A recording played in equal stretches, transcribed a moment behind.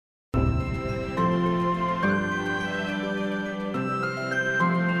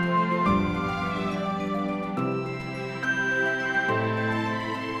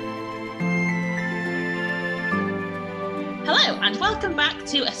Welcome back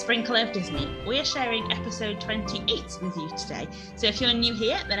to A Sprinkle of Disney. We're sharing episode 28 with you today. So if you're new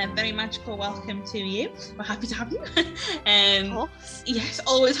here, then a very magical welcome to you. We're happy to have you. Of course. Yes,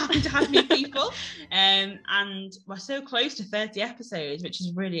 always happy to have new people. And we're so close to 30 episodes, which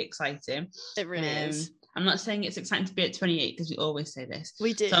is really exciting. It really is. I'm not saying it's exciting to be at 28 because we always say this.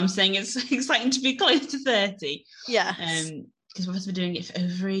 We do. So I'm saying it's exciting to be close to 30. Yes. Because we've been doing it for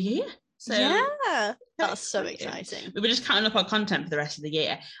over a year. So yeah, that's so exciting. We were just counting up our content for the rest of the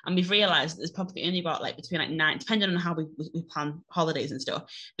year, and we've realised that there's probably only about between 9, depending on how we plan holidays and stuff,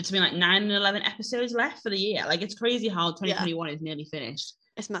 between 9 and 11 episodes left for the year. It's crazy how 2021 is nearly finished.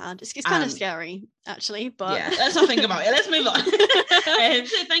 It's mad. It's kind of scary, actually, but yeah, let's not think about it. Let's move on.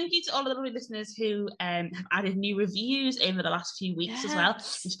 So thank you to all of the lovely listeners who have added new reviews over the last few weeks as well.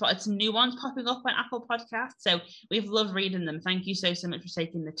 We've spotted some new ones popping up on Apple Podcasts, so we've loved reading them. Thank you so much for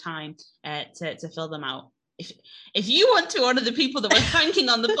taking the time to fill them out. If you want to honor the people that we're thanking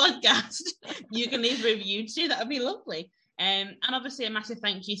on the podcast, you can leave a review too. That would be lovely. And obviously a massive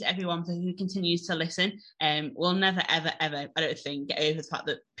thank you to everyone who continues to listen. We'll never, ever, ever, I don't think, get over the fact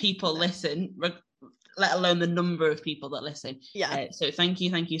that people listen, let alone the number of people that listen. Yeah. So thank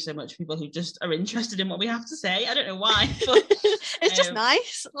you so much, people who just are interested in what we have to say. I don't know why, but it's just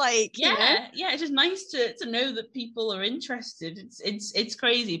nice. It's just nice to know that people are interested. It's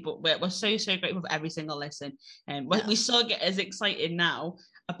crazy, but we're so grateful for every single listen. We still get as excited now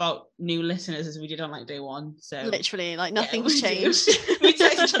about new listeners as we did on day one. So literally, nothing's changed. We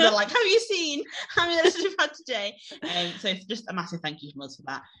text each other have you seen how many listeners we've had today? So just a massive thank you from us for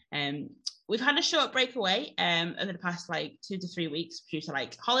that. We've had a short breakaway over the past 2 to 3 weeks due to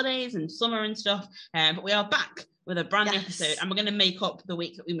holidays and summer and stuff, but we are back with a brand new episode, and we're going to make up the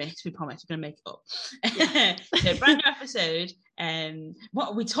week that we missed. We promise we're going to make it up. So brand new episode. What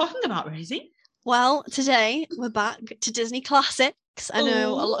are we talking about, Rosie? Well, today we're back to Disney Classics. I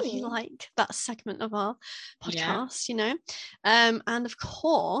know a lot of you like that segment of our podcast, and of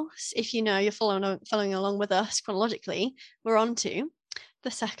course, if you're following along with us chronologically, we're on to the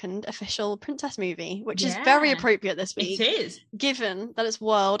second official princess movie, which is very appropriate this week. It is, given that it's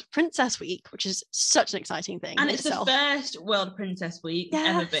World Princess Week, which is such an exciting thing, and it's the first World Princess Week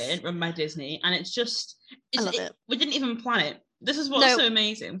ever been run by Disney, and I love it. We didn't even plan it. This is what's so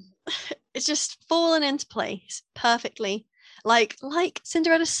amazing. It's just fallen into place perfectly. Like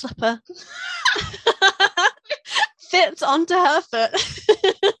Cinderella's slipper fits onto her foot.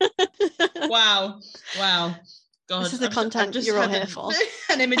 Wow. God, this is the content you're all here for.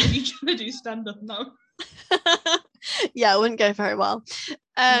 An image of you trying to do stand-up now. Yeah, it wouldn't go very well.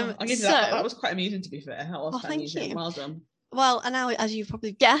 I'll give you that. That was quite amusing, to be fair. That was quite amusing. You. Well done. Well, and now, as you've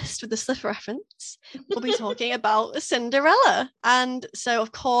probably guessed with the slipper reference, we'll be talking about Cinderella. And so,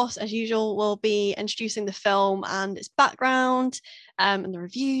 of course, as usual, we'll be introducing the film and its background, and the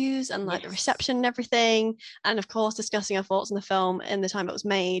reviews and the reception and everything. And of course, discussing our thoughts on the film in the time it was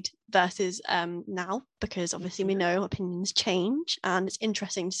made versus now, because obviously we know opinions change, and it's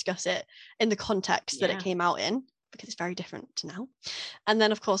interesting to discuss it in the context that it came out in, because it's very different to now. And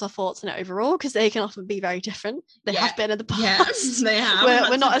then, of course, our thoughts on it overall, because they can often be very different. They have been in the past. They have.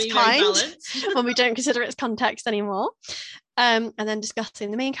 We're not as kind when we don't consider its context anymore. And then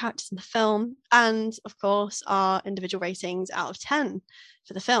discussing the main characters in the film, and, of course, our individual ratings out of 10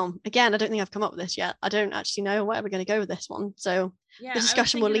 for the film. Again, I don't think I've come up with this yet. I don't actually know where we're going to go with this one. So the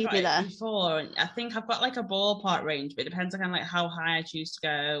discussion will lead me there. Before, I think I've got a ballpark range, but it depends on how high I choose to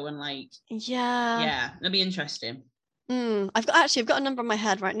go, and it'll be interesting. I've got a number in my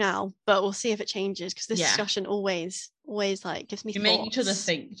head right now, but we'll see if it changes, because this discussion always gives me thoughts. We make each other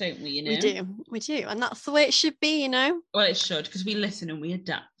think, don't we? We do, and that's the way it should be. Well, it should, because we listen and we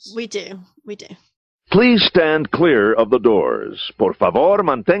adapt. We do. Please stand clear of the doors. Por favor,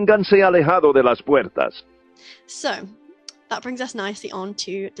 manténganse alejado de las puertas. So, that brings us nicely on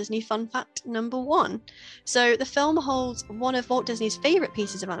to Disney Fun Fact number 1. So, the film holds one of Walt Disney's favourite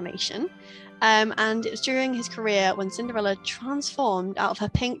pieces of animation, and it was during his career when Cinderella transformed out of her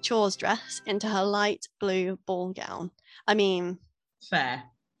pink chores dress into her light blue ball gown. I mean, fair.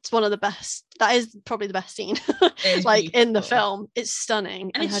 It's one of the best. That is probably the best scene, in the film. It's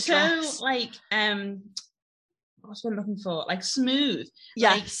stunning, and it's her so what's what I'm looking for? Smooth.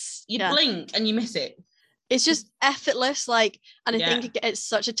 Yes, you blink and you miss it. It's just effortless, and I think it's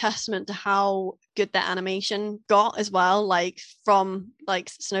such a testament to how good their animation got as well, from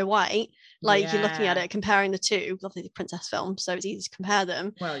Snow White. You're looking at it, comparing the two, obviously the princess film, so it's easy to compare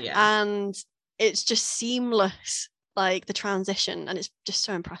them. Well, yeah. And it's just seamless, the transition, and it's just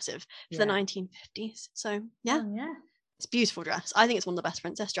so impressive for the 1950s. So, it's a beautiful dress. I think it's one of the best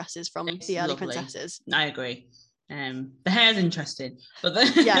princess dresses from the early princesses. I agree. The hair's interesting,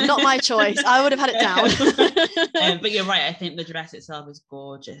 but yeah, not my choice. I would have had it down. But you're right. I think the dress itself is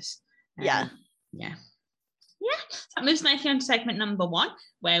gorgeous. Yeah. That moves nicely on to segment number 1,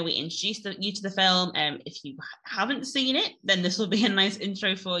 where we introduce you to the film. If you haven't seen it, then this will be a nice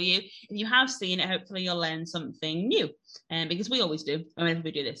intro for you. If you have seen it, hopefully you'll learn something new, because we always do whenever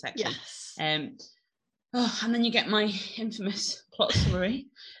we do this section. Yes. And then you get my infamous plot summary.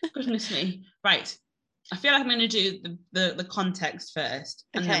 Goodness me. Right. I feel like I'm going to do the context first,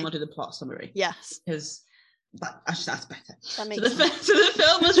 and then we'll do the plot summary. Yes. Because that's better. That makes sense. So the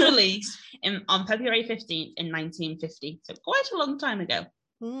film was released on February 15th in 1950, so quite a long time ago.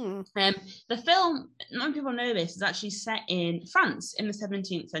 The film, not many people know this, is actually set in France in the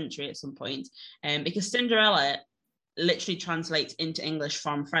 17th century at some point, because Cinderella literally translates into English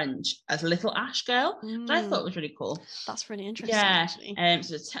from French as Little Ash Girl, which I thought was really cool. That's really interesting. Yeah, actually.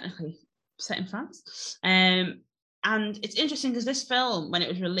 So it's technically set in France, and it's interesting because this film, when it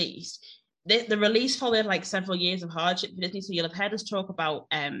was released, the release followed like several years of hardship for Disney. So you'll have heard us talk about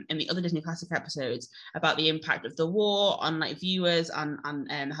in the other Disney Classic episodes about the impact of the war on like viewers and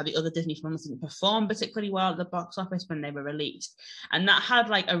how the other Disney films didn't perform particularly well at the box office when they were released. And that had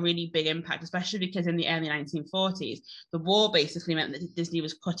like a really big impact, especially because in the early 1940s, the war basically meant that Disney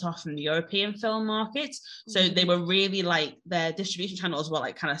was cut off from the European film markets. So they were really like, their distribution channels were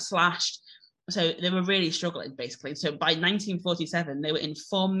like kind of slashed. So they were really struggling, basically. So by 1947, they were in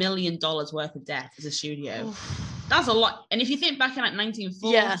 $4 million worth of debt as a studio. Oof. That's a lot. And if you think back in like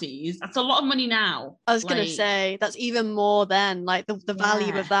 1940s, that's a lot of money now. I was going to say, that's even more than like the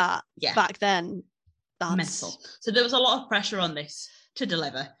value of that back then. That's mental. So there was a lot of pressure on this to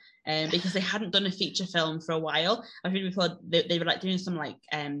deliver, because they hadn't done a feature film for a while. I think before they were like doing some like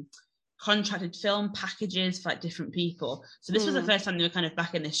contracted film packages for like different people. So this was the first time they were kind of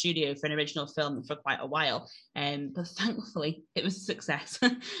back in the studio for an original film for quite a while. But thankfully it was a success.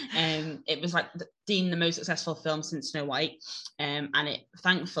 It was like deemed the most successful film since Snow White. And it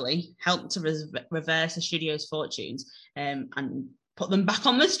thankfully helped to reverse the studio's fortunes and put them back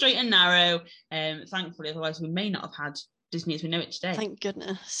on the straight and narrow. Thankfully, otherwise we may not have had Disney as we know it today. Thank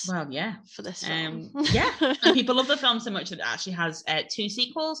goodness. Well, yeah. For this film. Yeah. And people love the film so much that it actually has 2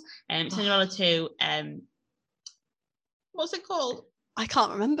 sequels. Cinderella 2, what's it called? I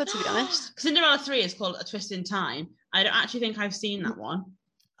can't remember, to be honest. Cinderella 3 is called A Twist in Time. I don't actually think I've seen that one.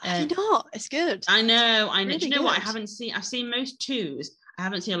 Have you not? It's good. I know. Really do you know what? good. I've seen most 2s. I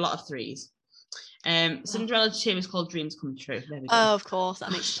haven't seen a lot of 3s. Cinderella 2 is called Dreams Come True. There we go. Oh, of course,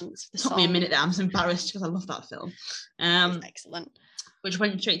 that makes sense. It took me a minute there. I'm so embarrassed because I love that film. Excellent. Which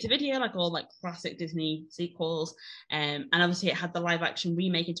went straight to video, like all like classic Disney sequels. And obviously it had the live action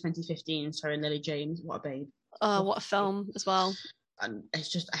remake in 2015 starring Lily James. What a babe. What a film as well. And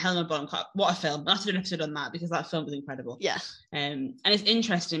it's just a Helena Bonham Carter. What a film. I'll have to do an episode on that because that film was incredible. Yeah. And it's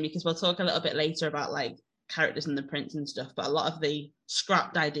interesting because we'll talk a little bit later about like characters and the prince and stuff, but a lot of the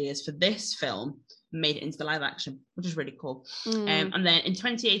scrapped ideas for this film made it into the live action, which is really cool. And then in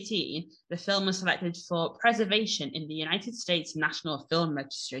 2018, the film was selected for preservation in the United States National Film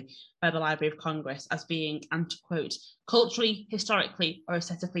Registry by the Library of Congress as being, and to quote, culturally, historically, or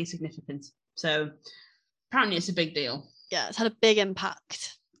aesthetically significant. So apparently it's a big deal. Yeah, it's had a big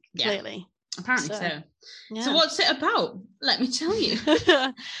impact, clearly. Apparently so. Yeah. So what's it about? Let me tell you.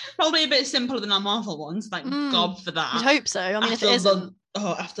 Probably a bit simpler than our Marvel ones, thank God for that. I hope so. I mean, if it isn't.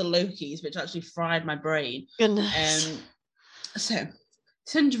 After Loki's, which actually fried my brain. Goodness. So,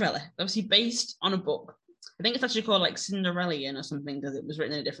 Cinderella, obviously based on a book. I think it's actually called like Cinderellian or something because it was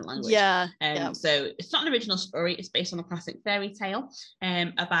written in a different language. Yeah. So it's not an original story. It's based on a classic fairy tale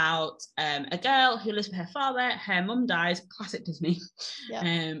about a girl who lives with her father. Her mum dies, classic Disney. Yeah.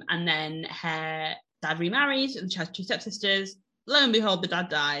 And then her dad remarries and she has 2 stepsisters. Lo and behold, the dad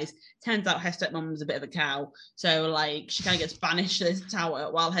dies. Turns out her stepmom's a bit of a cow. So, like, she kind of gets banished to this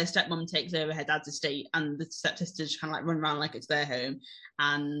tower while her stepmom takes over her dad's estate and the stepsisters kind of like run around like it's their home.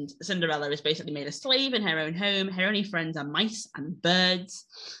 And Cinderella is basically made a slave in her own home. Her only friends are mice and birds.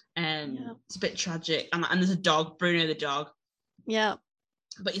 It's a bit tragic. And there's a dog, Bruno the dog. Yeah.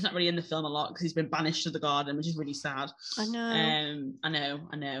 But he's not really in the film a lot because he's been banished to the garden, which is really sad. I know.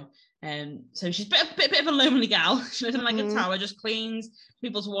 I know. So she's a bit of a lonely gal. She lives in like a tower, just cleans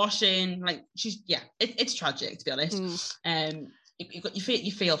people's washing. Like it's tragic, to be honest.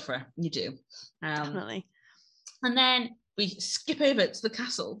 You feel for her, you do. Definitely. And then we skip over to the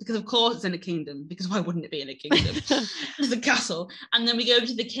castle because of course it's in a kingdom, because why wouldn't it be in a kingdom? There's a castle. And then we go over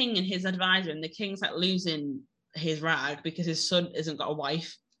to the king and his advisor, and the king's like losing his rag because his son hasn't got a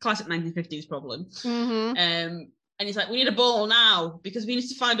wife. Classic 1950s problem. And he's like, we need a ball now because we need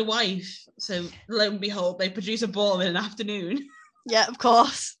to find a wife. So lo and behold, they produce a ball in an afternoon. Yeah, of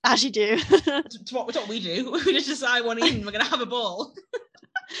course, as you do. It's what we do. We just decide one evening we're going to have a ball.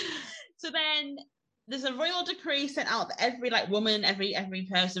 So then there's a royal decree sent out that every like woman, every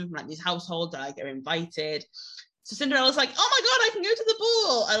person from like these households are invited. So Cinderella's like, oh my God, I can go to the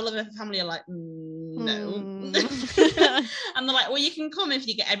ball. And all of her family are like, no. And they're like, well, you can come if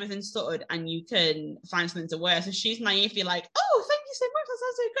you get everything sorted and you can find something to wear. So she's naively like, oh, thank you so much. That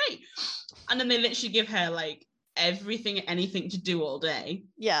sounds so great. And then they literally give her like everything and anything to do all day.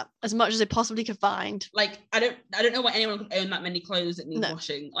 Yeah, as much as they possibly could find. Like, I don't know why anyone could own that many clothes that need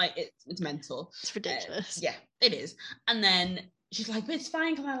washing. Like, it's mental. It's ridiculous. Yeah, it is. And then she's like, but it's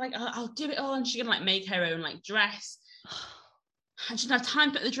fine, because I'll do it all. And she's gonna like make her own like dress. And she doesn't have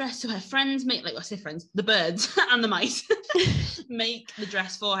time to put the dress, so her friends make, like, I say friends, the birds and the mice make the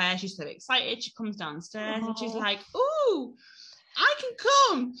dress for her. She's so excited. She comes downstairs and she's like, ooh, I can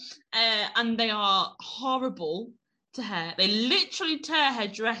come. And they are horrible to her. They literally tear her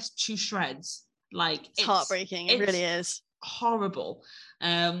dress to shreds. Like, it's heartbreaking. It really is horrible.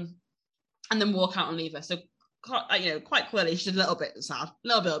 And then walk out and leave her. So, quite clearly she's a little bit sad, a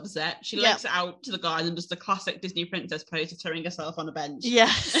little bit upset. She legs it out to the garden, just a classic Disney princess pose of throwing herself on a bench.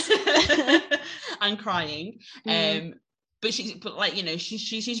 Yes. And crying. But she's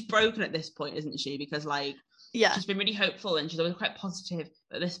broken at this point, isn't she? Because she's been really hopeful and she's always quite positive.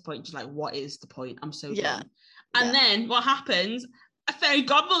 But at this point, she's like, what is the point? I'm so done. And then what happens? A fairy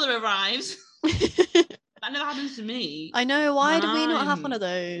godmother arrives. That never happens to me. I know. Why do we not have one of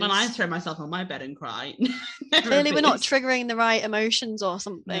those? When I throw myself on my bed and cry. Clearly we're not triggering the right emotions or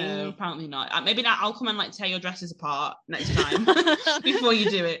something. No, apparently not. Maybe I'll come and tear your dresses apart next time before you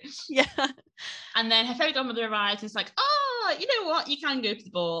do it. Yeah. And then her fairy godmother arrives and it's like, oh, you know what? You can go to the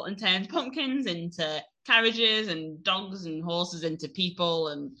ball, and turns pumpkins into carriages and dogs and horses into people,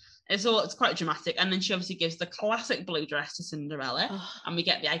 and it's quite dramatic. And then she obviously gives the classic blue dress to Cinderella, and we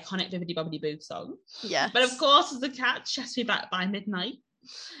get the iconic Bibbidi Bobbidi Boo song. Yeah. But of course, as the cat, she has to be back by midnight.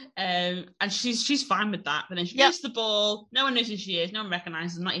 And she's fine with that. But then she goes to the ball. No one knows who she is. No one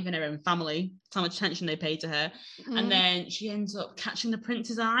recognises her, not even her own family. That's how much attention they pay to her. And then she ends up catching the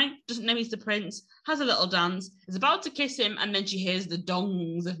prince's eye. Doesn't know he's the prince. Has a little dance. Is about to kiss him, and then she hears the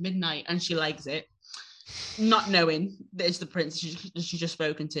dongs of midnight, and she legs it. Not knowing that it's the prince she's just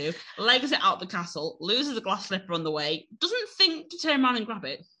spoken to, legs it out the castle, loses a glass slipper on the way, doesn't think to turn around and grab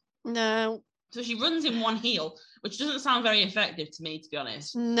it. No. So she runs in one heel, which doesn't sound very effective to me, to be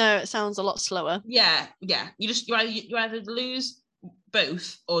honest. No, it sounds a lot slower. Yeah. You either lose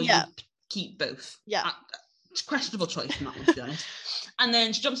both or you keep both. Yeah. It's a questionable choice from that one, to be honest. And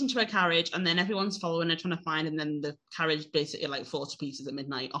then she jumps into her carriage, and then everyone's following her, trying to find, and then the carriage basically falls to pieces at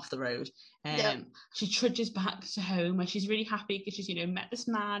midnight off the road. She trudges back to home, where she's really happy because she's met this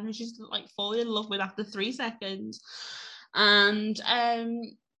man who she's falling in love with after 3 seconds, and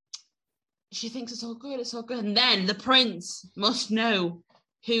she thinks it's all good, and then the prince must know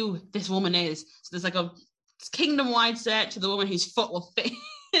who this woman is. So there's a kingdom-wide search for the woman whose foot will fit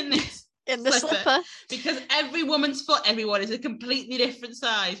in this. In the slipper. Because every woman's foot, everyone, is a completely different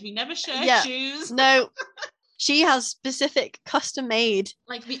size. We never share shoes. No. She has specific custom-made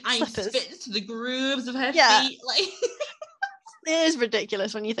the ice slippers. fits to the grooves of her feet. It is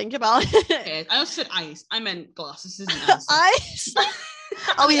ridiculous when you think about it. I also said ice. I meant glass. This isn't ice. Ice?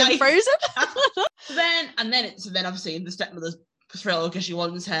 Are we in Frozen? So then obviously the stepmother's thrilled because she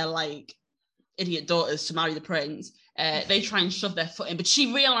wants her idiot daughters to marry the prince. They try and shove their foot in, but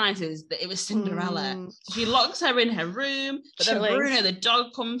she realizes that it was Cinderella. So she locks her in her room, but then Bruno, the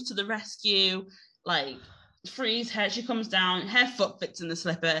dog, comes to the rescue, frees her. She comes down, her foot fits in the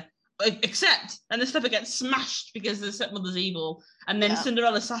slipper, except, and the slipper gets smashed because the stepmother's evil. And then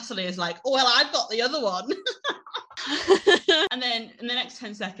Cinderella sassily is like, oh, well, I've got the other one. And then in the next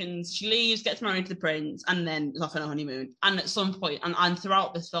 10 seconds, she leaves, gets married to the prince, and then is off on a honeymoon. And at some point, and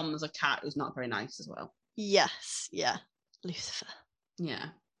throughout this film, there's a cat who's not very nice as well. Yes, yeah. Lucifer. Yeah.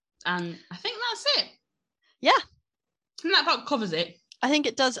 And I think that's it. Yeah. And that about covers it. I think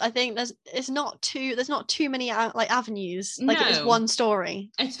it does. I think there's not too many avenues. It is one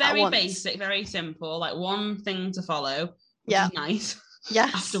story. It's very basic, very simple, one thing to follow, which is nice.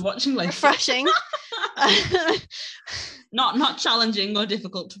 Yes. After watching later. Refreshing. Not challenging or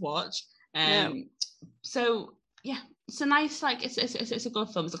difficult to watch. No. So yeah, it's a nice it's a good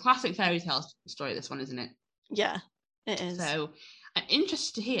film. It's a classic fairy tale story, this one, isn't it? Yeah, it is. So I'm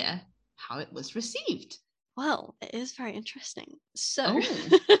interested to hear how it was received. Well, it is very interesting. So,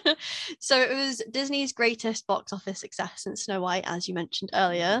 Oh. so it was Disney's greatest box office success since Snow White, as you mentioned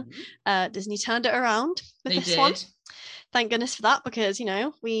earlier. Disney turned it around with this one. Thank goodness for that, because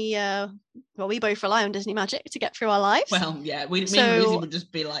we both rely on Disney magic to get through our lives. Well, yeah, me and Lizzie would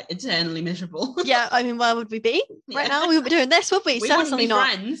just be like eternally miserable. Yeah, I mean, where would we be right now? We would be doing this, would we? We Certainly wouldn't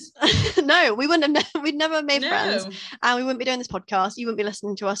not. be friends. No, we wouldn't have. We'd never made friends, and we wouldn't be doing this podcast. You wouldn't be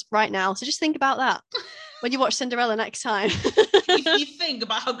listening to us right now. So just think about that when you watch Cinderella next time. you think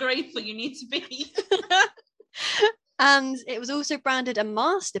about how grateful you need to be. And it was also branded a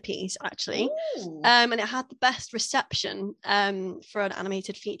masterpiece, actually. And it had the best reception for an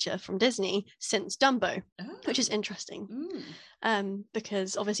animated feature from Disney since Dumbo, which is interesting.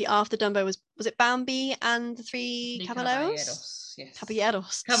 Because obviously after Dumbo was it Bambi and the Three Caballeros? Yes.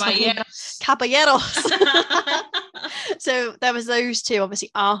 Caballeros. So there was those two obviously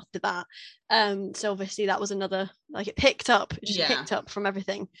after that. So obviously that was another, like, it picked up from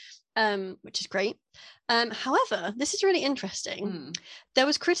everything, which is great. However, this is really interesting. There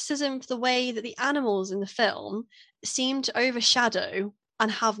was criticism for the way that the animals in the film seemed to overshadow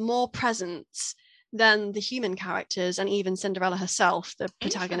and have more presence than the human characters, and even Cinderella herself, the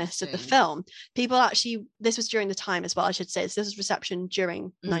protagonist of the film. People actually, this was during the time as well, I should say, so this was reception during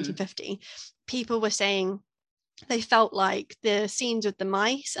 1950. People were saying they felt like the scenes with the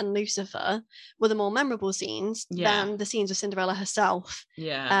mice and Lucifer were the more memorable scenes than the scenes with Cinderella herself.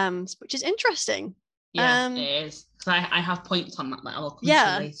 Which is interesting. Yeah, it is. Because I have points on that I will come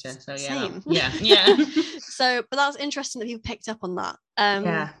to later. So same. So, but that's interesting that people picked up on that.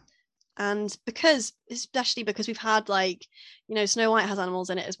 And especially because we've had, like, Snow White has animals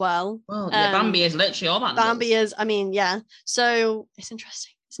in it as well. Well, Bambi is literally all animals. Bambi is, so it's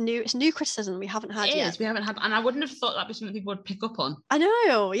interesting. It's new criticism we haven't had yet. We haven't had, and I wouldn't have thought that'd be something people would pick up on. I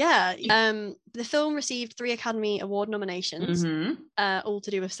know, yeah. The film received 3 Academy Award nominations, all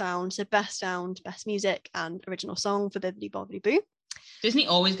to do with sound. So best sound, best music, and original song for Bibbidi Bobbidi Boo. Disney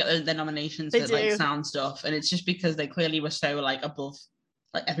always get their nominations for like sound stuff, and it's just because they clearly were so like above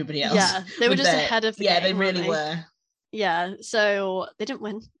like everybody else. Yeah, they were just ahead of the game, they really were. Yeah, so they didn't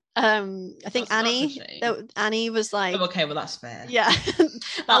win. I think Annie was like, okay, well that's fair. Yeah,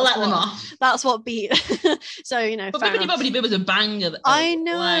 I'll let them off. That's what beat. So but Bibbidi Bobbidi Boo was a banger. I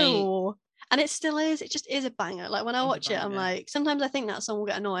know, and it still is. It just is a banger. Like when I watch it, I'm like, sometimes I think that song will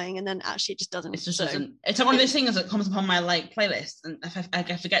get annoying, and then actually it just doesn't. It just doesn't. It's one of those things that comes upon my like playlist, and if I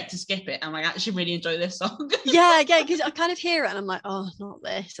forget to skip it, I'm like, I actually really enjoy this song. Yeah, because I kind of hear it, and I'm like, oh, not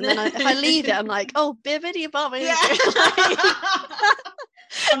this, and then if I leave it, I'm like, oh, Bibbidi Bobbidi.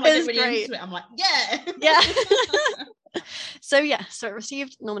 I'm like really into it. I'm like, yeah. So it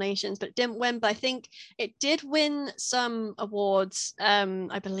received nominations, but it didn't win. But I think it did win some awards.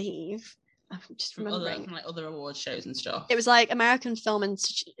 I believe. I'm just remembering from other award shows and stuff. It was like American Film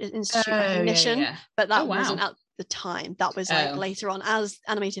Institute recognition, but that wasn't at the time. That was like later on, as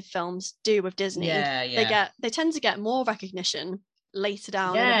animated films do with Disney. They tend to get more recognition later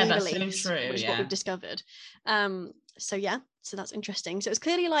down in a re-release, so true, which is what we've discovered. So that's interesting. So it was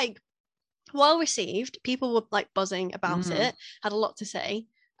clearly like well received. People were like buzzing about it, had a lot to say,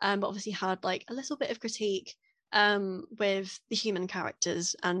 but obviously had like a little bit of critique with the human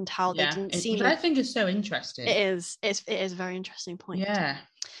characters and how they didn't seem. Which I think is so interesting. It is a very interesting point. Yeah.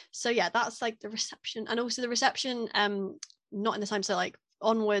 So that's like the reception, and also the reception not in the time, so like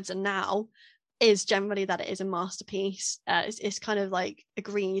onwards and now, is generally that it is a masterpiece. It's kind of like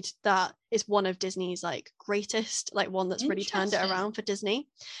agreed that it's one of Disney's like greatest, like one that's really turned it around for Disney.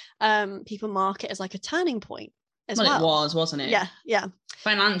 People mark it as like a turning point as well. It was, wasn't it? Yeah.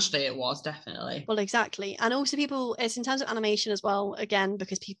 Financially, it was definitely. Well, exactly. And also it's in terms of animation as well, again,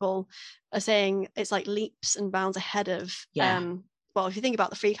 because people are saying it's like leaps and bounds ahead of well, if you think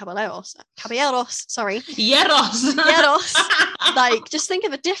about the 3 Caballeros, sorry. Yeros. Like, just think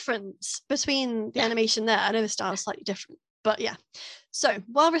of a difference between the animation there. I know the style is slightly different, but yeah. So,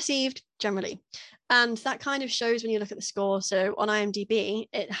 well received generally. And that kind of shows when you look at the score. So, on IMDb,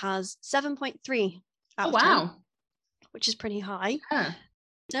 it has 7.3 out of 10, which is pretty high. Yeah.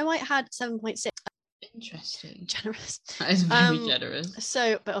 Snow White had 7.6. Interesting. Generous. That is very generous.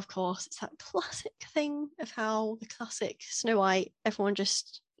 So, but of course, it's that classic thing of how the classic Snow White, everyone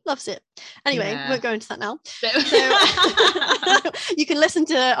just loves it. Anyway, we're going to that now. So you can listen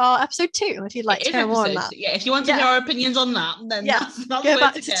to our episode 2 if you'd like to hear more on that. Yeah, if you want to hear our opinions on that, then that's go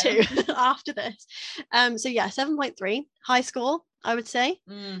back to 2 after this. 7.3, high score, I would say.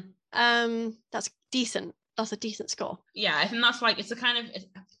 That's decent. That's a decent score. Yeah, I think that's like, it's a kind of,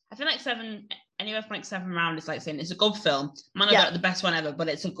 I feel like 7, anywhere from like 7 round is like saying it's a good film. Might not be the best one ever, but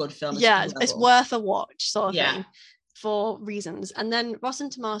it's a good film. It's worth a watch, sort of thing, for reasons. And then Rotten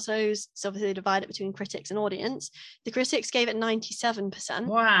Tomatoes is obviously divided between critics and audience. The critics gave it 97%.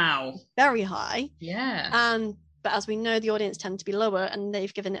 Wow. Very high. Yeah. But as we know, the audience tend to be lower, and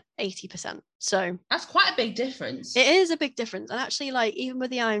they've given it 80%. So that's quite a big difference. It is a big difference. And actually, like, even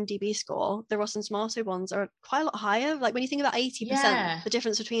with the IMDb score, the Rotten Tomato ones are quite a lot higher. Like, when you think about 80%, the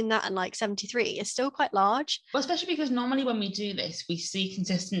difference between that and like 73 is still quite large. Well, especially because normally when we do this, we see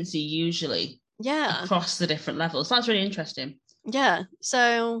consistency usually across the different levels. So that's really interesting. Yeah.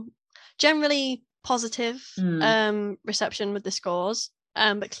 So generally positive reception with the scores.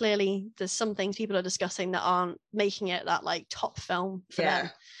 But clearly there's some things people are discussing that aren't making it that like top film for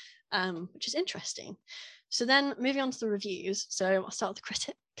them, which is interesting. So then moving on to the reviews. So I'll start with the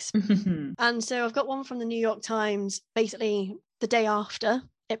critics. And so I've got one from the New York Times, basically the day after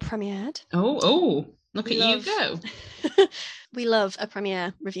it premiered. Oh, look at you go. We love a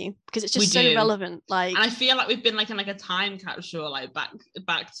premiere review because it's just so relevant. Like, and I feel like we've been like in like a time capsule, like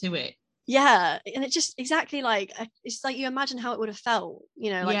back to it. Yeah, and it just exactly like, it's like you imagine how it would have felt,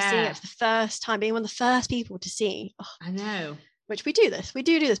 like seeing it for the first time, being one of the first people to see. I know. Which we do this,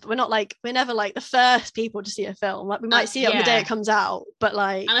 but we're never like the first people to see a film. Like, we might see it on the day it comes out, but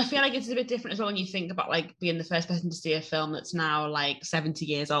like. And I feel like it's a bit different as well when you think about like being the first person to see a film that's now like 70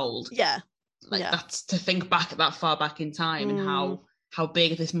 years old. Yeah. That's to think back that far back in time and how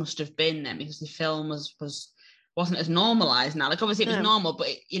big this must have been then, because the film wasn't as normalized now. Like, obviously it was normal, but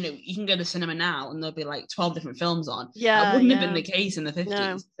you can go to cinema now and there'll be like 12 different films on. That wouldn't have been the case in the 50s.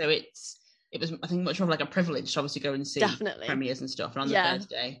 No. So it was, I think, much more of like a privilege to obviously go and see premieres and stuff on the first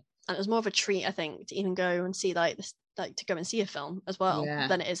day. And it was more of a treat, I think, to even go and see like this, like to go and see a film as well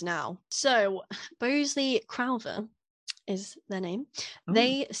than it is now. So Bosley Crowther is their name. Oh.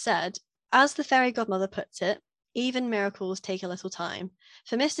 They said, as the fairy godmother puts it, even miracles take a little time.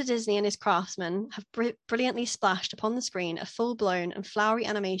 For Mr. Disney and his craftsmen have brilliantly splashed upon the screen a full-blown and flowery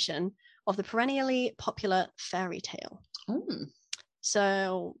animation of the perennially popular fairy tale. Oh.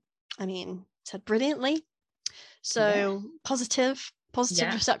 So, I mean, said brilliantly. So positive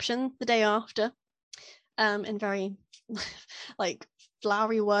reception the day after. In very like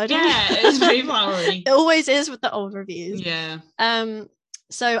flowery wording. Yeah, it's very flowery. It always is with the old reviews. Yeah.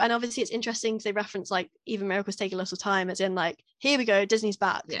 So, and obviously it's interesting because they reference like even miracles take a little time, as in like, here we go, Disney's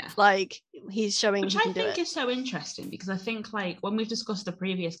back. Yeah. Like, he's showing which he can I do think it. is so interesting, because I think like when we've discussed the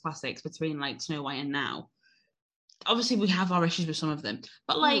previous classics between like Snow White and now, obviously we have our issues with some of them,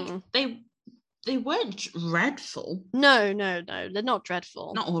 but like they weren't dreadful. No, they're not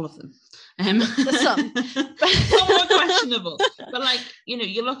dreadful. Not all of them. There's some. Some more questionable. But like,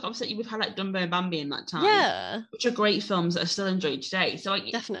 you look, obviously we've had like Dumbo and Bambi in that time. Which are great films that are still enjoyed today. So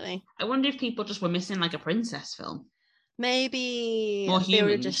like, definitely. I wonder if people just were missing like a princess film. Maybe they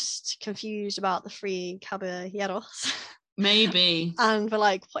were just confused about the free caballeros. Maybe. And we're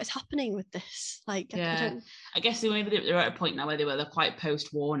like, what is happening with this? Like, I guess maybe they're at a point now where they're quite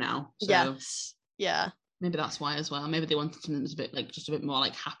post-war now. So yes. Yeah. Maybe that's why as well. Maybe they wanted something that's a bit like just a bit more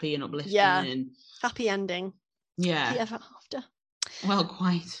like happy and uplifting. Yeah. And happy ending. Yeah. Happy ever after. Well,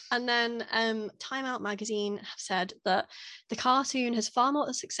 quite. And then Time Out magazine have said that the cartoon has far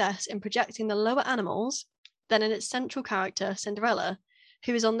more success in projecting the lower animals than in its central character, Cinderella,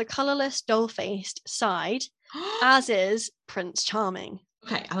 who is on the colourless, dull-faced side, as is Prince Charming.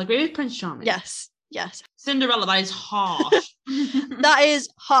 Okay, I'll agree with Prince Charming. Yes. Cinderella, that is harsh. That is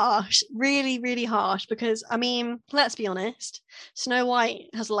harsh. Really, really harsh. Because, I mean, let's be honest, Snow White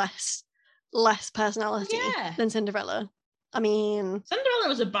has less personality than Cinderella. I mean, Cinderella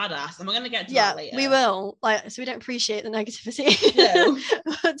was a badass, and we're going to get to that later. We will. So we don't appreciate the negativity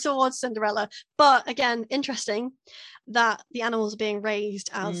towards Cinderella. But again, interesting that the animals are being raised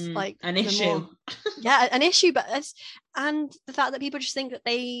as like an issue. An issue, but and the fact that people just think that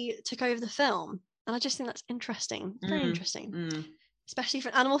they took over the film, and I just think that's interesting. Very interesting, especially for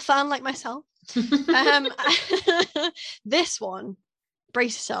an animal fan like myself. This one,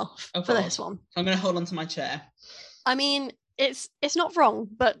 brace yourself for this one. I'm going to hold on to my chair. I mean, it's not wrong,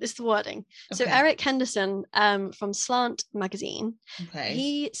 but it's the wording. Okay. So Eric Henderson from Slant magazine,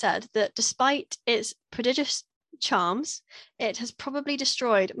 he said that despite its prodigious charms, it has probably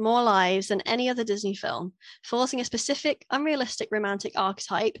destroyed more lives than any other Disney film, forcing a specific unrealistic romantic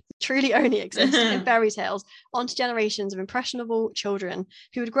archetype truly only exists in fairy tales onto generations of impressionable children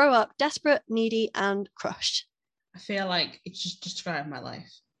who would grow up desperate, needy, and crushed. I feel like it's just described my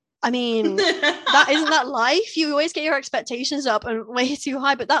life. I mean, that isn't that life. You always get your expectations up and way too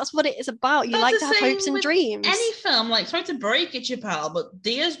high, but that's what it is about. You like to have hopes and dreams. Any film, like, sorry to break it, your pal, but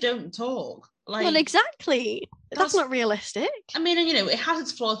deers don't talk. Like, well, exactly. That's not realistic. I mean, and it has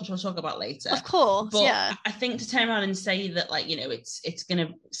its flaws, which we'll talk about later. Of course, but yeah. I think to turn around and say that, like, it's going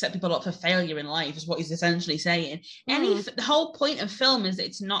to set people up for failure in life is what he's essentially saying. The whole point of film is that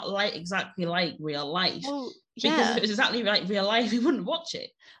it's not exactly like real life. Well, because if it was exactly like real life, we wouldn't watch it.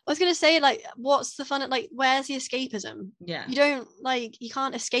 I was going to say, like, what's the fun? Like, where's the escapism? Yeah. You don't, like, you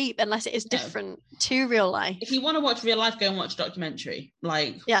can't escape unless it is different to real life. If you want to watch real life, go and watch a documentary.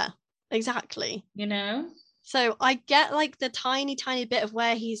 Like, yeah, exactly. So I get, like, the tiny bit of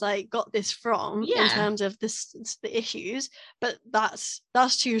where he's, like, got this from in terms of the issues, but that's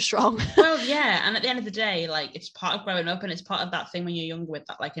too strong. Well, yeah, and at the end of the day, like, it's part of growing up, and it's part of that thing when you're younger with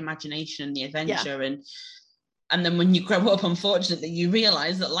that, like, imagination and the adventure, and then when you grow up, unfortunately, you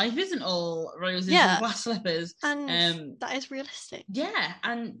realise that life isn't all roses and glass slippers. And that is realistic. Yeah,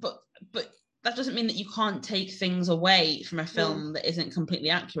 but that doesn't mean that you can't take things away from a film that isn't completely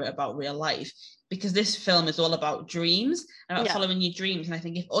accurate about real life, because this film is all about dreams, about following your dreams. And I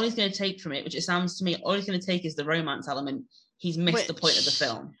think if all he's going to take from it, which it sounds to me, all he's going to take is the romance element, he's missed the point of the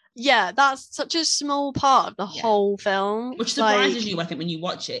film. Yeah, that's such a small part of the whole film. Which surprises you, I think, when you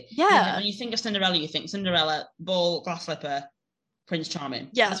watch it. Yeah. When you think of Cinderella, you think Cinderella, ball, glass slipper, Prince Charming.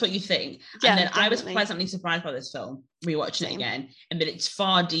 Yeah. That's what you think. Yeah, and then definitely. I was pleasantly surprised by this film, rewatching it again, and that it's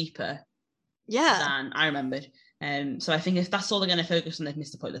far deeper than I remembered. So I think if that's all they're going to focus on, they've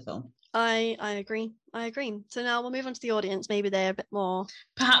missed the point of the film. I agree. So now we'll move on to the audience. Maybe they're a bit more...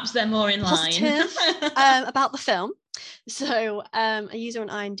 Perhaps they're more in line. About the film. So a user on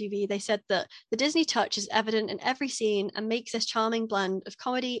IMDb, they said that the Disney touch is evident in every scene and makes this charming blend of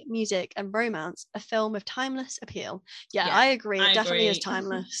comedy, music, and romance a film with timeless appeal. Yeah, I agree. It definitely is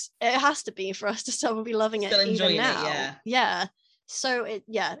timeless. It has to be for us to still be loving it even now. Yeah. So it's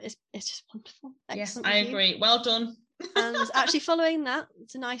just wonderful. Excellent. Yes, I agree. Well done. And actually following that,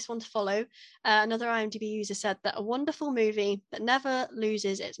 it's a nice one to follow. Another IMDb user said that a wonderful movie that never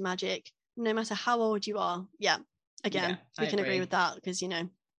loses its magic, no matter how old you are. Yeah, again, we can agree with that, because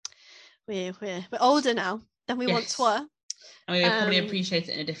we're older now than we once were, and we probably appreciate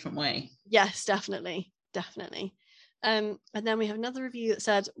it in a different way. Yes, definitely. And then we have another review that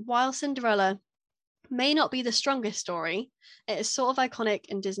said, while Cinderella may not be the strongest story, it is sort of iconic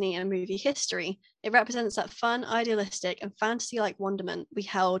in Disney and movie history. It represents that fun, idealistic, and fantasy-like wonderment we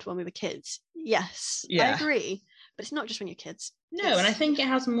held when we were kids. Yes, I agree. But it's not just when you're kids. No, and I think it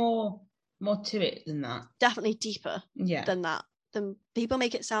has more to it than that. Definitely deeper than that. People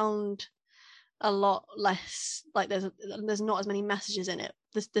make it sound a lot less like there's not as many messages in it.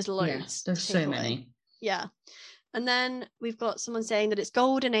 There's loads. Yeah, there's so many. Yeah. And then we've got someone saying that it's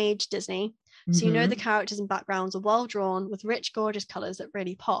golden age Disney. So the characters and backgrounds are well drawn with rich, gorgeous colours that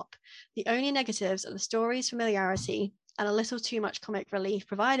really pop. The only negatives are the story's familiarity and a little too much comic relief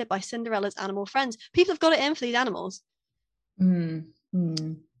provided by Cinderella's animal friends. People have got it in for these animals.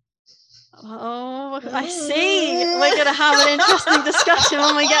 Oh, I see. We're going to have an interesting discussion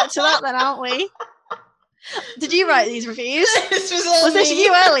when we get to that then, aren't we? Did you write these reviews? Was this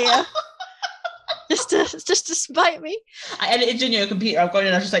you earlier? Just to spite me. I edited in your computer. I've gone in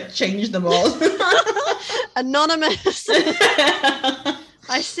and I've just changed them all. Anonymous.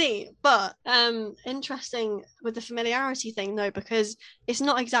 I see. But interesting with the familiarity thing though, because it's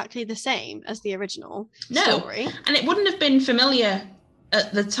not exactly the same as the original story. And it wouldn't have been familiar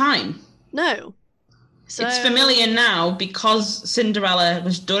at the time. No. So it's familiar now because Cinderella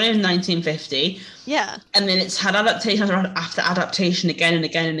was done in 1950. Yeah. And then it's had adaptation after adaptation again and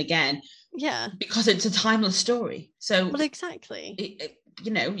again and again. Yeah, because it's a timeless story. So well, exactly.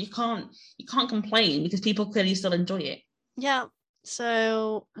 You can't complain because people clearly still enjoy it. Yeah.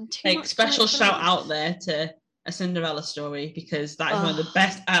 So special shout out there to A Cinderella Story, because that is one of the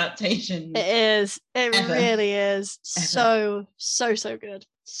best adaptations. It is. It ever. Really is. Ever. So good.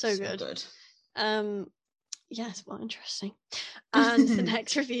 So good. Yes, well, interesting. And the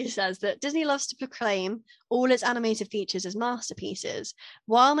next review says that Disney loves to proclaim all its animated features as masterpieces.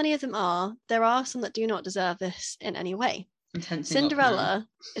 While many of them are, there are some that do not deserve this in any way. Cinderella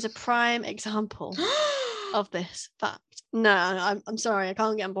is a prime example of this fact. No, I'm sorry, I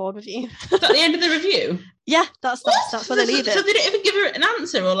can't get on board with you. Is that the end of the review? Yeah, that's where they leave it. So they didn't even give her an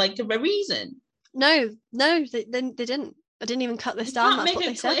answer or give a reason? No, they didn't. I didn't even cut this down. That's what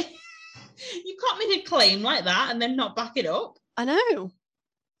they said. You can't make a claim like that and then not back it up. I know,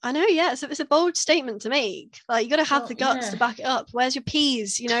 yeah. So it's a bold statement to make. You got to have the guts to back it up. Where's your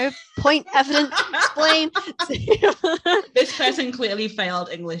P's? Point, evidence, explain. This person clearly failed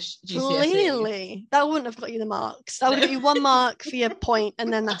English GCSE. Clearly. That wouldn't have got you the marks. That would have given you 1 mark for your point,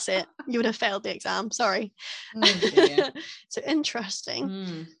 and then that's it. You would have failed the exam. Sorry. Oh, So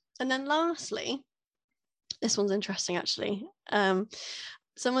interesting. And then lastly, this one's interesting actually.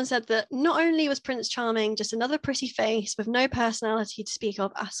 Someone said that not only was Prince Charming just another pretty face with no personality to speak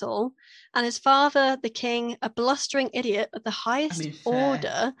of at all, and his father, the king, a blustering idiot of the highest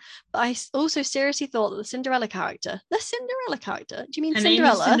order, but I also seriously thought that the Cinderella character, do you mean her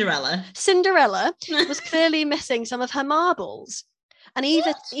Cinderella? Name is Cinderella was clearly missing some of her marbles, and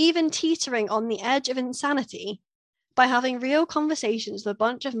even teetering on the edge of insanity by having real conversations with a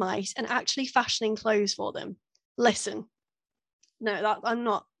bunch of mice and actually fashioning clothes for them. Listen. No, I'm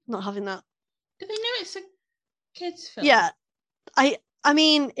not having that. Do they know it's a kids film? Yeah, I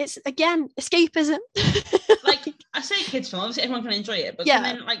mean, it's again escapism. Like I say, kids film. Obviously, everyone can enjoy it, but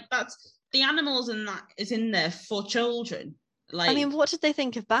then like that's the animals and that is in there for children. Like, I mean, what did they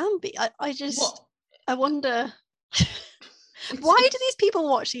think of Bambi? I wonder. Why do these people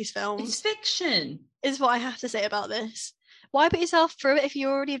watch these films? It's fiction. Is what I have to say about this. Why put yourself through it if you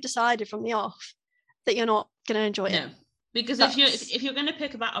already have decided from the off that you're not going to enjoy it? Because if you're going to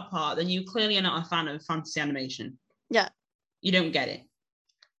pick that apart, then you clearly are not a fan of fantasy animation. Yeah. You don't get it.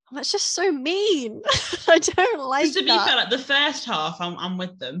 Oh, that's just so mean. I don't like that. Just to be fair, like the first half, I'm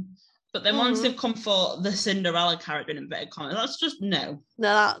with them. But then once they've come for the Cinderella character in inverted commas, that's just no.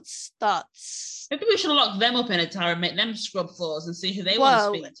 No, that's. Maybe we should lock them up in a tower and make them scrub floors and see who they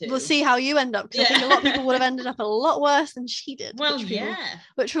want to speak to. We'll see how you end up, because I think a lot of people would have ended up a lot worse than she did. Well,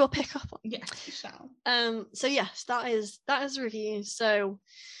 which we'll pick up on. Yes, we shall. So yes, that is the review. So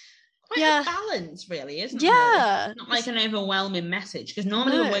quite a balance, really, isn't it? Yeah. Really? Not like an overwhelming message, because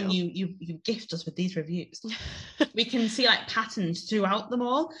normally when you gift us with these reviews, we can see like patterns throughout them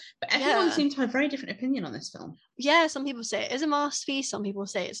all, but everyone seems to have a very different opinion on this film. Yeah, some people say it is a masterpiece, some people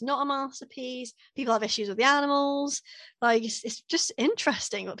say it's not a masterpiece, people have issues with the animals. Like it's just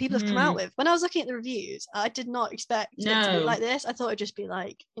interesting what people have come out with. When I was looking at the reviews, I did not expect it to be like this. I thought it'd just be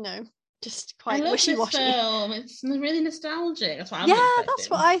like, just quite wishy-washy. It's really nostalgic. That's what that's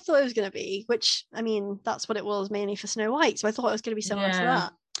what I thought it was going to be, which I mean that's what it was mainly for Snow White, so I thought it was going to be similar to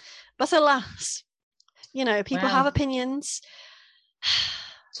that. But alas, people have opinions.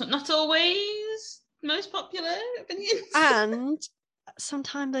 So not always most popular opinions. And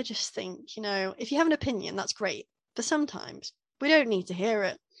sometimes I just think, if you have an opinion, that's great, but sometimes we don't need to hear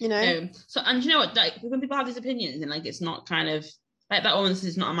it, So, and you know what, like when people have these opinions and like it's not kind of like that one says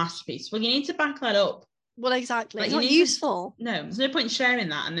it's not a masterpiece, well, you need to back that up. Well, exactly. Like, it's not useful. No, there's no point in sharing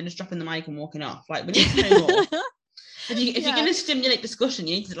that and then just dropping the mic and walking off. Like, we need to know more. If you're going to stimulate discussion,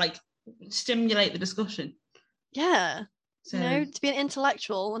 you need to like stimulate the discussion. Yeah. So, to be an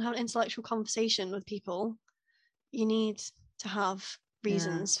intellectual and have an intellectual conversation with people, you need to have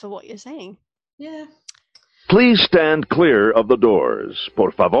reasons for what you're saying. Yeah. Please stand clear of the doors.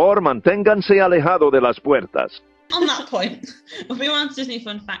 Por favor, manténganse alejado de las puertas. On that point, we'll move on to Disney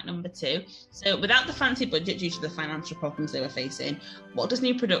fun fact number 2. So without the fancy budget due to the financial problems they were facing, Walt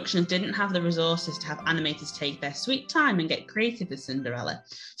Disney Productions didn't have the resources to have animators take their sweet time and get creative with Cinderella.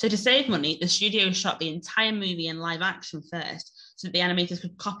 So to save money, the studio shot the entire movie in live action first, so that the animators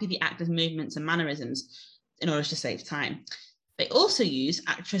could copy the actors' movements and mannerisms in order to save time. They also used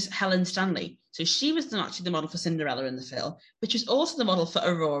actress Helen Stanley. So she was actually the model for Cinderella in the film, which was also the model for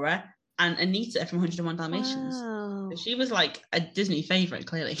Aurora and Anita from 101 Dalmatians. Wow. So she was like a Disney favourite,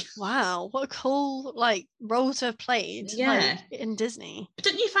 clearly. Wow, what a cool role to have played in Disney. But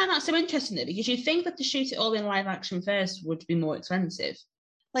didn't you find that so interesting though? Because you'd think that to shoot it all in live action first would be more expensive.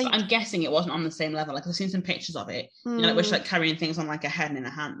 But I'm guessing it wasn't on the same level. Like I've seen some pictures of it, where she's like carrying things on like a head and in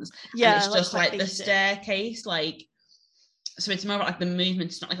her hands. Yeah, and it's just like the staircase, so it's more like the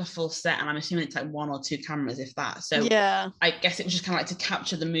movement. It's not like a full set, and I'm assuming it's like 1 or 2 cameras, if that. So I guess it was just kind of like to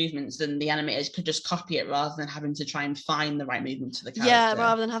capture the movements, and the animators could just copy it rather than having to try and find the right movement to the character. Yeah,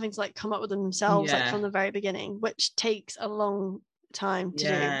 rather than having to like come up with them themselves from the very beginning, which takes a long time to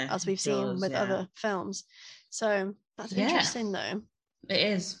do, as we've seen with other films. So that's interesting, though. It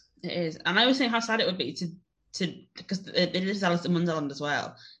is, and I always think how sad it would be to because they did this Alice in Wonderland as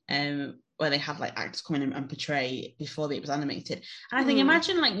well, where they have like actors come in and portray before it was animated. And I think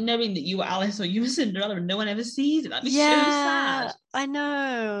imagine like knowing that you were Alice or you were Cinderella and no one ever sees it. That'd be so sad. I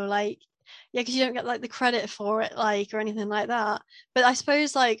know, because you don't get like the credit for it, or anything like that. But I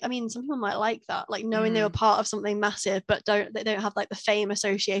suppose some people might like that, knowing they were part of something massive, but they don't have like the fame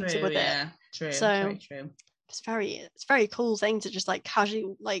associated with it. True. So very true. It's a very cool thing to just like casually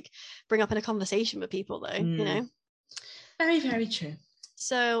bring up in a conversation with people, though. Very, very true.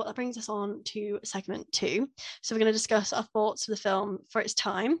 So that brings us on to segment 2. So we're going to discuss our thoughts for the film for its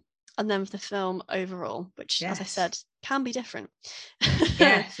time, and then for the film overall, which, as I said, can be different.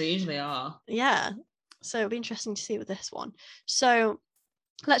 Yes, they usually are. Yeah. So it'll be interesting to see with this one. So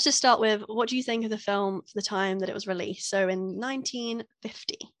let's just start with, what do you think of the film for the time that it was released? So in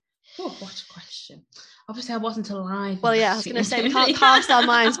 1950. Oh, what a question. Obviously, I wasn't alive. Well, yeah, I was going to say, we can't cast our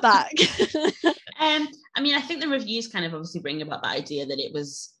minds back. I mean, I think the reviews kind of obviously bring about the idea that it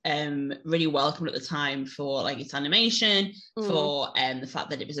was really welcomed at the time for like its animation, for the fact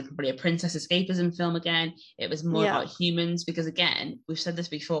that it was probably a princess escapism film again. It was more about humans, because again, we've said this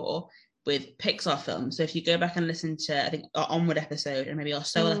before with Pixar films. So if you go back and listen to, I think, our Onward episode and maybe our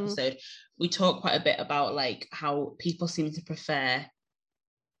Soul episode, we talk quite a bit about like how people seem to prefer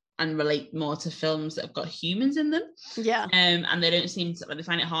and relate more to films that have got humans in them. Yeah. And they don't seem to, like, they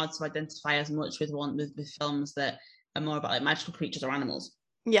find it hard to identify as much with films that are more about like magical creatures or animals.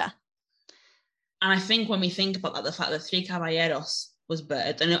 Yeah. And I think when we think about that, the fact that Three Caballeros was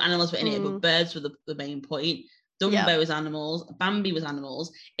birds, I know animals were in it, but birds were the main point. Dumbo was animals, Bambi was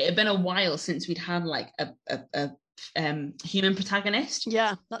animals. It had been a while since we'd had like a human protagonist.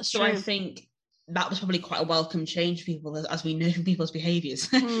 Yeah, that's true. So I think that was probably quite a welcome change for people, as we know from people's behaviours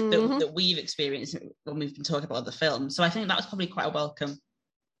that we've experienced when we've been talking about the film. So I think that was probably quite a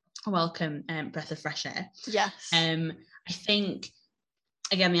welcome breath of fresh air. Yes. I think,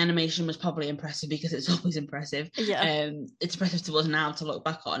 again, the animation was probably impressive because it's always impressive. Yeah. It's impressive to us now to look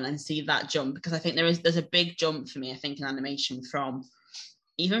back on and see that jump, because I think there's a big jump for me, I think, in animation from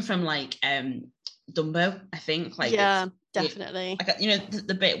like Dumbo, I think. Like, yeah, definitely. Like, you know,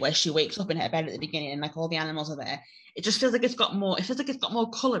 the bit where she wakes up in her bed at the beginning and like all the animals are there. It just feels like it's got more. It feels like it's got more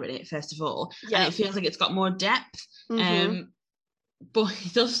colour in it, first of all, and it feels like it's got more depth. But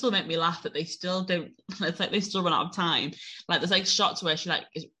it does still make me laugh that they still don't. It's like they still run out of time. Like there's like shots where she like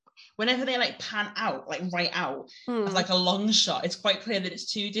is. Whenever they like pan out, like right out, as like a long shot, it's quite clear that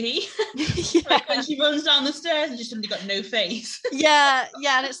it's 2D. Like when she runs down the stairs and she's suddenly got no face. Yeah,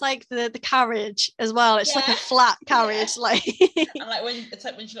 and it's like the carriage as well. It's like a flat carriage, like. And like when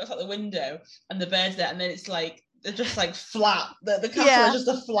she looks out the window and the bird's there, and then it's like they're just like flat. The castle is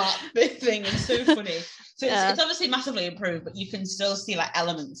just a flat big thing. It's so funny. So it's obviously massively improved, but you can still see like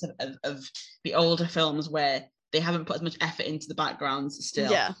elements of the older films where they haven't put as much effort into the backgrounds still.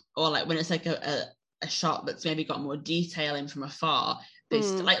 Yeah. Or like when it's like a shot that's maybe got more detail in from afar. They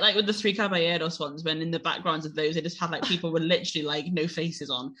like with the Three Caballeros ones, when in the backgrounds of those, they just had like people with literally like no faces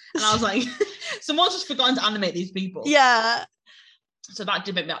on. And I was like, someone's just forgotten to animate these people. Yeah. So that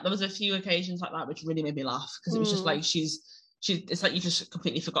did make me laugh. There was a few occasions like that which really made me laugh, because it was just like it's like you've just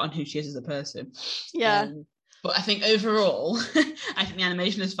completely forgotten who she is as a person. Yeah. But I think overall, I think the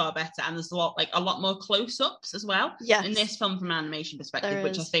animation is far better, and there's a lot more close-ups as well in this film from an animation perspective,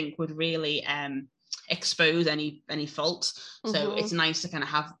 which I think would really expose any faults. So it's nice to kind of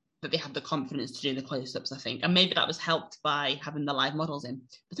have that they have the confidence to do the close-ups, I think, and maybe that was helped by having the live models in.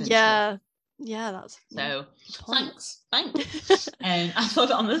 Yeah, that's so. Thanks. I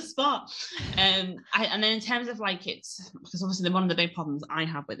thought it on the spot. And then in terms of like because obviously one of the big problems I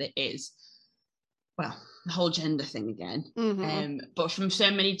have with it is, well, the whole gender thing again, but from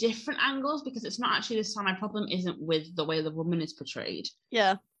so many different angles, because it's not actually this time. My problem isn't with the way the woman is portrayed.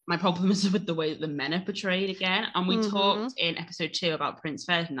 Yeah. My problem is with the way that the men are portrayed again. And we talked in episode 2 about Prince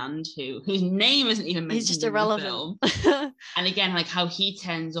Ferdinand, whose name isn't even mentioned. He's just irrelevant. The film. And again, like how he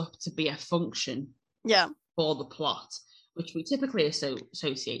turns up to be a function for the plot, which we typically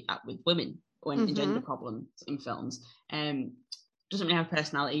associate that with women when in gender problems in films. Doesn't really have a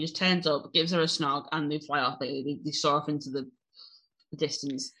personality. He just turns up, gives her a snog, and they fly off. They soar off into the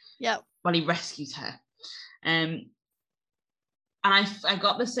distance. Yeah. While he rescues her. And I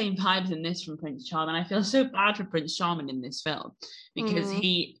got the same vibes in this from Prince Charming. I feel so bad for Prince Charming in this film, because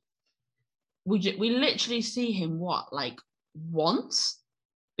we literally see him once,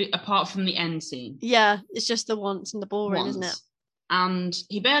 apart from the end scene. Yeah, it's just the once in the ballroom, isn't it? And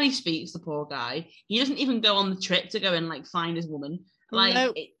he barely speaks, the poor guy. He doesn't even go on the trip to go and like find his woman.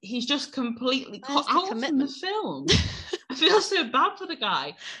 Like he's just completely cut out from the film. I feel so bad for the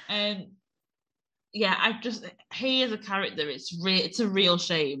guy. He as a character, it's a real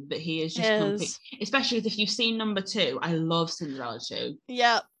shame that he is just complete. Especially if you've seen number 2, I love Cinderella 2.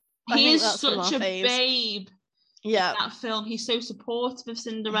 Yeah, he is such a babe. Yeah, in that film, he's so supportive of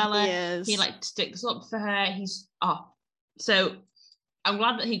Cinderella. He like sticks up for her. So I'm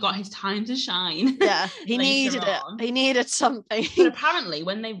glad that he got his time to shine. Yeah, he needed it. He needed something. But apparently,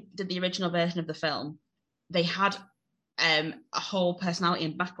 when they did the original version of the film, they had a whole personality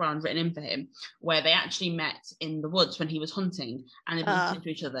and background written in for him, where they actually met in the woods when he was hunting, and they bumped into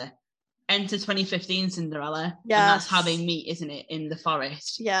each other. Enter 2015 Cinderella. Yeah, and that's how they meet, isn't it? In the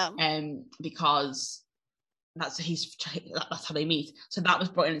forest. Yeah. Because that's how they meet. So that was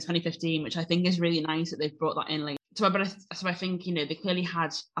brought in 2015, which I think is really nice that they've brought that in so I think, you know, they clearly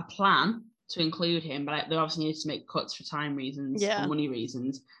had a plan to include him, but they obviously needed to make cuts for time reasons, for money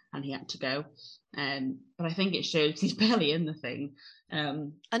reasons, and he had to go. But I think it shows he's barely in the thing.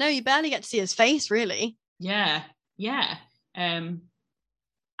 I know, you barely get to see his face, really. Yeah. And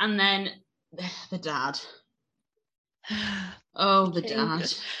then the dad. Oh, the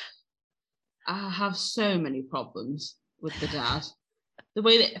dad. I have so many problems with the dad. The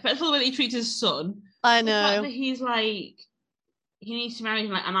way that, first of all, the way that he treats his son. I know. The fact that he's like, he needs to marry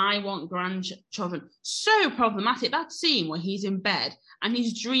him, like, and I want grandchildren. So problematic. That scene where he's in bed and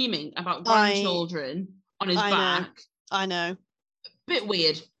he's dreaming about grandchildren on his back. I know. Bit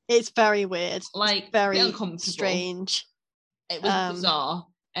weird. It's very weird. Like, it's very uncomfortable. Strange. It was bizarre.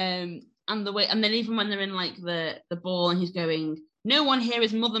 And the way, and then even when they're in like the ball and he's going, no one here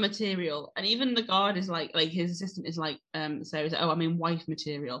is mother material, and even the guard is like his assistant is like, Sarah's like, oh, I mean wife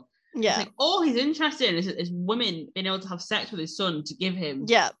material. Yeah. It's like all he's interested in is women being able to have sex with his son to give him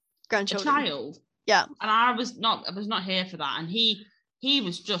grandchildren, a child. Yeah. And I was not here for that. And he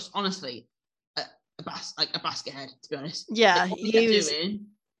was just honestly a basket head, to be honest. Yeah. Like, he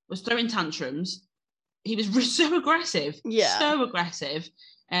was throwing tantrums. He was so aggressive. Yeah. So aggressive.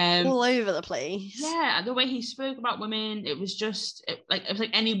 All over the place. Yeah, the way he spoke about women, it was just it was like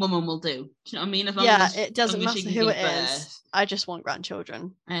any woman will do. Do you know what I mean? As long as, it doesn't matter who it is. Birth. I just want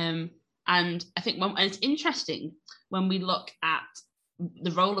grandchildren. And I think and it's interesting when we look at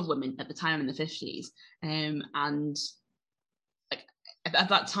the role of women at the time in the 50s, and like at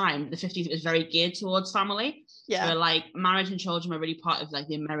that time, the 50s, it was very geared towards family. Yeah. So like marriage and children were really part of like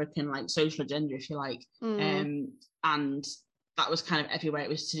the American like social agenda, if you like. And that was kind of everywhere. It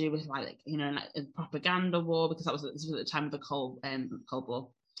was to do with like you know, like a propaganda war, because this was at the time of the Cold War.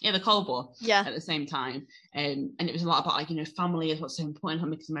 Yeah, the Cold War. Yeah. At the same time, and it was a lot about like, you know, family is what's so important, how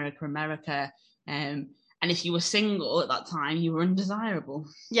makes America. And if you were single at that time, you were undesirable.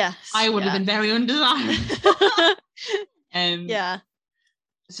 Yes. I would have been very undesirable. Yeah.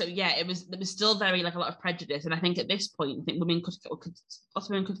 So yeah, it was still very like a lot of prejudice, and I think at this point, I think women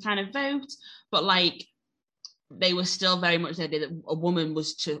could kind of vote, but like they were still very much the idea that a woman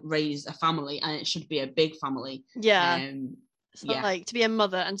was to raise a family, and it should be a big family. Yeah. Like to be a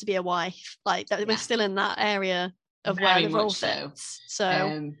mother and to be a wife, like that, we're still in that area of very where the role fits. So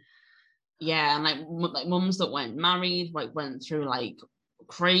and like mums that weren't married, like went through like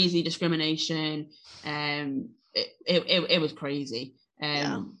crazy discrimination, it was crazy.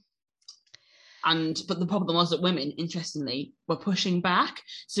 But the problem was that women, interestingly, were pushing back.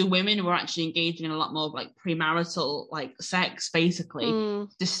 So women were actually engaging in a lot more of like premarital like sex, basically,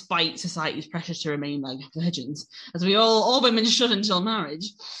 despite society's pressure to remain like virgins, as we all women should until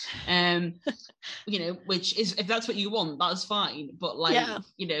marriage. You know, which is, if that's what you want, that's fine. But like,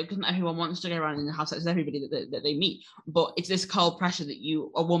 you know, because not everyone wants to go around and have sex with everybody that they meet. But it's this cold pressure that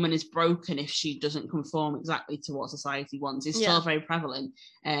a woman is broken if she doesn't conform exactly to what society wants. It's still very prevalent.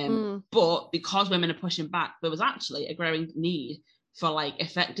 But because women are pushing back, there was actually a growing need for like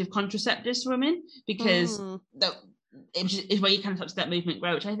effective contraceptives for women, because is where you kind of touch that movement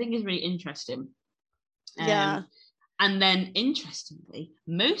grow, which I think is really interesting. And then interestingly,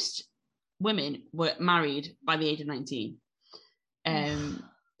 most women were married by the age of 19.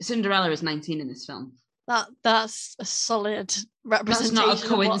 Cinderella is 19 in this film. That's a solid representation. That's not a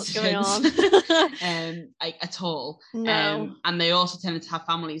coincidence. Of what's going on. Like, at all. No. And they also tended to have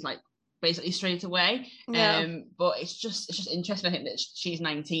families like basically straight away. But it's just interesting. I think that she's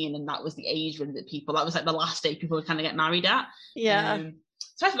 19, and that was the age really that that was like the last age people would kind of get married at.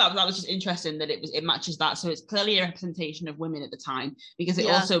 So I thought that was just interesting that it matches that. So it's clearly a representation of women at the time, because it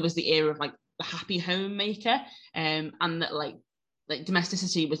also was the era of like the happy homemaker, and that like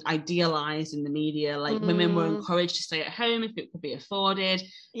domesticity was idealized in the media. Like women were encouraged to stay at home if it could be afforded.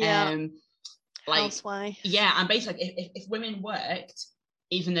 Housewife. And basically if women worked,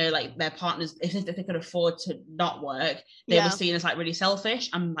 even though like their partners, if they could afford to not work, they were seen as like really selfish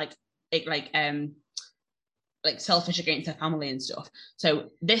and like selfish against their family and stuff.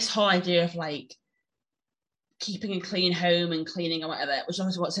 So this whole idea of like keeping a clean home and cleaning and whatever, which is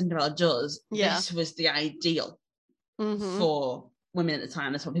obviously what Cinderella does, this was the ideal for women at the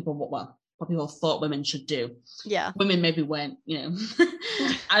time. That's what people thought women should do. Women maybe weren't, you know,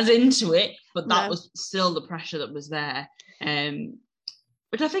 as into it, but that was still the pressure that was there,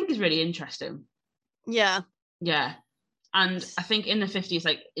 which I think is really interesting. And I think in the 50s,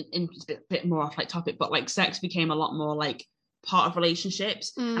 like it's a bit more off like topic, but like sex became a lot more like part of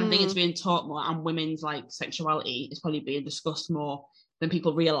relationships, and I think it's being taught more, and women's like sexuality is probably being discussed more than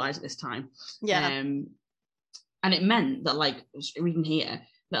people realize at this time. And it meant that, like, reading here,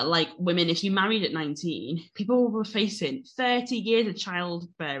 that like women, if you married at 19, people were facing 30 years of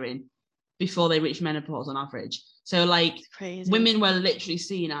childbearing before they reached menopause on average. So like women were literally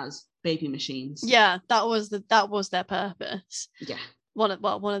seen as baby machines. Yeah, that was their purpose. Yeah. One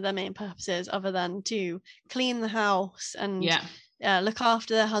of their main purposes, other than to clean the house and look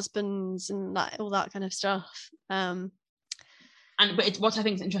after their husbands and all that kind of stuff. But what I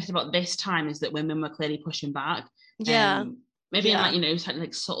think is interesting about this time is that women were clearly pushing back. Maybe in like, you know, slightly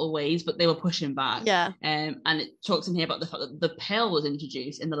like subtle ways, but they were pushing back. Yeah. And it talks in here about the fact that the pill was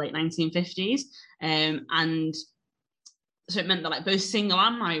introduced in the late 1950s. And so it meant that like both single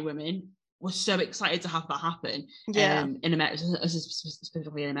and married women were so excited to have that happen. In America,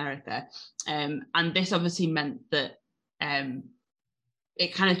 specifically in America. And this obviously meant that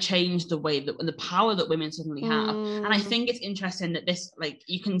it kind of changed the way that the power that women suddenly have. And I think it's interesting that this, like,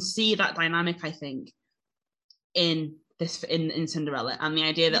 you can see that dynamic, I think, in Cinderella, and the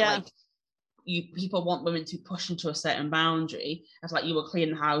idea that like people want women to push into a certain boundary, as like you will clean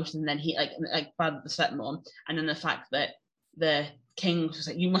the house, and then he like bad the stepmom, and then the fact that the king was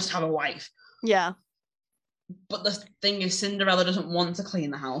like, you must have a wife. Yeah. But the thing is, Cinderella doesn't want to clean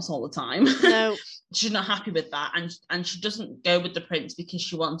the house all the time. No. She's not happy with that, and she doesn't go with the prince because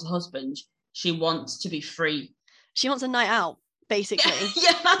she wants a husband. She wants to be free. She wants a night out, basically.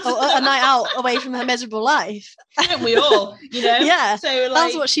 A night out away from her miserable life. Don't we all, you know? Yeah. So like,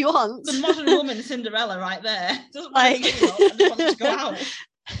 that's what she wants. The modern woman, Cinderella, right there, doesn't want to clean up, just wants to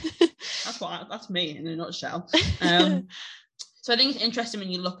go out. That's me in a nutshell. So I think it's interesting when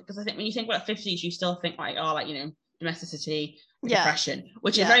you look, because I think when you think about 50s, you still think like, oh, like, you know, domesticity, depression,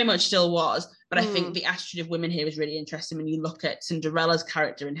 which it very much still was. But I think the attitude of women here is really interesting when you look at Cinderella's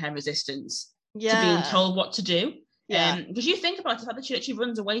character and her resistance to being told what to do. Because you think about the fact that she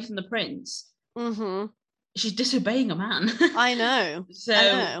runs away from the prince. She's disobeying a man. I know.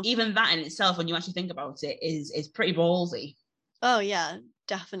 So even that in itself, when you actually think about it, is pretty ballsy. Oh yeah,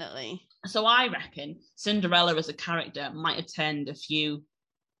 definitely. So I reckon Cinderella as a character might have turned a few,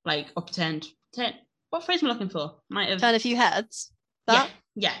 like upturned. What phrase am I looking for? Might have turned a few heads.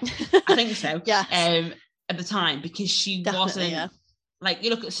 Yeah, I think so. Yeah. At the time, because she wasn't like, you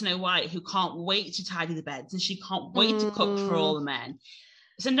look at Snow White, who can't wait to tidy the beds, and she can't wait to cook for all the men.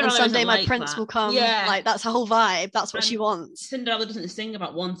 Cinderella, and someday my prince will come. Yeah, like that's her whole vibe. That's what she wants. Cinderella doesn't sing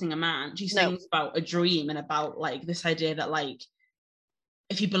about wanting a man. She sings about a dream and about like this idea that like,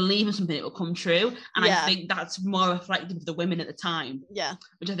 if you believe in something, it will come true. And I think that's more reflective of the women at the time. Yeah.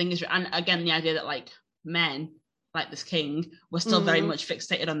 Which I think is, and again, the idea that like men, like this king, were still very much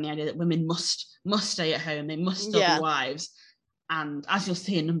fixated on the idea that women must stay at home. They must still be wives. And as you'll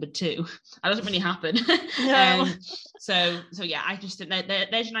see in number 2, that doesn't really happen. No. So yeah, I just think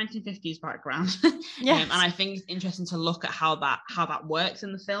there's your 1950s background. Yes. And I think it's interesting to look at how that works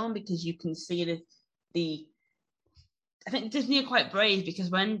in the film, because you can see the I think Disney are quite brave,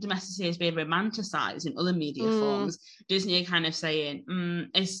 because when domesticity is being romanticized in other media forms, Disney are kind of saying,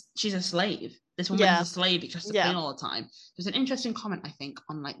 she's a slave. This woman is a slave because she's clean all the time. There's an interesting comment, I think,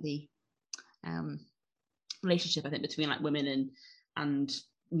 on like the relationship, I think, between like women and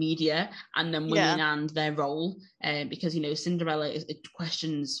media, and then women and their role, because, you know, Cinderella it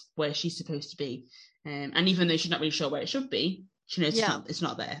questions where she's supposed to be, and even though she's not really sure where it should be, she knows it's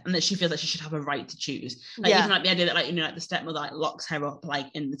not there, and that she feels like she should have a right to choose. Like even like the idea that, like, you know, like the stepmother like locks her up like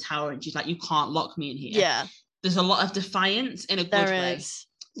in the tower, and she's like, you can't lock me in here. Yeah, there's a lot of defiance in a good way.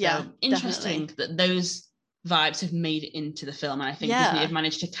 So, interesting that those vibes have made it into the film, and I think Disney have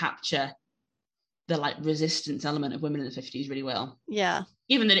managed to capture the like resistance element of women in the 50s really well. Yeah,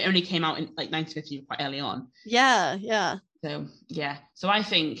 even though it only came out in like 1950 quite early on. Yeah. So I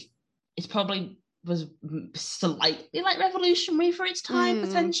think it's probably was slightly like revolutionary for its time,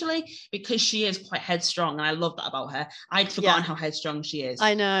 potentially, because she is quite headstrong, and I love that about her. I'd forgotten how headstrong she is.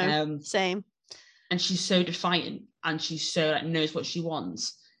 I know. Same. And she's so defiant, and she's so like knows what she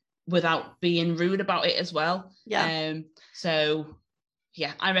wants without being rude about it as well. So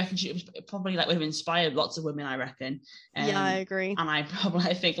yeah, I reckon she was probably like would have inspired lots of women, I reckon. I agree. And I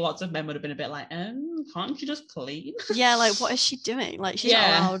think lots of men would have been a bit like, can't you just clean? Yeah, like what is she doing? Like she's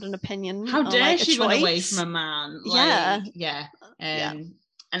not allowed an opinion. How dare like, she run away from a man? Like, and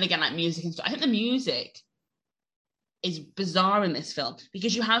again, like music and stuff. I think the music is bizarre in this film,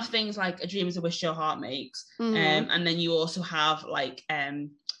 because you have things like A Dream Is a Wish Your Heart Makes, and then you also have like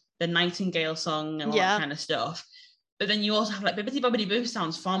the Nightingale song and all that kind of stuff. But then you also have like Bibbidi Bobbidi Boo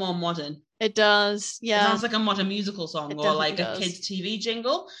sounds far more modern. It does, yeah. It sounds like a modern musical song, or like a kids' TV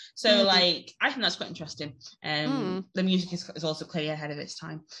jingle. So like, I think that's quite interesting. The music is also clearly ahead of its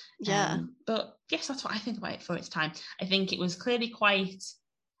time. Yeah. But yes, that's what I think about it for its time. I think it was clearly quite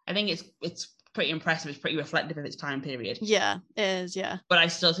I think it's pretty impressive. It's pretty reflective of its time period. Yeah, it is. Yeah. But I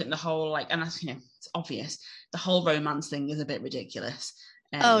still think the whole and that's it's obvious. The whole romance thing is a bit ridiculous.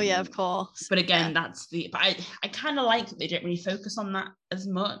 Oh yeah, of course. But again, but I kind of like that they don't really focus on that as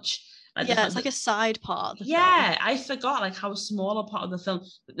much. It's like a side part of the film. I forgot how small a part of the film.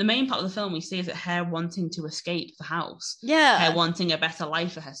 The main part of the film we see is that her wanting to escape the house. Yeah. Her wanting a better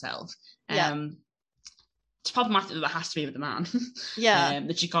life for herself. It's problematic that has to be with the man.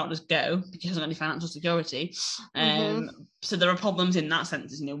 That she can't just go because she hasn't got any financial security. So there are problems in that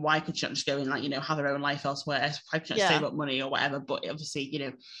sense. Why could she not just go and have her own life elsewhere? Why could she not save up money or whatever? But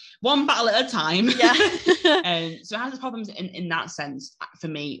obviously, one battle at a time. Yeah. So it has problems in that sense for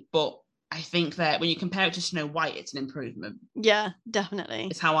me. But I think that when you compare it to Snow White, it's an improvement. Yeah, definitely.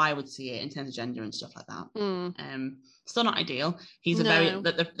 It's how I would see it in terms of gender and stuff like that. Still not ideal. He's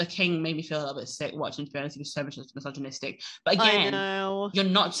the king made me feel a little bit sick watching, to be honest. He was so much misogynistic. But again, you're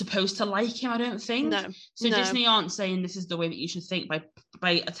not supposed to like him, I don't think. No. So Disney aren't saying this is the way that you should think.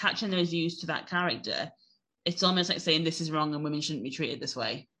 By attaching those views to that character, it's almost like saying this is wrong and women shouldn't be treated this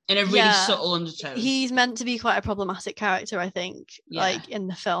way. In a really subtle undertone. He's meant to be quite a problematic character, I think, in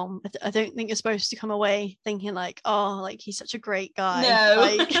the film. I don't think you're supposed to come away thinking he's such a great guy.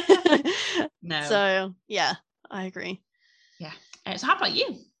 No. No. So, yeah, I agree. Yeah. So how about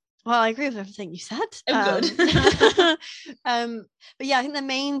you? Well, I agree with everything you said. Oh, good. But yeah, I think the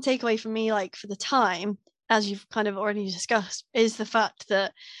main takeaway for me, for the time, as you've kind of already discussed, is the fact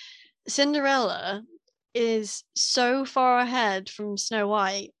that Cinderella is so far ahead from Snow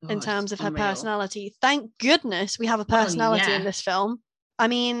White in terms of her personality. Thank goodness we have a personality in this film. I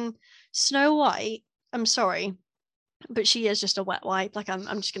mean, Snow White, I'm sorry, but she is just a wet wipe.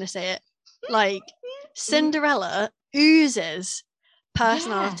 I'm just going to say it. Cinderella oozes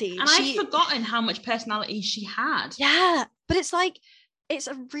personality. And I'd forgotten how much personality she had. Yeah, but it's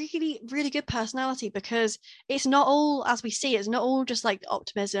a really, really good personality because it's not all, as we see, it's not all just the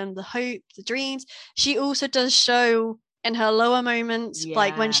optimism, the hope, the dreams. She also does show in her lower moments,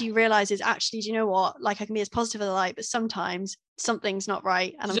 when she realizes, actually, do you know what? I can be as positive as I like, but sometimes something's not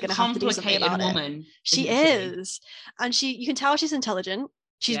right and I'm going to have to do something about it. She is. And you can tell she's intelligent.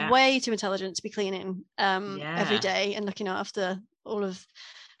 She's way too intelligent to be cleaning every day and looking after all of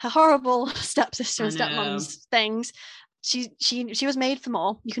her horrible stepsister and stepmom's things. She was made for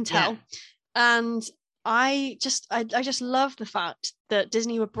more, you can tell. And I just love the fact that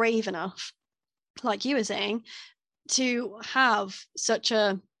Disney were brave enough, like you were saying, to have such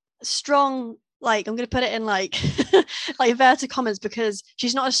a strong, I'm going to put it in inverted commas, because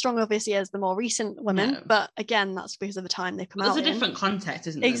she's not as strong obviously as the more recent women, but again, that's because of the time they come out in. There's a different context,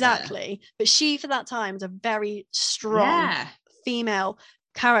 isn't there? Exactly. But she, for that time, was a very strong female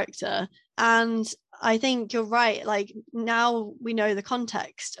character. And I think you're right. Now we know the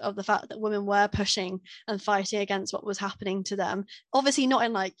context of the fact that women were pushing and fighting against what was happening to them. Obviously not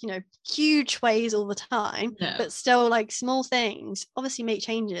in huge ways all the time, but still small things obviously make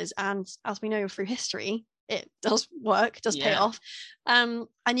changes. And as we know through history, it does work, does pay off. And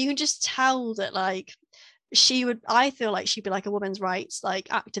you can just tell that I feel like she'd be a women's rights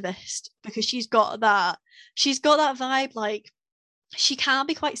activist, because she's got that vibe. She can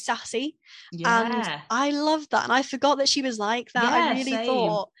be quite sassy, and I love that. And I forgot that she was like that. I really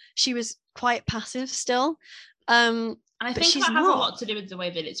thought she was quite passive still. And I think that has a lot to do with the way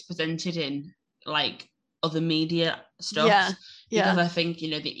that it's presented in other media stuff. Because I think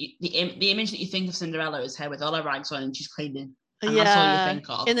the image that you think of Cinderella is her with all her rags on and she's cleaning. And that's all you think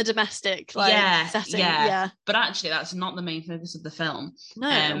of. In the domestic setting. Yeah. But actually that's not the main focus of the film.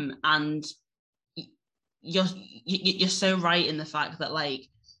 No. And you're so right in the fact that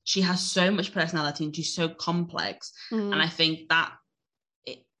she has so much personality and she's so complex, and I think that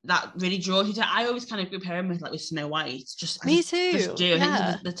really draws you to. I always kind of group her in with Snow White. Me too.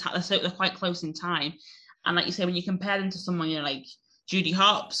 I think they're quite close in time, and like you say, when you compare them to someone like Judy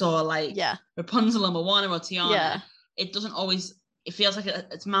Hopps or Rapunzel or Moana or Tiana, it doesn't always. It feels like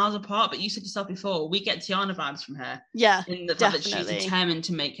it's miles apart, but you said yourself before, we get Tiana vibes from her. Yeah, in the fact that she's determined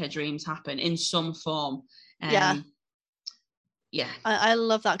to make her dreams happen in some form. I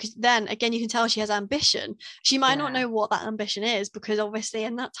love that, because then again, you can tell she has ambition. She might not know what that ambition is, because obviously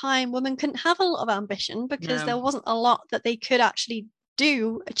in that time, women couldn't have a lot of ambition because there wasn't a lot that they could actually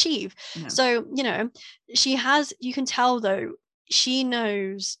achieve. No. So, you can tell though, she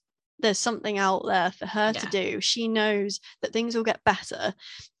knows there's something out there for her to do. She knows that things will get better,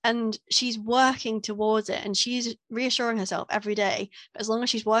 and she's working towards it, and she's reassuring herself every day. But as long as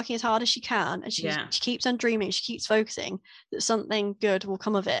she's working as hard as she can, and she keeps on dreaming, she keeps focusing, that something good will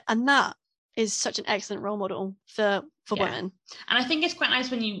come of it. And that is such an excellent role model for women. And I think it's quite nice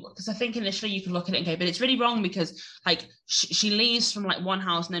because I think initially you could look at it and go, but it's really wrong because like she leaves from like one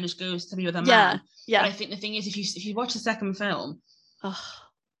house and then just goes to be with a man. But I think the thing is, if you watch the second film,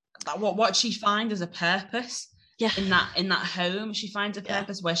 what she finds is a purpose. In that home, she finds a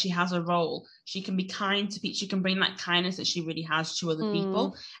purpose where she has a role. She can be kind to people. She can bring that kindness that she really has to other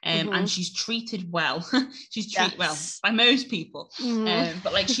people. And she's treated well. She's treated well by most people.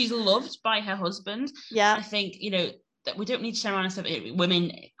 But like she's loved by her husband. I think, you know, that we don't need to turn around and say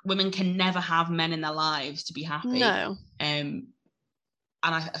women can never have men in their lives to be happy. No.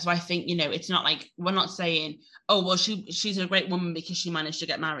 So I think, you know, it's not like we're not saying, oh, well, she's a great woman because she managed to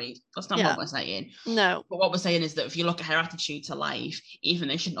get married. That's not what we're saying. No. But what we're saying is that if you look at her attitude to life, even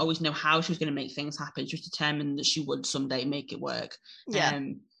though she didn't always know how she was going to make things happen, she was determined that she would someday make it work.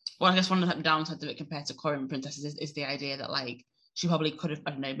 Well, I guess one of the downsides of it compared to current princesses is the idea that like she probably could have, I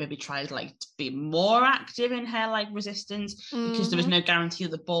don't know, maybe tried like to be more active in her like resistance because there was no guarantee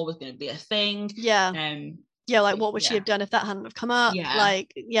that the ball was going to be a thing. Like what would she have done if that hadn't have come up?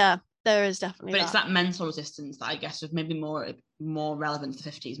 Like, there is definitely But it's that mental resistance that I guess was maybe more relevant to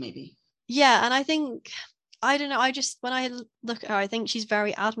the 50s, maybe. Yeah, and I think, I don't know, when I look at her, I think she's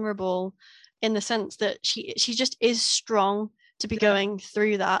very admirable in the sense that she just is strong to be going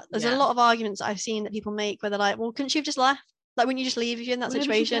through that. There's a lot of arguments I've seen that people make where they're like, well, couldn't she have just left? Like, wouldn't you just leave if you're in that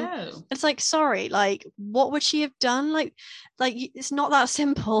situation? It's like, sorry, like, what would she have done? Like it's not that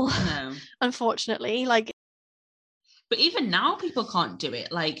simple. No. Unfortunately. Like, but even now people can't do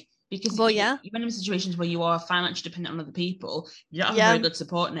it, like, because even in situations where you are financially dependent on other people, you don't have a very good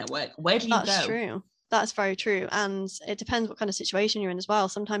support network. Where do you go? That's true. That's very true. And it depends what kind of situation you're in as well.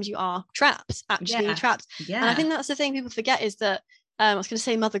 Sometimes you are trapped. And I think that's the thing people forget is that, I was going to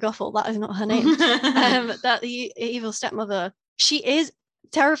say Mother Gothel, that is not her name, that the evil stepmother, she is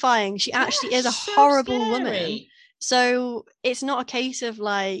terrifying. She actually is a horrible woman. So it's not a case of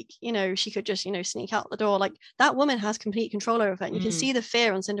like, you know, she could just, you know, sneak out the door. Like, that woman has complete control over her. And you can see the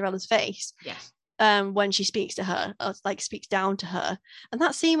fear on Cinderella's face. When she speaks to her, like speaks down to her. And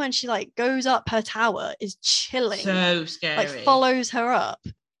that scene when she like goes up her tower is chilling. So scary. Like follows her up.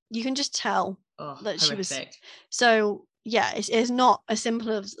 You can just tell that she was. So yeah, it's not as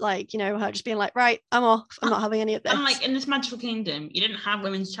simple as like, you know, her just being like, right, I'm off, I'm not having any of this. And like in this magical kingdom, you didn't have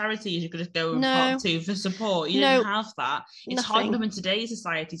women's charities you could just go and pop to for support. You didn't have that. It's hard enough in today's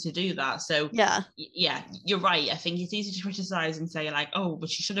society to do that. So yeah, you're right. I think it's easy to criticize and say like, oh, but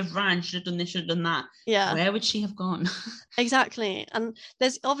she should have ran, should have done this, should have done that. Yeah, where would she have gone? Exactly. And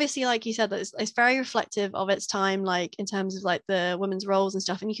there's obviously, like you said, that it's very reflective of its time, like in terms of like the women's roles and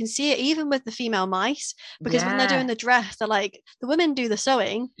stuff. And you can see it even with the female mice, because when they're doing the dress, they're like, the women do the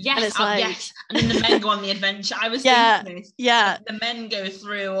sewing. Yes, and it's like, and then the men go on the adventure. I was thinking this. Yeah. The men go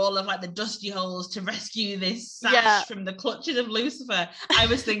through all of like the dusty holes to rescue this sash from the clutches of Lucifer. I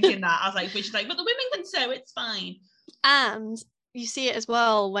was thinking that. I was like, but the women can sew, it's fine. And you see it as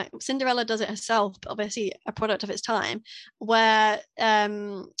well when Cinderella does it herself, but obviously a product of its time, where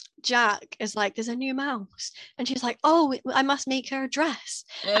Jack is like, there's a new mouse, and she's like, oh, I must make her a dress.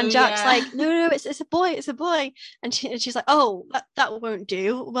 And Jack's like, no, it's a boy, and she's like, oh, that won't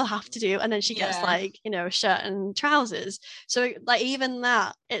do, we'll have to do. And then she gets like, you know, a shirt and trousers. So like even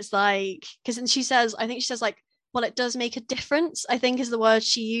that, it's like, because I think she says like, well, it does make a difference, I think is the word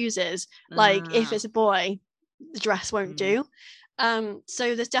she uses, like if it's a boy, the dress won't do.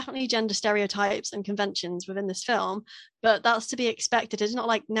 So there's definitely gender stereotypes and conventions within this film, but that's to be expected. It's not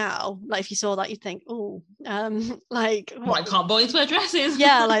like now, like if you saw that you'd think, oh, like why can't boys wear dresses?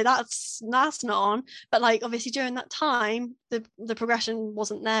 Yeah, like that's not on. But like obviously during that time the progression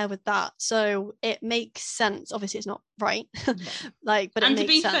wasn't there with that, so it makes sense. Obviously it's not right. Like, but and it to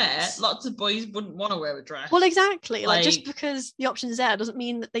be sense. Fair, lots of boys wouldn't want to wear a dress. Well, exactly. Like just because the option's there doesn't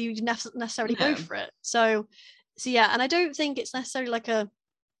mean that they necessarily go for it. So yeah, and I don't think it's necessarily like a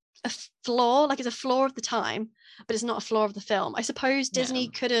flaw, like it's a flaw of the time, but it's not a flaw of the film. I suppose Disney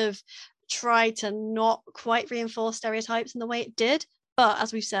could have tried to not quite reinforce stereotypes in the way it did, but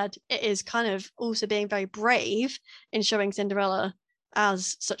as we've said, it is kind of also being very brave in showing Cinderella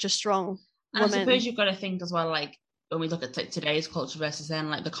as such a strong woman. I suppose you've got to think as well, like when we look at today's culture versus then,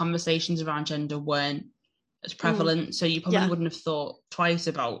 like the conversations around gender weren't as prevalent, so you probably wouldn't have thought twice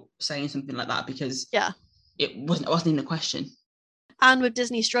about saying something like that, because it wasn't even a question. And with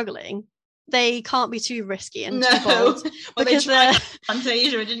Disney struggling, they can't be too risky and too bold. Well, because they tried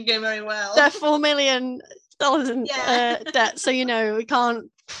Fantasia, it didn't go very well. They're $4 million in debt, so you know we can't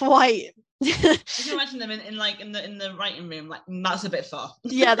quite I can imagine them in the writing room, like that's a bit far.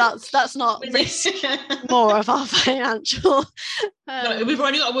 Yeah, that's not more of our financial. No, we've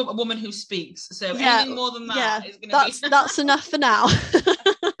already got a woman who speaks, so anything more than that is going to be. That's enough for now.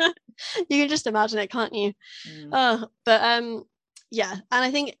 You can just imagine it, can't you? But yeah, and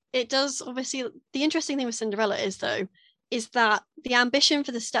I think it does. Obviously, the interesting thing with Cinderella is that the ambition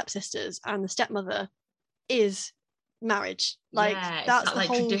for the stepsisters and the stepmother is marriage. Like that's the like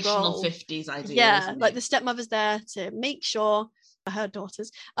whole traditional goal. 50s idea. Yeah, like the stepmother's there to make sure her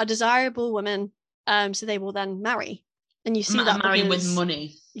daughters are desirable women, so they will then marry. And you see that marry with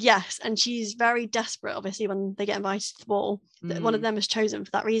money. Yes, and she's very desperate, obviously, when they get invited to the ball. One of them is chosen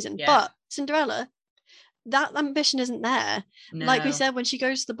for that reason. Yeah. But Cinderella, that ambition isn't there. No. Like we said, when she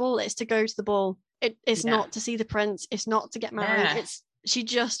goes to the ball, it's to go to the ball. It's not to see the prince. It's not to get married. She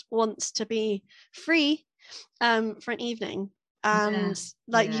just wants to be free for an evening. And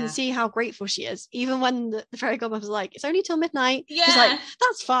you can see how grateful she is, even when the fairy godmother's like, it's only till midnight. She's like,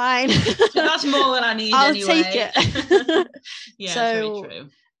 that's fine. That's more than I need. I'll anyway. take it. So, very true.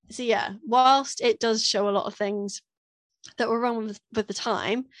 So yeah, whilst it does show a lot of things that were wrong with the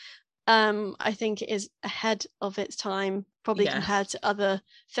time, I think it is ahead of its time, probably compared to other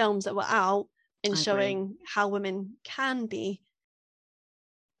films that were out in showing how women can be.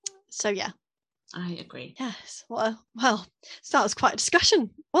 So yeah. I agree. Yes. Well, so that was quite a discussion,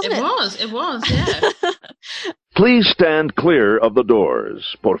 wasn't it? It was, yeah. Please stand clear of the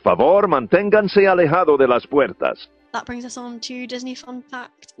doors. Por favor, manténganse alejado de las puertas. That brings us on to Disney fun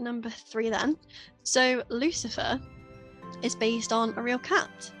fact number 3 then. So Lucifer is based on a real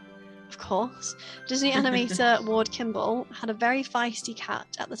cat. Of course. Disney animator Ward Kimball had a very feisty cat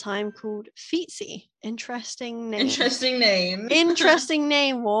at the time called Feetsy. Interesting name. Interesting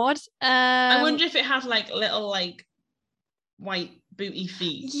name, Ward. I wonder if it had little white booty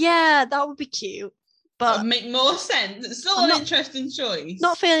feet. Yeah, that would be cute. But that would make more sense. It's still an interesting choice.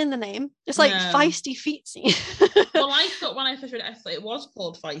 Not feeling the name. It's like Feisty Feetsy. Well, I thought when I first read it, I thought it was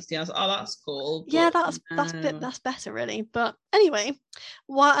called Feisty. I was like, oh, that's cool. But yeah, that's better, really. But anyway,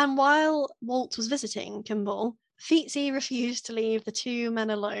 while Walt was visiting Kimball, Feetsy refused to leave the two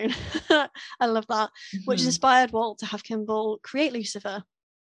men alone. I love that. Which inspired Walt to have Kimball create Lucifer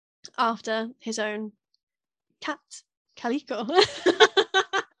after his own cat, Calico.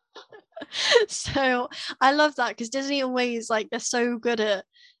 So I love that because Disney always they're so good at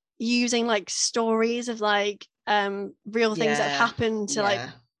using stories of real things that have happened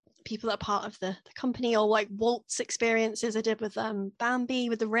to people that are part of the company, or Walt's experiences I did with Bambi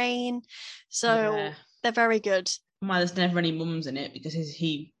with the rain. So they're very good. Why there's never any mums in it, because if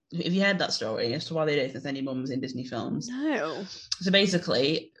you heard that story as to why they don't think there's any mums in Disney films? No. So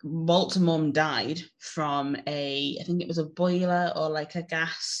basically, Walt's mum died from I think it was a boiler or a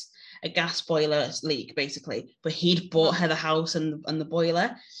gas boiler leak, basically. But he'd bought her the house and the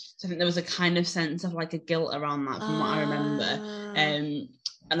boiler. So I think there was a kind of sense of a guilt around that, from what I remember. And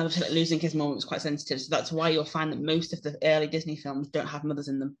obviously losing his mum was quite sensitive. So that's why you'll find that most of the early Disney films don't have mothers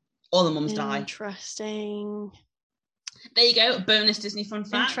in them. All the mums die. Interesting. There you go. Bonus Disney fun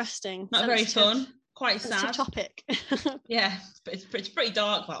fact. Interesting. Not very fun. Quite sad. Topic. Yeah, but it's pretty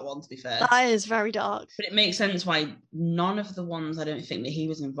dark, that one, to be fair. That is very dark. But it makes sense why none of the ones I don't think that he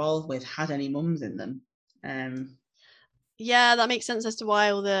was involved with had any mums in them. Yeah, that makes sense as to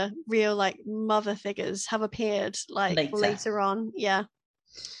why all the real mother figures have appeared later on. Yeah.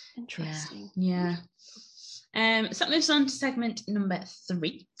 Interesting. Yeah. So that moves on to segment number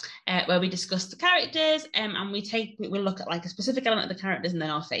 3, where we discuss the characters, and we look at a specific element of the characters and then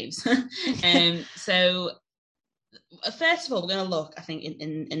our faves. So first of all, we're going to look, I think,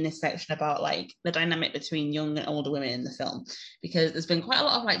 in this section about the dynamic between young and older women in the film, because there's been quite a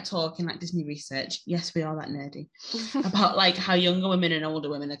lot of talk in Disney research. Yes, we are that nerdy about how younger women and older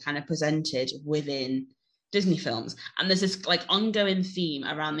women are kind of presented within Disney films, and there's this ongoing theme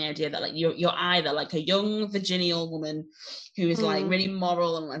around the idea that you're either a young virginal woman who is really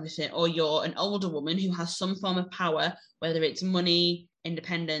moral and everything, or you're an older woman who has some form of power, whether it's money,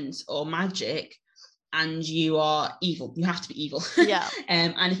 independence, or magic, and you are evil. You have to be evil. Yeah.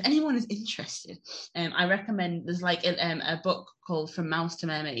 And if anyone is interested, I recommend, there's a book called From Mouse to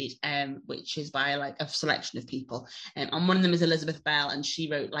Mermaid, which is by a selection of people, and one of them is Elizabeth Bell, and she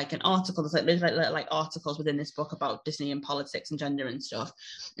wrote an article. There's articles within this book about Disney and politics and gender and stuff,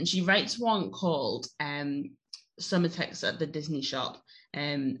 and she writes one called Summer Texts at the Disney Shop,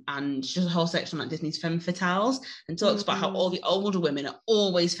 and she does a whole section on Disney's femme fatales, and talks about how all the older women are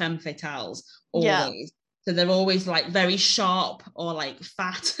always femme fatales, always. Yeah. So they're always very sharp or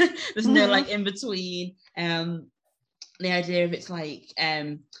fat. There's no in between. The idea of it's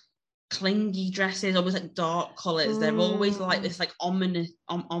clingy dresses, always like dark colours. They're always like this like omnipotent,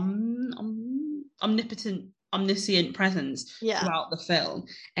 omniscient presence throughout the film.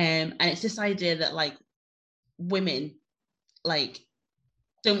 And it's this idea that like women like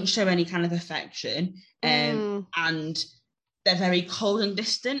don't show any kind of affection, and they're very cold and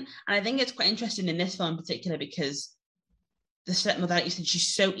distant. And I think it's quite interesting in this film in particular because the stepmother, like you said,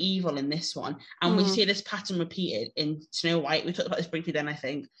 she's so evil in this one, and we see this pattern repeated in Snow White. We talked about this briefly then, I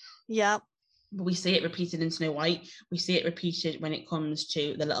think. Yeah. But we see it repeated in Snow White. We see it repeated when it comes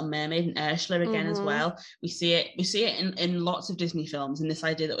to The Little Mermaid and Ursula again as well. We see it in lots of Disney films, and this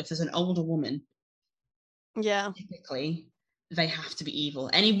idea that if there's an older woman, typically they have to be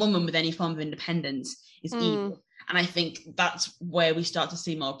evil. Any woman with any form of independence is evil. And I think that's where we start to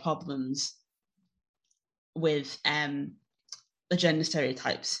see more problems with the gender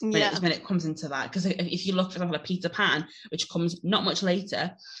stereotypes when it comes into that. Because if you look, for example, at Peter Pan, which comes not much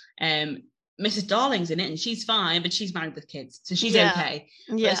later, Mrs. Darling's in it and she's fine, but she's married with kids, so she's okay.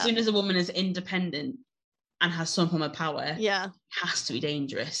 But as soon as a woman is independent and has some form of power, it has to be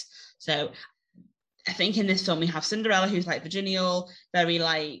dangerous. So I think in this film we have Cinderella, who's like virginal, very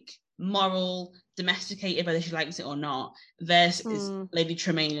like moral, domesticated, whether she likes it or not. This is Lady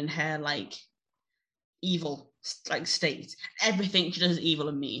Tremaine in her like evil like state. Everything she does is evil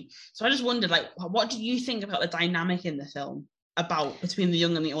and mean. So I just wondered, like, what do you think about the dynamic in the film between the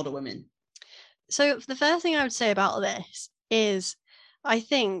young and the older women? So the first thing I would say about this is I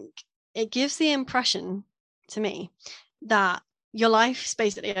think it gives the impression to me that your life's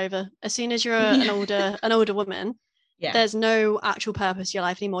basically over as soon as you're an older woman. There's no actual purpose to your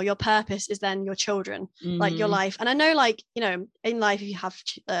life anymore. Your purpose is then your children, like your life. And I know, like, you know, in life, if you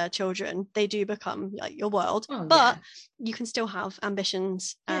have children, they do become like your world, but you can still have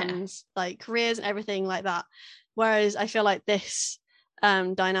ambitions and like careers and everything like that. Whereas I feel like this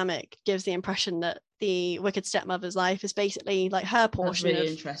dynamic gives the impression that the wicked stepmother's life is basically like her portion. That's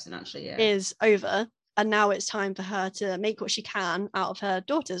really interesting, actually. Is over, and now it's time for her to make what she can out of her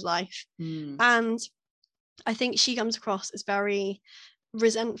daughter's life. And I think she comes across as very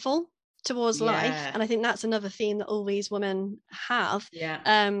resentful towards life, and I think that's another theme that all these women have.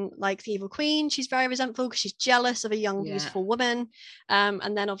 Like the evil queen, she's very resentful because she's jealous of a young beautiful woman,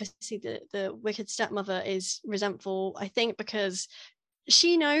 and then obviously the wicked stepmother is resentful, I think, because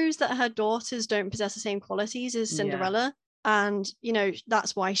she knows that her daughters don't possess the same qualities as Cinderella, and you know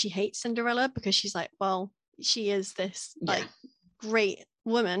that's why she hates Cinderella, because she's like, well, she is this like great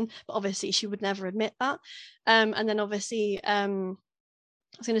woman, but obviously she would never admit that. And then obviously I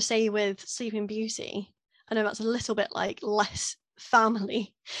was going to say with Sleeping Beauty, I know that's a little bit like less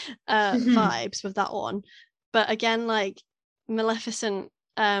family vibes with that one, but again, like Maleficent,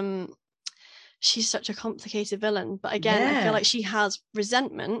 she's such a complicated villain, but again I feel like she has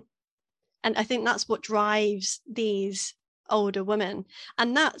resentment, and I think that's what drives these older women,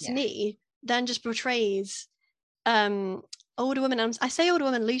 and that to me then just portrays older women, and I say older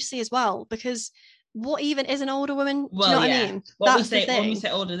women loosely as well, because what even is an older woman? Do you know what I mean? When we say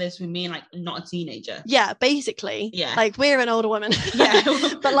older, this we mean like not a teenager. Basically. Like we're an older woman.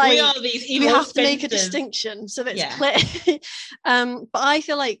 But like we are these evil we have spinsters. to make a distinction so that it's clear. But I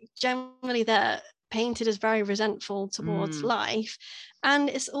feel like generally they're painted as very resentful towards life, and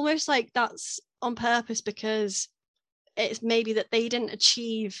it's almost like that's on purpose, because it's maybe that they didn't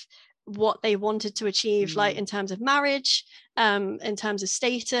achieve what they wanted to achieve, like in terms of marriage, in terms of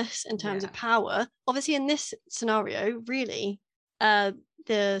status, in terms of power. Obviously in this scenario, really,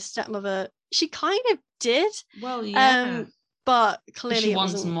 the stepmother, she kind of did, but clearly she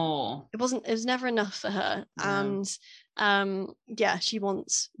wants more. It was never enough for her. And she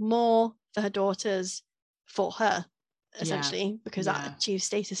wants more for her daughters, for her, essentially, because that achieves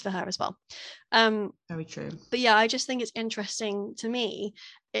status for her as well. Very true. But I just think it's interesting to me.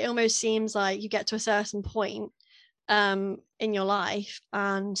 It almost seems like you get to a certain point in your life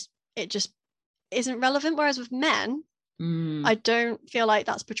and it just isn't relevant, whereas with men, I don't feel like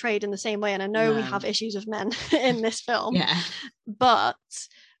that's portrayed in the same way. And I know we have issues with men in this film, but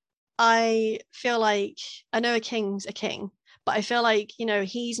I feel like, I know a king's a king, but I feel like, you know,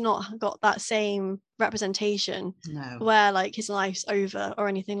 he's not got that same representation where like his life's over or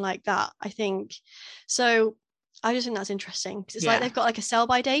anything like that, I think. So I just think that's interesting, because it's like they've got like a sell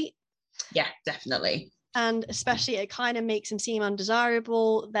by date. Yeah, definitely. And especially it kind of makes him seem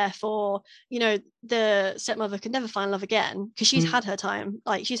undesirable. Therefore, you know, the stepmother could never find love again, because she's had her time.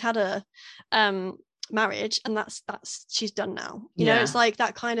 Like she's had a marriage, and that's she's done now. You know, it's like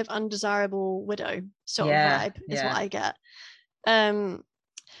that kind of undesirable widow sort of vibe is what I get.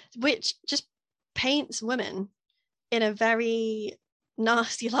 Which just paints women in a very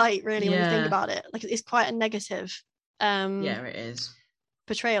nasty light, really, when you think Yeah. about it. Like, it's quite a negative Yeah, it is.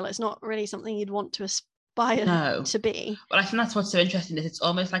 portrayal. It's not really something you'd want to aspire No. to be. Well, I think that's what's so interesting, is it's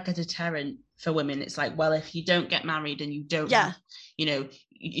almost like a deterrent for women. It's like, well, if you don't get married and you don't have, you know,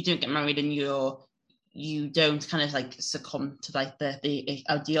 you don't get married and you don't kind of like succumb to like the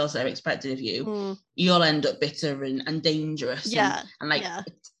ideals that are expected of you, you'll end up bitter and dangerous. And like,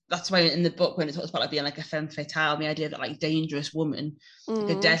 that's why in the book, when it talks about like being like a femme fatale, the idea that like dangerous woman,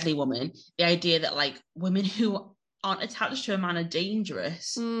 like a deadly woman, the idea that like women who aren't attached to a man are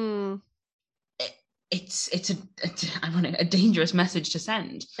dangerous, it's a dangerous message to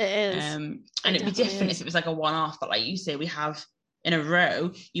send. It is. And it'd be different if it was like a one-off, but like you say, we have in a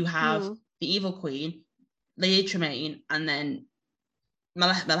row, you have the Evil Queen, Lady Tremaine, and then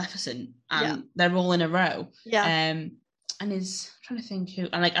Maleficent, and they're all in a row. And I'm trying to think who,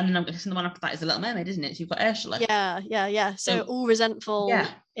 and I'm guessing the one after that is the Little Mermaid, isn't it? So you've got Ursula. Yeah. So all resentful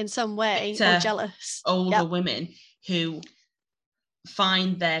in some way, or jealous. Older women who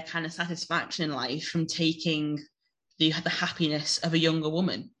find their kind of satisfaction in life from taking the happiness of a younger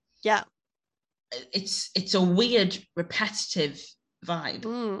woman. Yeah. It's a weird, repetitive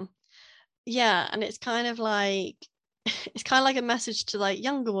vibe. Yeah, and it's kind of like a message to like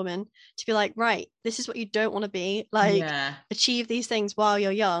younger women to be like, right, this is what you don't want to be, like achieve these things while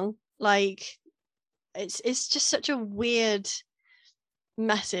you're young. Like it's just such a weird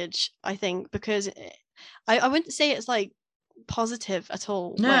message, I think, because I wouldn't say it's like positive at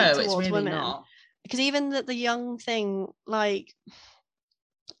all. No, like, towards it's really women, not. Because even the young thing, like,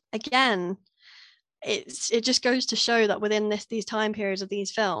 again, it just goes to show that within these time periods of these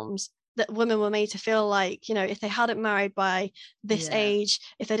films, that women were made to feel like, you know, if they hadn't married by this age,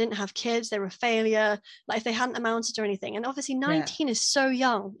 if they didn't have kids, they were a failure, like if they hadn't amounted to anything. And obviously 19 is so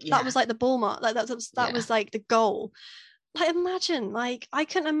young. That was like the ball mark, like that was like the goal. Like, imagine, like, I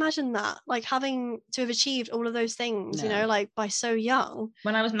couldn't imagine that, like having to have achieved all of those things, you know, like by so young.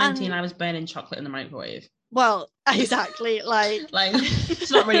 When I was 19, I was burning chocolate in the microwave. Well, exactly, like it's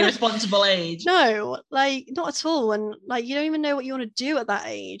not really a responsible age. No, like not at all. And like you don't even know what you want to do at that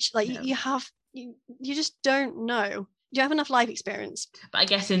age. Like you just don't know. You have enough life experience. But I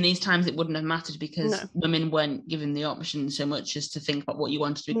guess in these times it wouldn't have mattered because women weren't given the option so much as to think about what you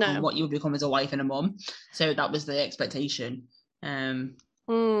wanted to become, what you would become as a wife and a mum. So that was the expectation. So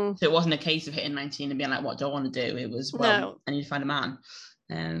it wasn't a case of hitting 19 and being like, what do I want to do? It was, I need to find a man.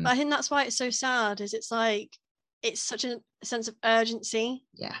 But I think that's why it's so sad, is it's like it's such a sense of urgency,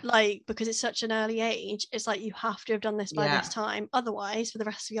 like because it's such an early age, it's like you have to have done this by this time, otherwise for the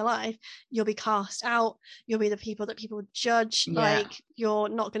rest of your life you'll be cast out, you'll be the people that people judge, like you're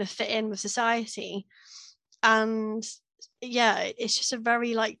not going to fit in with society. And it's just a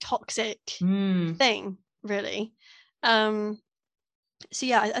very like toxic thing, really. So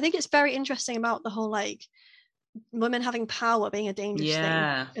I think it's very interesting about the whole like women having power being a dangerous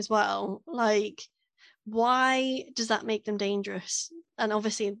thing as well. Like, why does that make them dangerous? And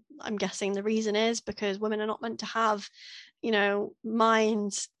obviously I'm guessing the reason is because women are not meant to have, you know,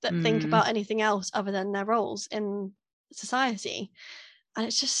 minds that think about anything else other than their roles in society. And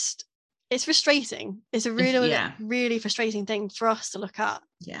it's frustrating. It's a really really frustrating thing for us to look at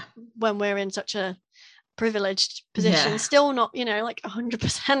when we're in such a privileged position, still not, you know, like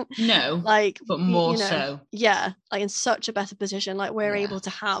 100%, like, but more, you know, like in such a better position, like we're able to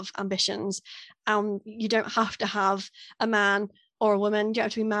have ambitions, and you don't have to have a man or a woman, you don't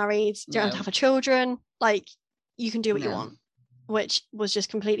have to be married, you don't have to have a children, like you can do what you want, which was just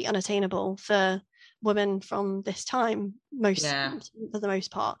completely unattainable for women from this time, for the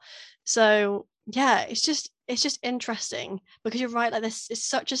most part. So it's just interesting, because you're right, like this is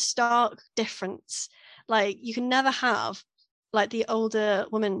such a stark difference. Like you can never have like the older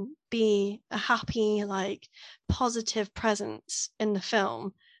woman be a happy, like positive presence in the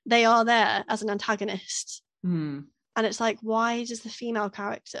film. They are there as an antagonist. And it's like, why does the female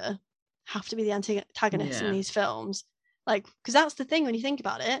character have to be the antagonist in these films? Like, because that's the thing when you think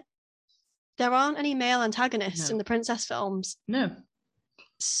about it, there aren't any male antagonists in the princess films.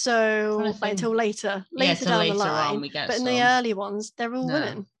 So like, until later down the line, but in the early ones they're all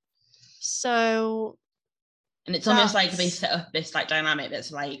women. So, and it's almost like they set up this like dynamic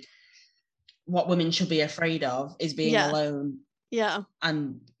that's like, what women should be afraid of is being alone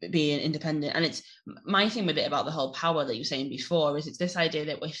and being independent. And it's my thing with it about the whole power that you were saying before, is it's this idea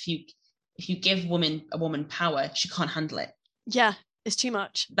that if you give a woman power, she can't handle it. It's too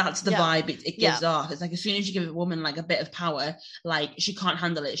much. That's the vibe it gives off. It's like, as soon as you give a woman like a bit of power, like she can't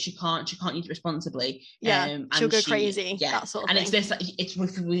handle it, she can't use it responsibly, and she'll go crazy, that sort of and thing. It's this, it's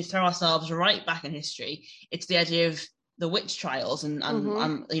if we throw ourselves right back in history, it's the idea of the witch trials and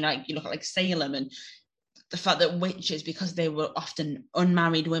you know, like, you look at like Salem and the fact that witches, because they were often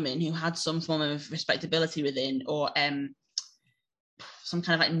unmarried women who had some form of respectability within, or some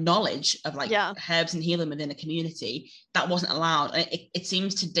kind of like knowledge of like herbs and healing within a community, that wasn't allowed. It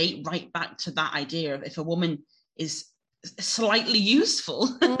seems to date right back to that idea of if a woman is slightly useful.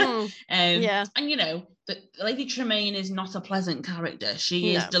 And you know, that Lady Tremaine is not a pleasant character.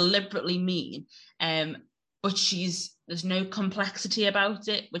 She is deliberately mean, but there's no complexity about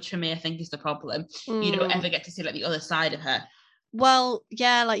it, which for me I think is the problem. You don't ever get to see like the other side of her. Well,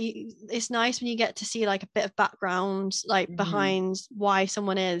 yeah, like it's nice when you get to see like a bit of background, like behind why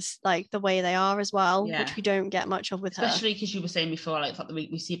someone is like the way they are as well, which we don't get much of with her. Especially because you were saying before, like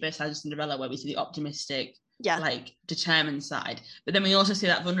we see both sides of Cinderella, where we see the optimistic, like determined side, but then we also see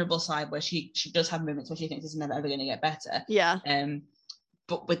that vulnerable side where she does have moments where she thinks it's never ever going to get better.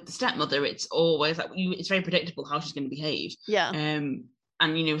 But with the stepmother, it's always like it's very predictable how she's going to behave. And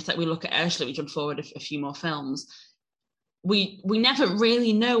you know, it's like we look at Ursula, we jump forward a few more films. We never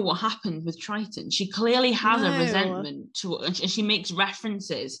really know what happened with Triton. She clearly has a resentment to it, and she makes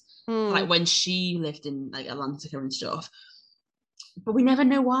references like when she lived in like Atlantica and stuff, but we never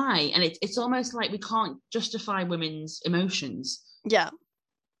know why. And it's almost like we can't justify women's emotions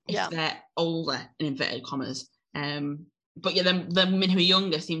if they're older, in inverted commas. But yeah, then women who are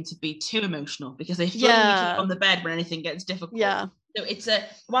younger seem to be too emotional because they fling each other on the bed when anything gets difficult. So it's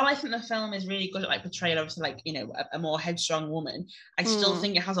while I think the film is really good at like portraying obviously like, you know, a more headstrong woman, I still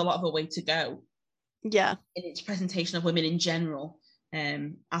think it has a lot of a way to go. In its presentation of women in general,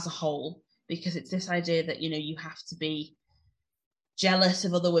 as a whole, because it's this idea that, you know, you have to be jealous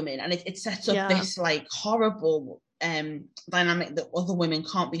of other women, and it sets up this like horrible dynamic that other women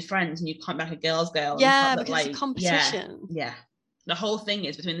can't be friends and you can't be like a girl's girl. Because like, it's a competition. The whole thing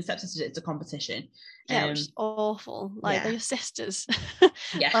is between the stepsisters, it's a competition. Which is awful. Like they're your sisters.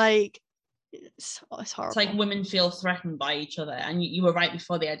 Like it's horrible. It's like women feel threatened by each other, and you were right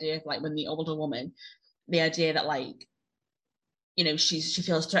before, the idea of like when the older woman, the idea that like, you know, she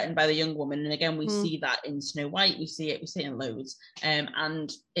feels threatened by the young woman, and again we see that in Snow White, we see it in loads,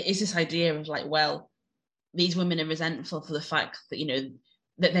 and it is this idea of like, well, these women are resentful for the fact that, you know,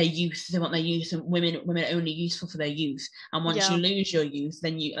 that their youth, they want their youth, and women are only useful for their youth, and once you lose your youth,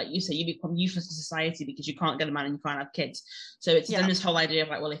 then you, like you say, you become useless to society because you can't get a man and you can't have kids. So it's then this whole idea of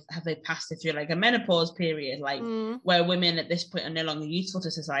like, well, have they passed it through like a menopause period, like where women at this point are no longer useful to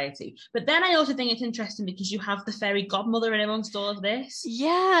society? But then I also think it's interesting because you have the fairy godmother in amongst all of this,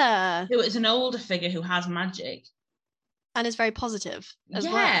 who is an older figure who has magic and is very positive as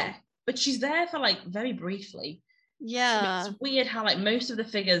well, but she's there for like very briefly. It's weird how like most of the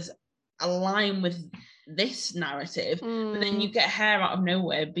figures align with this narrative, but then you get her out of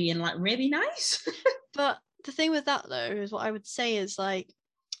nowhere being like really nice. But the thing with that though is, what I would say is like,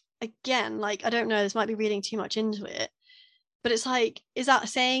 again, like I don't know, this might be reading too much into it, but it's like, is that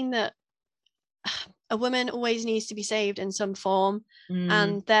saying that a woman always needs to be saved in some form,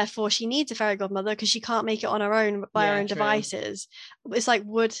 and therefore she needs a fairy godmother because she can't make it on her own by her own devices? It's like,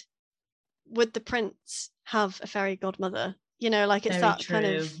 would the prince have a fairy godmother? You know, like it's very that true, kind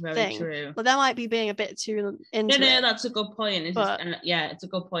of thing. But that might be being a bit too into it. That's a good point. It's a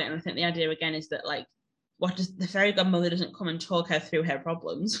good point. And I think the idea again is that like, what does the fairy godmother doesn't come and talk her through her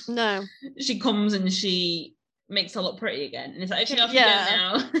problems? No, she comes and she makes her look pretty again, and it's like, okay, off you go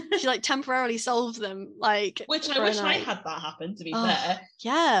now. She like temporarily solves them, like, which I wish I had that happen, to be fair.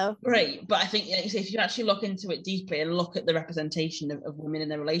 Great, but I think if you actually look into it deeply and look at the representation of women in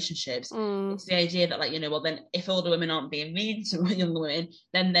their relationships, it's the idea that, like, you know, well, then if older women aren't being mean to younger women,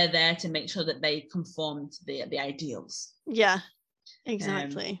 then they're there to make sure that they conform to the ideals.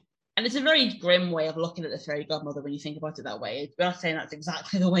 Exactly. And it's a very grim way of looking at the fairy godmother when you think about it that way. We're not saying that's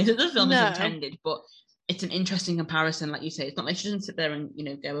exactly the way that the film is intended, but it's an interesting comparison. Like you say, it's not like she doesn't sit there and, you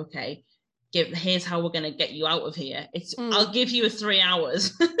know, go, okay, here's how we're going to get you out of here. It's I'll give you 3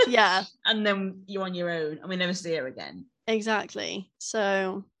 hours. And then you're on your own, and we never see her again. Exactly.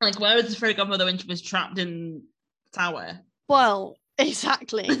 So, like, where was the fairy godmother when she was trapped in the tower? Well,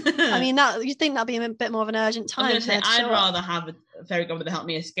 exactly. I mean, that you'd think that'd be a bit more of an urgent time. I'm going to say, I'd rather have a fairy godmother help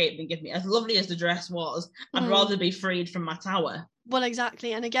me escape than give me, as lovely as the dress was, I'd rather be freed from my tower. Well,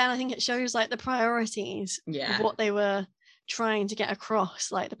 exactly. And again, I think it shows like the priorities of what they were trying to get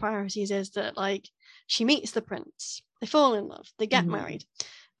across. Like, the priorities is that, like, she meets the prince, they fall in love, they get married.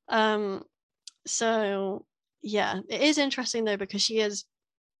 So yeah, it is interesting though, because she is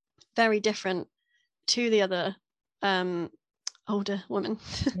very different to the other older women.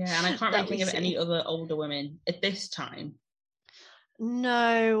 And I can't really think of any other older women at this time.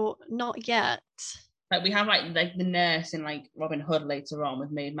 No, not yet. Like we have like the nurse in like Robin Hood later on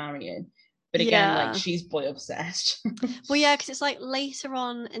with Maid Marian, but again, like she's boy obsessed. Well, yeah, because it's like later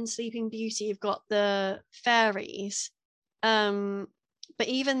on in Sleeping Beauty, you've got the fairies, but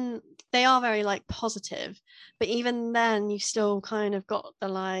even they are very like positive. But even then, you still kind of got the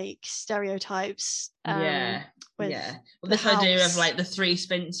like stereotypes. Well, this house. idea of like the three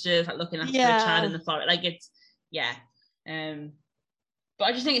spinsters like looking after a child in the forest, like it's but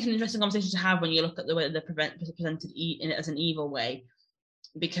I just think it's an interesting conversation to have when you look at the way that they're presented in it as an evil way,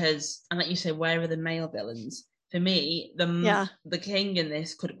 because, and like you say, where are the male villains? For me, the king in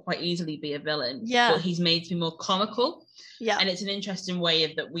this could quite easily be a villain, but he's made to be more comical. Yeah, and it's an interesting way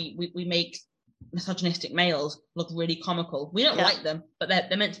of that we make misogynistic males look really comical. We don't like them, but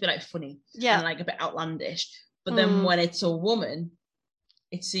they're meant to be like funny and like a bit outlandish. But then when it's a woman,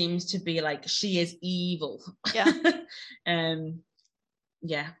 it seems to be like she is evil.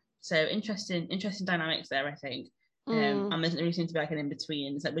 So interesting dynamics there, I think. And there really seems to be like an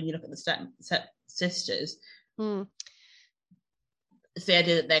in-between. It's like when you look at the step sisters, it's the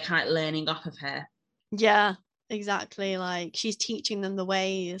idea that they're kind of like learning off of her. Yeah, exactly. Like she's teaching them the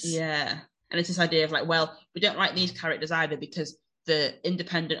ways. Yeah. And it's this idea of like, well, we don't like these characters either because the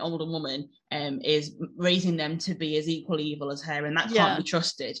independent older woman is raising them to be as equally evil as her, and that can't be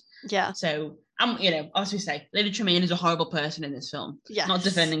trusted. Yeah. So as we say, Lady Tremaine is a horrible person in this film. Yeah. Not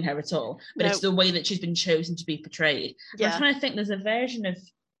defending her at all, but it's the way that she's been chosen to be portrayed. Yeah. I'm trying to think. There's a version of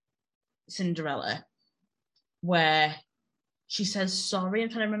Cinderella where she says sorry. I'm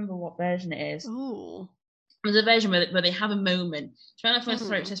trying to remember what version it is. Ooh. There's a version where they have a moment. Trying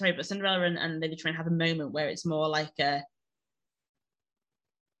to say sorry, but Cinderella and Lady Tremaine have a moment where it's more like I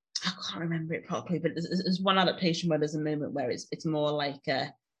can't remember it properly, but there's one adaptation where there's a moment where it's more like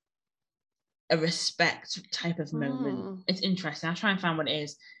a respect type of moment. It's interesting. I'll try and find what it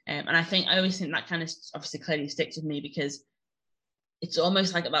is. And I always think that kind of obviously clearly sticks with me because it's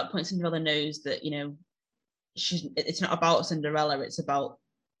almost like at that point Cinderella knows that, it's not about Cinderella, it's about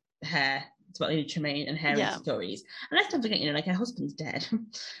her. It's about Lady Tremaine and her stories. And let's not forget, like her husband's dead.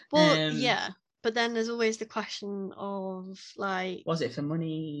 Well, but then there's always the question of like, was it for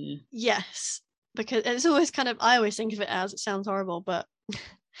money? Yes, because it's always kind of, I always think of it as, it sounds horrible, but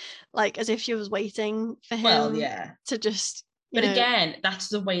like as if she was waiting for him to just. But again, that's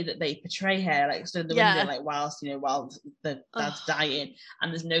the way that they portray her, like so the window, like while the dad's dying,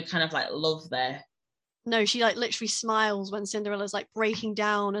 and there's no kind of like love there. No, she like literally smiles when Cinderella's like breaking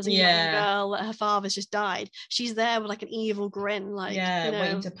down as a young girl that her father's just died. She's there with like an evil grin, like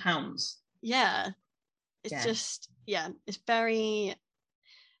waiting to pounce. Yeah, it's just it's very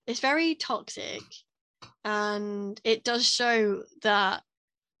toxic, and it does show that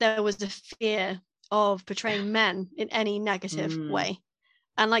there was a fear of portraying men in any negative way.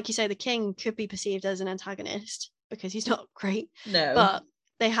 And like you say, the king could be perceived as an antagonist because he's not great. No, but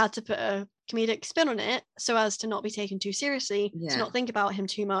they had to put a comedic spin on it so as to not be taken too seriously, to not think about him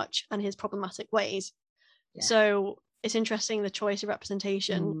too much and his problematic ways. So it's interesting the choice of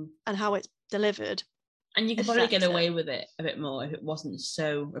representation and how it's delivered. And you could probably get away with it a bit more if it wasn't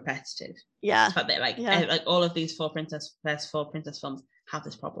so repetitive. Yeah. The fact that like all of these four princess films have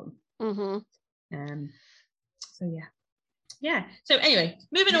this problem. So yeah. So anyway,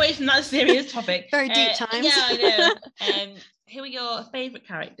 moving away from that serious topic. Very deep times. Yeah, I know. Who are your favourite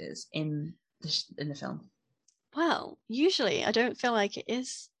characters in the film? Well, usually I don't feel like it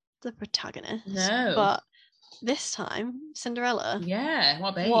is the protagonist. No. But this time, Cinderella. Yeah,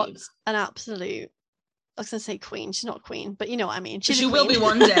 what babe? What's an absolute, I was going to say queen. She's not a queen, but you know what I mean. She will be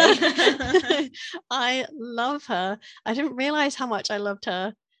one day. I love her. I didn't realise how much I loved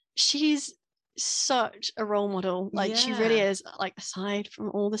her. She's such a role model. Like she really is, like aside from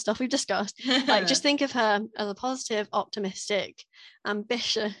all the stuff we've discussed. Like just think of her as a positive, optimistic,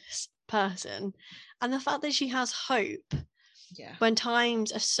 ambitious person. And the fact that she has hope when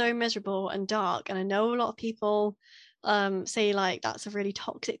times are so miserable and dark. And I know a lot of people say like that's a really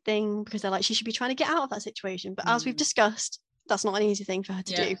toxic thing because they're like, she should be trying to get out of that situation. But as we've discussed, that's not an easy thing for her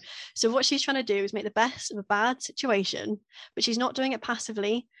to do. So what she's trying to do is make the best of a bad situation, but she's not doing it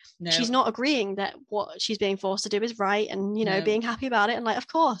passively. No. She's not agreeing that what she's being forced to do is right and, being happy about it. And like, of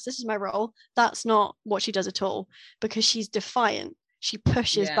course, this is my role. That's not what she does at all, because she's defiant. She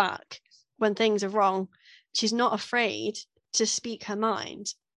pushes back when things are wrong. She's not afraid to speak her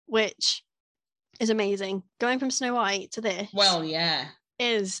mind, which is amazing. Going from Snow White to this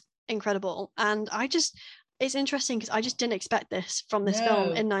is incredible. And it's interesting because I just didn't expect this from this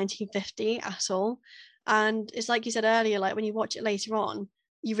film in 1950 at all. And it's like you said earlier, like when you watch it later on,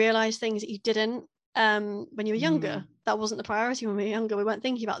 you realize things that you didn't when you were younger. That wasn't the priority when we were younger. We weren't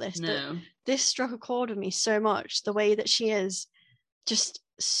thinking about this. No. But this struck a chord with me so much, the way that she is just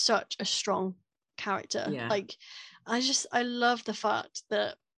such a strong character. Yeah. Like, I love the fact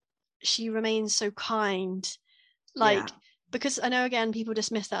that she remains so kind. Like, because I know, again, people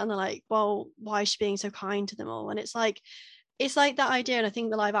dismiss that and they're like, well, why is she being so kind to them all? And it's like that idea, and I think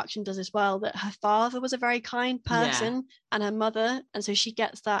the live action does as well, that her father was a very kind person and her mother, and so she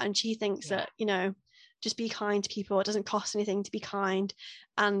gets that, and she thinks that, you know, just be kind to people. It doesn't cost anything to be kind,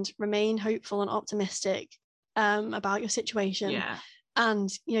 and remain hopeful and optimistic about your situation,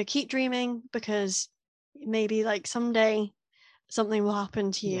 and, you know, keep dreaming, because maybe like someday something will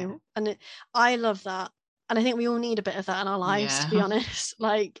happen to you. And I love that, and I think we all need a bit of that in our lives, to be honest.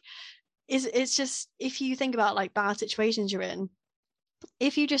 Like, it's just, if you think about like bad situations you're in,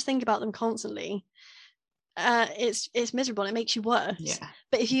 if you just think about them constantly, it's miserable. It makes you worse.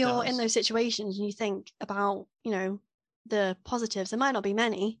 But if you're in those situations and you think about, you know, the positives, there might not be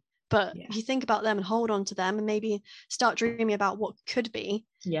many, but if you think about them and hold on to them and maybe start dreaming about what could be,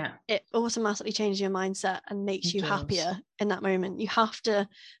 it automatically changes your mindset and makes you happier in that moment. You have to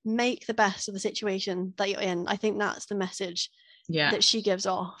make the best of the situation that you're in. I think that's the message that she gives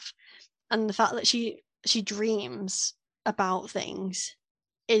off. And the fact that she dreams about things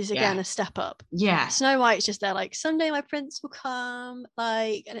is, again, a step up. Snow White's just there like, someday my prince will come,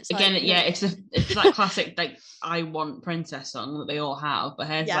 like, and it's again, like, it's that classic like I want princess song that they all have, but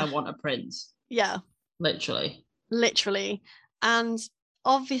here's I want a prince. Literally. And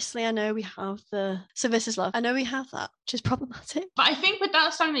obviously I know we have the So This Is Love. I know we have that, which is problematic. But I think with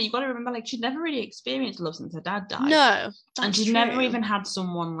that song, that you've got to remember, like, she'd never really experienced love since her dad died. No, and she's never even had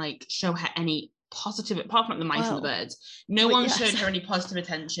someone like show her any positive, apart from the mice and the birds. No one showed her any positive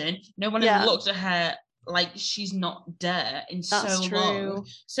attention. No one has looked at her like she's not there in so long.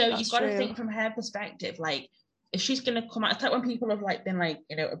 So you've got to think from her perspective, like, if she's going to come out, it's like when people have like been like,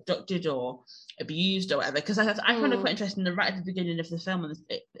 you know, abducted or abused or whatever, because I found it quite interesting, right at the beginning of the film, and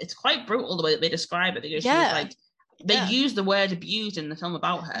it's quite brutal the way that they describe it. They go, she was like, they use the word abused in the film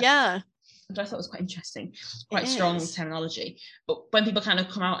about her. Which I thought was quite interesting, quite strong terminology. But when people kind of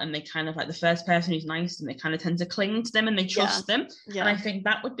come out and they kind of like the first person who's nice, and they kind of tend to cling to them and they trust them. And I think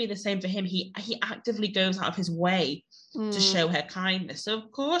that would be the same for him. He actively goes out of his way to show her kindness. So of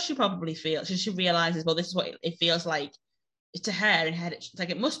course she probably feels, she realizes, well, this is what it feels like to her. In her head, it's like,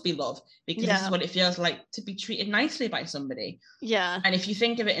 it must be love, because this is what it feels like to be treated nicely by somebody. And if you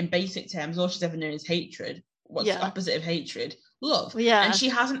think of it in basic terms, all she's ever known is hatred. What's the opposite of hatred? Love. And she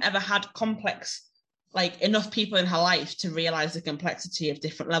hasn't ever had complex, like, enough people in her life to realize the complexity of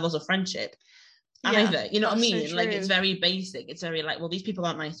different levels of friendship either. You know what I mean? So like, it's very basic. It's very like, well, these people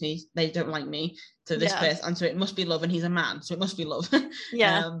aren't nice to me, they don't like me, so this person, and so it must be love, and he's a man, so it must be love. So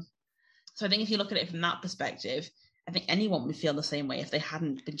I think if you look at it from that perspective, I think anyone would feel the same way if they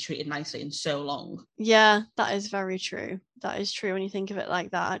hadn't been treated nicely in so long. Yeah, that is very true. That is true when you think of it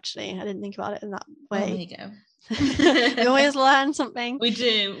like that, actually. I didn't think about it in that way. Oh, there you go. We always learn something. We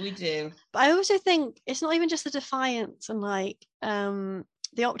do. But I also think it's not even just the defiance and like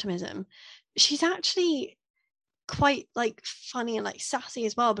the optimism. She's actually quite like funny and like sassy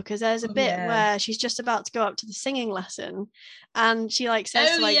as well, because there's a bit where she's just about to go up to the singing lesson, and she like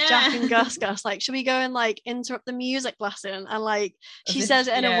says to like Jack and Gus, like, should we go and like interrupt the music lesson? And like she says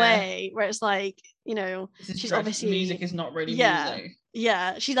it in a way where it's like, you know, she's obviously, music is not really music.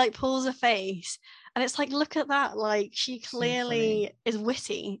 She like pulls her face, and it's like, look at that, like, she clearly is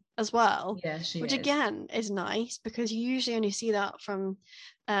witty as well, which again is nice, because you usually only see that from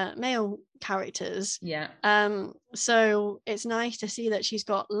male characters. So it's nice to see that she's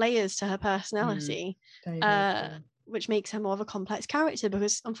got layers to her personality, very cool. Which makes her more of a complex character,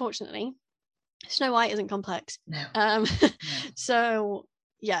 because unfortunately Snow White isn't complex. No. So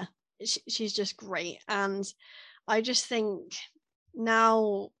yeah, she's just great. And I just think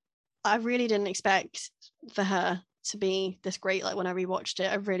now, I really didn't expect for her to be this great. Like, when I rewatched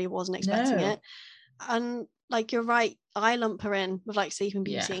it, I really wasn't expecting it. And like, you're right, I lump her in with like Sleeping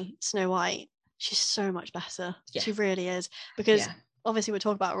Beauty, Snow White. She's so much better. She really is. Because obviously we'll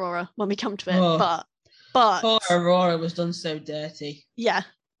talk about Aurora when we come to it, but poor Aurora was done so dirty. Yeah,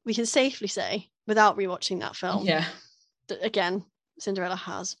 we can safely say, without rewatching that film, that again, Cinderella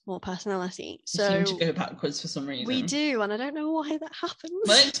has more personality. So we seem to go backwards for some reason. We do, and I don't know why that happens.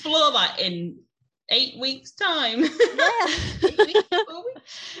 We'll explore that in 8 weeks' time. 8 weeks, 4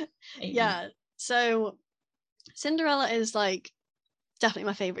 weeks? 8 weeks. So Cinderella is like definitely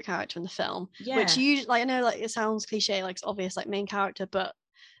my favorite character in the film. Which usually, like, I know, like, it sounds cliche, like it's obvious, like main character, but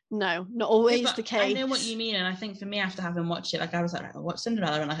No, not always Yeah, the case. I know what you mean, and I think for me, after having watched it, like I was like, right, I'll watch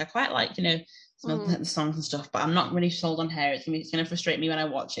Cinderella, and like I quite like, you know, some of the songs and stuff, but I'm not really sold on her. It's gonna frustrate me when I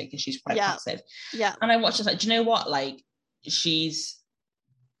watch it because she's quite passive. Yeah. And I watched it, like, do you know what? Like, she's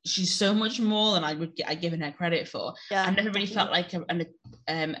so much more than I'd given her credit for. Yeah, I've never really felt like an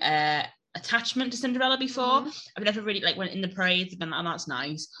attachment to Cinderella before. I've never really, like, when in the parades, I've been like, oh, that's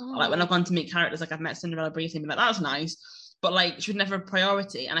nice. Or like when I've gone to meet characters, like I've met Cinderella briefly and been like, that's nice. But like, she was never a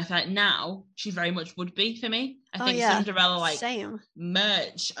priority. And I feel like now she very much would be for me. I think Cinderella, like,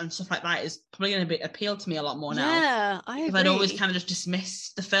 merch and stuff like that is probably going to appeal to me a lot more now. Yeah, I agree. Because I'd always kind of just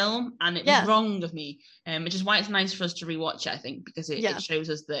dismiss the film, and it was wrong of me. Which is why it's nice for us to rewatch it, I think, because it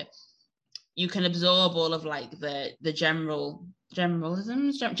shows us that you can absorb all of like the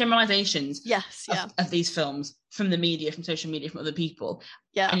generalizations of these films from the media, from social media, from other people.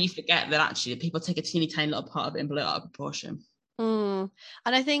 Yeah. And you forget that actually people take a teeny tiny little part of it and blow it out of proportion. And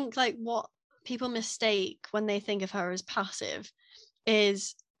I think like what people mistake when they think of her as passive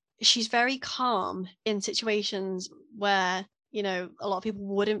is she's very calm in situations where, you know, a lot of people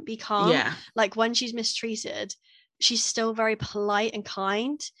wouldn't be calm. Yeah. Like when she's mistreated, she's still very polite and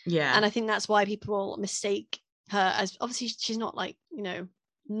kind. Yeah. And I think that's why people mistake her as, obviously she's not like, you know,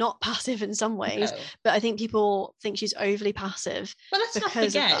 not passive in some ways, but I think people think she's overly passive. But let's not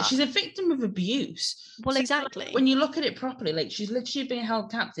forget, she's a victim of abuse. Well, so exactly. Like, when you look at it properly, like she's literally been held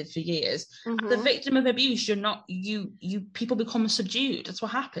captive for years. The victim of abuse, you're not, you people become subdued. That's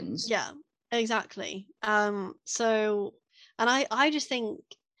what happens. Yeah, exactly. So, and I just think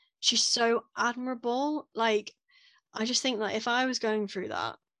she's so admirable. Like, I just think that if I was going through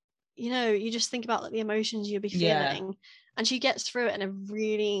that, you know, you just think about like the emotions you'd be feeling, and she gets through it in a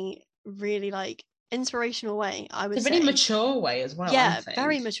really, really like inspirational way. I would say. It's a really mature way as well. Yeah,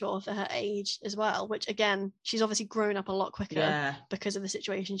 very mature for her age as well. Which again, she's obviously grown up a lot quicker because of the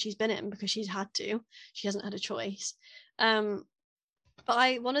situation she's been in, because she's had to. She hasn't had a choice. But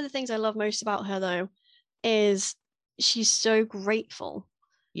one of the things I love most about her though is she's so grateful.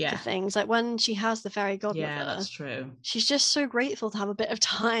 For things like when she has the fairy godmother. Yeah, that's true. She's just so grateful to have a bit of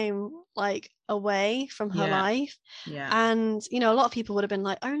time like away from her life. Yeah. And you know, a lot of people would have been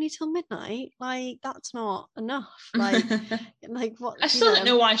like, only till midnight, like that's not enough. Like like what I still don't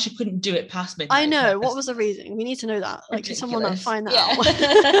know why she couldn't do it past midnight. I know, what was the reason? We need to know that. Like someone that find that out.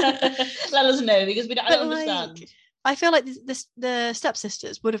 Let us know, because I don't understand. I feel like the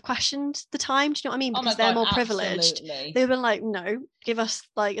stepsisters would have questioned the time. Do you know what I mean? Because they're more privileged. They would have been like, no, give us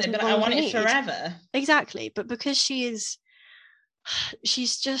like as I want it forever. Exactly. But because she's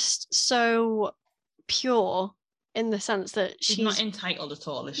just so pure in the sense that she's not entitled at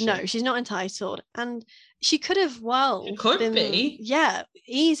all, is she? No, she's not entitled. And she could have be. Yeah,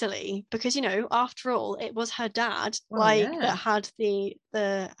 easily. Because, you know, after all, it was her dad that had the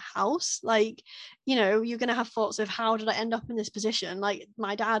house. Like, you know, you're gonna have thoughts of, how did I end up in this position? Like,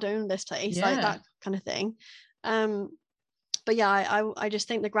 my dad owned this place, like that kind of thing. But yeah, I just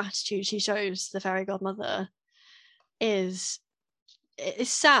think the gratitude she shows the fairy godmother is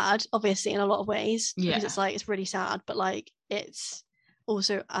sad, obviously, in a lot of ways, because it's like, it's really sad, but like it's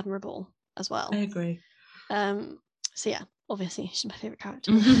also admirable as well. I agree. So yeah, obviously she's my favorite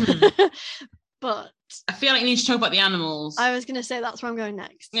character. But I feel like you need to talk about the animals. I was gonna say that's where I'm going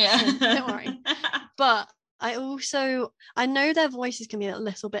next. Yeah, so don't worry. But I know their voices can be a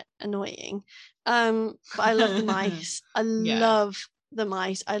little bit annoying, but I love the mice. I love the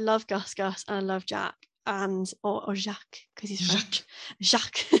mice. I love Gus and I love Jack, or Jacques, because he's French.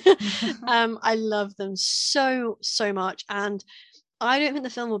 Jacques. I love them so much, and I don't think the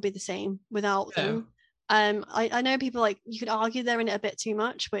film will be the same without them. I know people, like, you could argue they're in it a bit too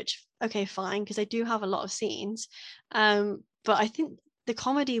much, which okay, fine, because they do have a lot of scenes, but I think the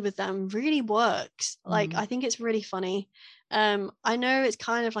comedy with them really works. Like, I think it's really funny. I know it's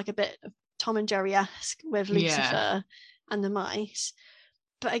kind of like a bit of Tom and Jerry-esque with Lucifer and the mice,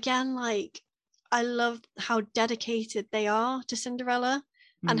 but again, like, I love how dedicated they are to Cinderella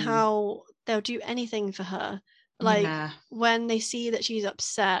and how they'll do anything for her. Like when they see that she's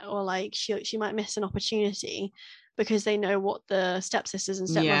upset, or like she might miss an opportunity, because they know what the stepsisters and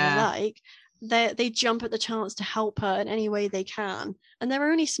stepmother are like, they jump at the chance to help her in any way they can. And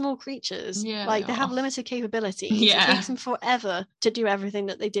they're only small creatures. Like they have limited capabilities. It takes them forever to do everything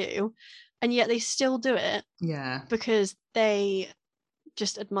that they do, and yet they still do it. Because they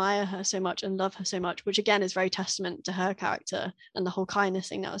just admire her so much and love her so much, which again is very testament to her character and the whole kindness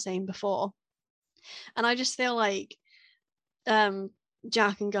thing that I was saying before. And I just feel like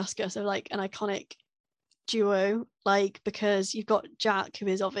Jack and Gus are like an iconic duo, like, because you've got Jack, who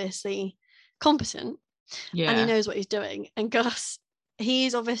is obviously competent and he knows what he's doing, and Gus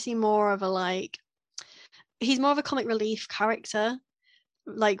he's obviously more of a he's more of a comic relief character,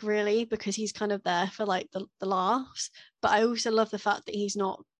 like really, because he's kind of there for like the laughs. But I also love the fact that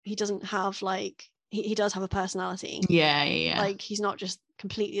he doesn't have like he does have a personality. Yeah. Like he's not just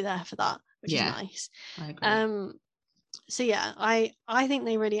completely there for that, which is nice. I agree. So yeah, I think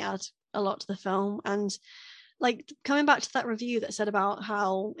they really add a lot to the film. And like coming back to that review that said about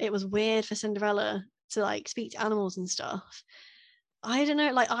how it was weird for Cinderella to like speak to animals and stuff, I don't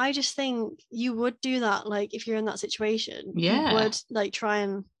know, like I just think you would do that, like if you're in that situation. You would like try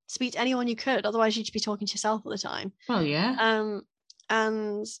and speak to anyone you could, otherwise you'd just be talking to yourself all the time. Well, yeah.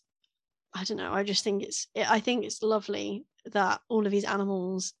 And I don't know, I just think I think it's lovely that all of these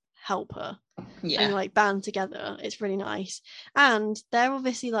animals help her and like band together. It's really nice. And they're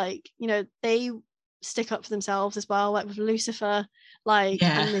obviously like, you know, they stick up for themselves as well, like with Lucifer, like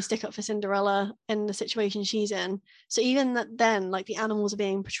and they stick up for Cinderella in the situation she's in. So even that, then like the animals are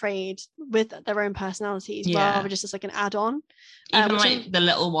being portrayed with their own personalities rather just as like an add-on. Even like the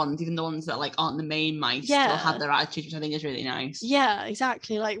little ones, even the ones that like aren't the main mice still have their attitude, which I think is really nice. Yeah,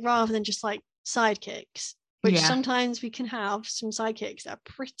 exactly. Like rather than just like sidekicks, which sometimes we can have some sidekicks that are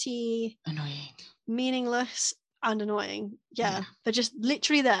pretty annoying, meaningless and annoying. They're just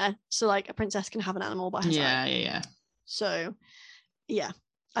literally there so like a princess can have an animal by her side. So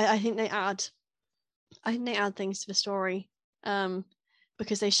I think they add things to the story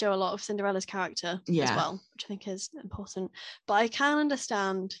because they show a lot of Cinderella's character as well, which I think is important. But I can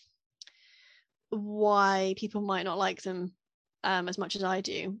understand why people might not like them as much as I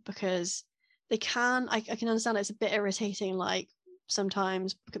do, because I can understand it's a bit irritating, like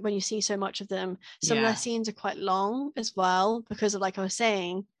sometimes when you see so much of them. Some of their scenes are quite long as well because of, like I was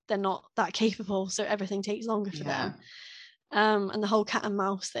saying, they're not that capable, so everything takes longer for them. And the whole cat and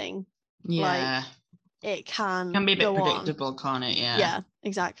mouse thing, like it can be a bit predictable, can't it? Yeah,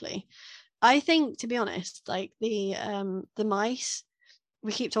 exactly. I think, to be honest, like the mice,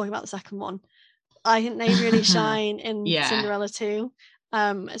 we keep talking about the second one, I think they really shine in Cinderella too,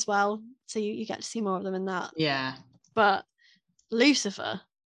 as well, so you get to see more of them in that. But Lucifer,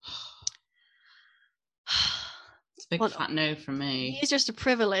 it's a big fat no from me. He's just a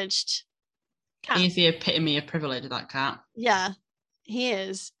privileged cat. He's the epitome of privilege, that cat. Yeah, he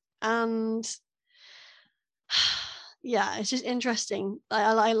is. And it's just interesting.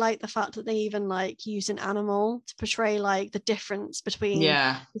 I like the fact that they even like use an animal to portray like the difference between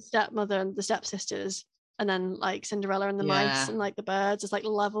the stepmother and the stepsisters, and then like Cinderella and the mice and like the birds. There's like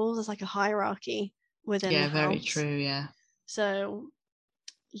levels, there's like a hierarchy within the house. Very true. So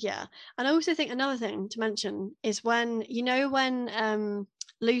and I also think another thing to mention is when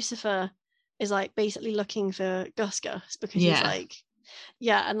Lucifer is like basically looking for Gus because he's like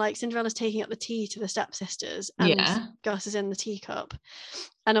and like Cinderella's taking up the tea to the stepsisters and Gus is in the teacup,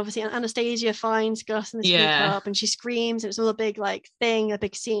 and obviously Anastasia finds Gus in the teacup and she screams and it's all a big like thing, a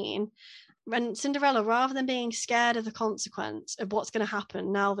big scene. And Cinderella, rather than being scared of the consequence of what's going to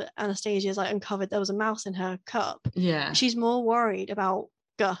happen now that Anastasia is like uncovered there was a mouse in her cup, she's more worried about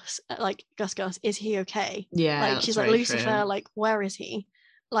Gus, like Gus, is he okay? Like she's like, Lucifer, true. Like where is he?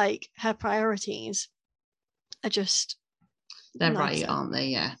 Like her priorities are just they're nicer. Right, aren't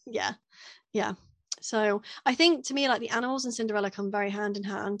they? Yeah. So I think, to me, like the animals and Cinderella come very hand in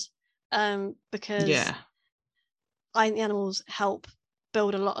hand, because I think the animals help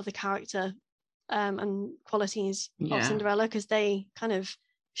build a lot of the character and qualities of Cinderella, because they kind of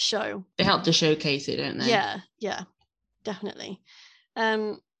they help to showcase it, don't they? Yeah, definitely.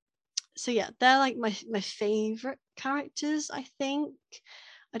 So they're like my favorite characters. I think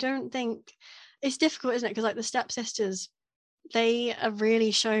I don't think it's difficult, isn't it? Because like the stepsisters, they are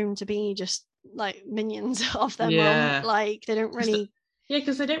really shown to be just like minions of their mum. Like they don't really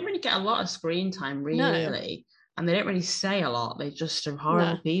because they don't really get a lot of screen time, really. No. And they don't really say a lot. They just are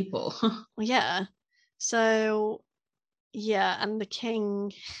horrible people. So and the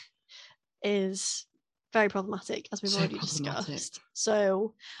king is very problematic, as we've already discussed.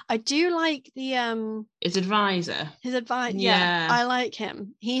 So I do like the his advisor. I like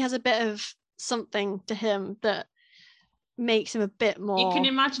him. He has a bit of something to him that makes him a bit more. You can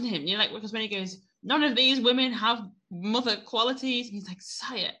imagine him, because when he goes, none of these women have mother qualities, he's like,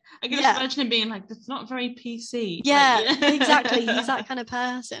 say it. I can just imagine him being like, that's not very PC. Exactly. He's that kind of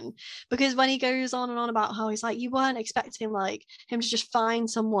person, because when he goes on and on about how he's like, you weren't expecting like him to just find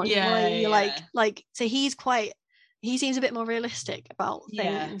someone, like so he seems a bit more realistic about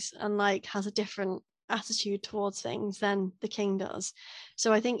things and like has a different attitude towards things than the king does.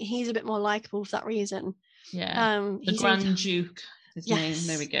 So I think he's a bit more likable for that reason. The Grand Duke, his name.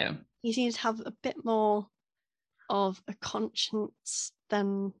 There we go. He seems to have a bit more of a conscience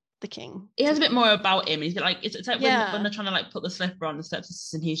than the king. He has a bit more about him. He's like, it's like Yeah. when they're trying to like put the slipper on the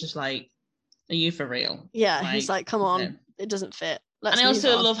stepsisters, and he's just like, "Are you for real?" Yeah, he's like, "Come on, no. it doesn't fit." And I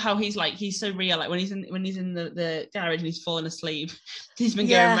also love how he's so real. Like when he's in the garage and he's falling asleep, he's been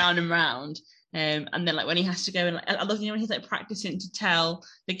going round and round. And then like when he has to go and like, I love when he's like practicing to tell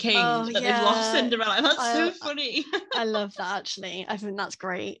the king that they've lost Cinderella. That's so funny. I love that actually. I think that's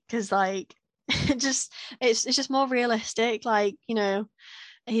great because like it's just more realistic. Like, you know,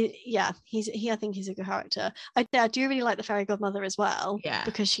 I think he's a good character. I do really like the fairy godmother as well. Yeah,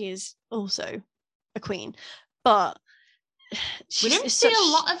 because she is also a queen, but we don't see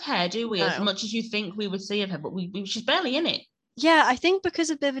a lot of her, do we? No. As much as you think we would see of her, but she's barely in it. Yeah, I think because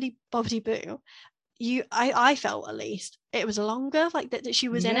of Bibbidi Bobbidi Boo, I felt at least it was longer, like that she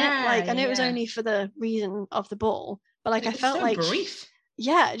was in it. Like I know it was only for the reason of the ball, but like I felt so like brief.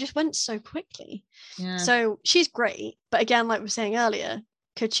 Yeah, it just went so quickly. Yeah. So she's great, but again, like we were saying earlier,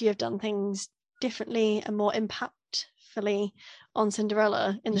 could she have done things differently and more impactfully on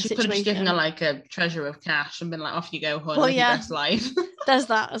Cinderella in the situation? She could have just given her like a treasure of cash and been like, "Off you go, hon, live your best life." There's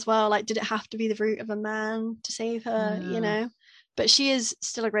that as well. Like, did it have to be the route of a man to save her? You know, but she is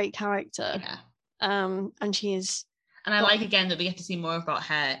still a great character. Yeah. And she is. And I like again that we get to see more about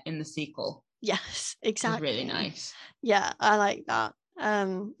her in the sequel. Yes, exactly. It's really nice. Yeah, I like that.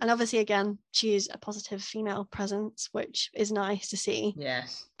 And obviously again she is a positive female presence, which is nice to see.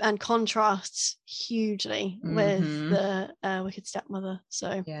 Yes, and contrasts hugely with the Wicked Stepmother.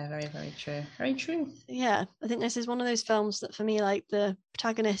 So yeah, very, very true, very true. Yeah, I think this is one of those films that for me, like, the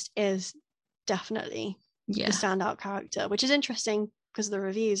protagonist is definitely the standout character, which is interesting because of the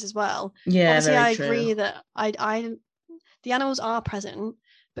reviews as well. Obviously I agree that I the animals are present,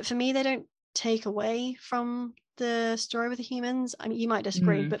 but for me they don't take away from the story with the humans. I mean, you might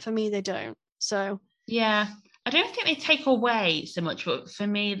disagree, but for me they don't. So yeah, I don't think they take away so much, but for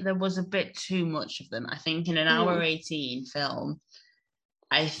me there was a bit too much of them. I think in an hour 18 film,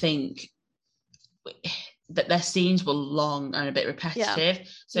 I think that their scenes were long and a bit repetitive.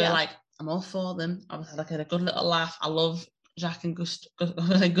 So like, I'm all for them. I was like, I had a good little laugh. I love Jack and Gusto.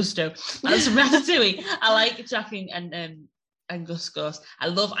 That's Ratatouille. I like Jack and Gus Gus. I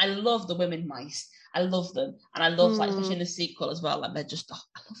love the women mice. I love them, and I love like, especially in the sequel as well. Like, they're just, I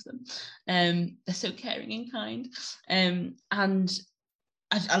love them. They're so caring and kind. And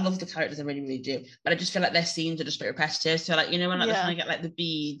I love the characters. I really, really do. But I just feel like their scenes are just a bit repetitive. So like, you know, when like, they're trying to get like the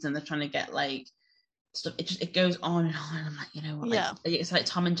beads and they're trying to get like stuff, it goes on and on. And I'm like, you know what? Like, it's like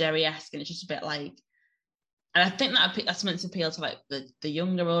Tom and Jerry-esque, and it's just a bit like. And I think that's meant to appeal to like the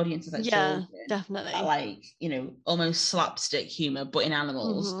younger audiences, like children, definitely, like, you know, almost slapstick humor, but in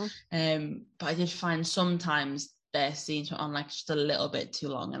animals. But I did find sometimes their scenes went on like just a little bit too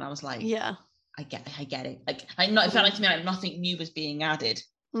long, and I was like, I get it. Like not, it felt like to me like nothing new was being added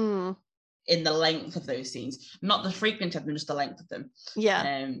in the length of those scenes, not the frequency of them, just the length of them.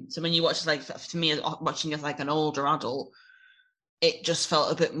 So when you watch, like, to me, watching as like an older adult, it just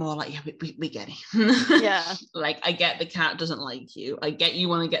felt a bit more like, we get it. Like, I get the cat doesn't like you. I get you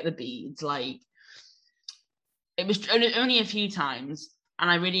want to get the beads. Like, it was only a few times,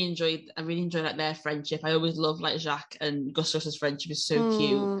 and I really enjoyed like their friendship. I always love like Jacques and Gustav's friendship is so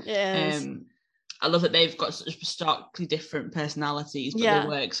cute. I love that they've got such starkly different personalities, but they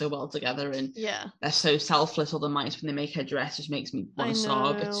work so well together, and they're so selfless. All the mice, when they make her dress, just makes me want to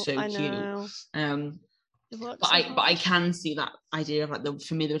sob. It's so cute. But I can see that idea of like,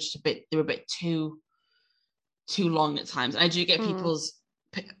 for me they were a bit too long at times. And I do get people's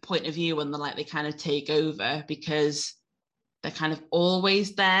point of view when they kind of take over because they're kind of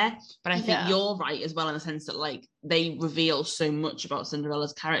always there. But I think you're right as well, in the sense that like they reveal so much about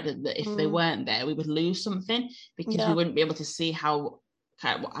Cinderella's character that if they weren't there, we would lose something, because we wouldn't be able to see how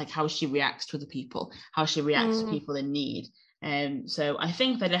she reacts to other people, how she reacts to people in need. So I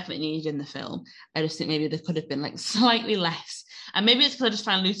think they're definitely needed in the film. I just think maybe there could have been like slightly less, and maybe it's because I just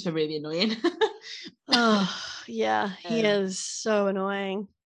found Lucifer really annoying. He is so annoying.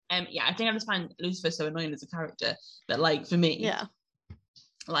 I think I just find Lucifer so annoying as a character that, like, for me,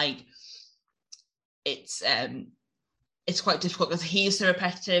 like, it's quite difficult because he's so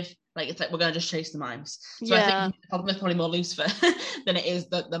repetitive. Like, it's like, we're going to just chase the mimes. So I think the problem is probably more Lucifer than it is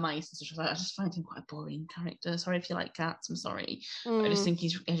the mice. I just find him quite a boring character. Sorry if you like cats, I'm sorry. I just think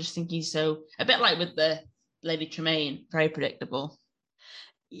he's so, a bit like with the Lady Tremaine, very predictable.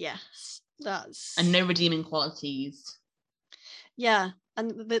 Yes, and no redeeming qualities.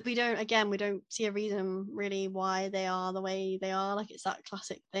 But we don't see a reason really why they are the way they are. Like, it's that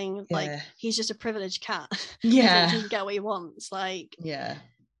classic thing, like, he's just a privileged cat. He can get what he wants, like.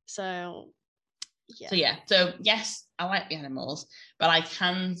 So So so yes, I like the animals, but I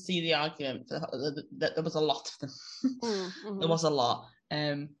can see the argument for the fact that there was a lot of them. There was a lot.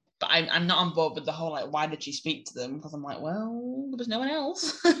 But I'm not on board with the whole, like, why did she speak to them? Because I'm like, well, there was no one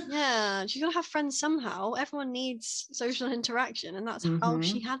else. Yeah, she's gonna have friends somehow. Everyone needs social interaction, and that's how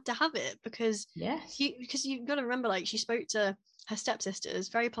she had to have it, because because you've got to remember, like, she spoke to her stepsisters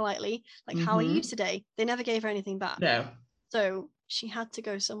very politely, like, how are you today? They never gave her anything back. No. So she had to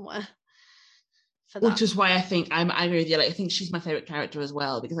go somewhere for that. Which is why I think I agree with you. Like, I think she's my favorite character as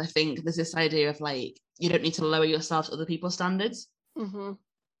well, because I think there's this idea of, like, you don't need to lower yourself to other people's standards.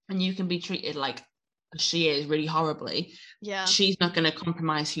 And you can be treated like she is really horribly. Yeah. She's not going to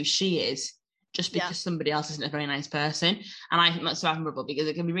compromise who she is just because somebody else isn't a very nice person. And I think that's so admirable, because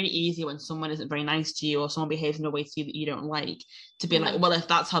it can be really easy when someone isn't very nice to you, or someone behaves in a way to you that you don't like, to be like, well, if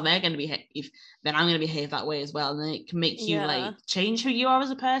that's how they're going to behave, then I'm going to behave that way as well. And then it can make you like change who you are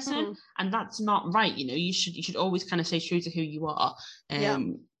as a person. And that's not right. You know, you should always kind of stay true to who you are.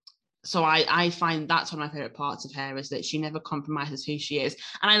 So I find that's one of my favorite parts of her, is that she never compromises who she is.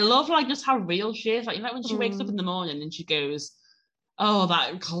 And I love, like, just how real she is. Like, you know, when she wakes up in the morning and she goes, oh,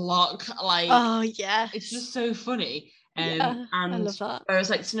 that clock, like, oh yeah, it's just so funny. And I love that.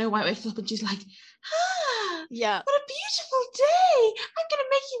 Whereas, like, Snow White wakes up and she's like, yeah, what a beautiful day, I'm gonna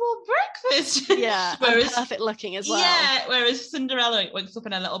make you all breakfast. Yeah. Whereas, perfect looking as well. Yeah, whereas Cinderella wakes up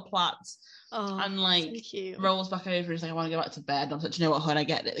in her little plats. And, like, so rolls back over and is like, I want to go back to bed. And I'm like, you know what, hon, I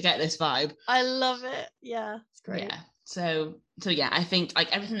get this vibe. I love it. Yeah, it's great. Yeah. So yeah, I think,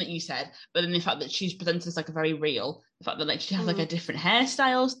 like, everything that you said, but then the fact that she's presented as, like, a very real, the fact that, like, she has like a different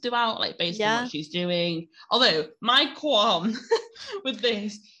hairstyles throughout, like, based on what she's doing. Although my qualm with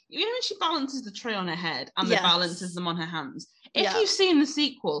this, you know, when she balances the tray on her head and then balances them on her hands. If you've seen the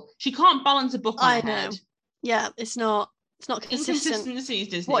sequel, she can't balance a book on her head. Yeah, it's not consistent. Inconsistencies,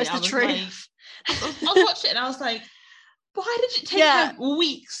 Disney. What is the truth? Like, I was watching it and I was like, why did it take her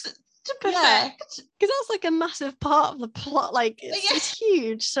weeks to perfect? Because that's, like, a massive part of the plot. Like, it's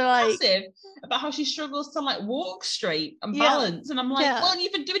huge. So, like, massive, about how she struggles to, like, walk straight and balance. And I'm like, well,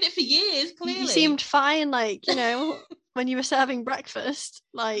 you've been doing it for years, clearly. You seemed fine, like, you know, when you were serving breakfast.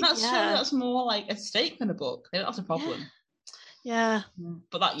 Like, that's more like a steak than a book. That's a problem. Yeah.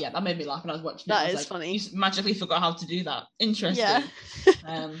 But that made me laugh when I was watching it. That is funny. You magically forgot how to do that. Interesting.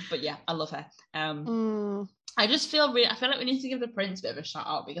 Yeah. But yeah, I love her. I just feel I feel like we need to give the prince a bit of a shout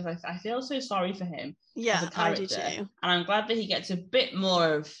out, because I feel so sorry for him. Yeah, as a character. I do too. And I'm glad that he gets a bit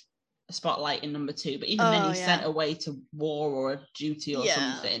more of a spotlight in number 2. But even then, he's sent away to war or a duty or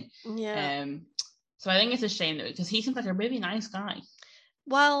something. Yeah. So I think it's a shame that, because he seems like a really nice guy.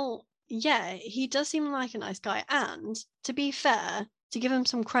 Well, yeah, he does seem like a nice guy. And to be fair, to give him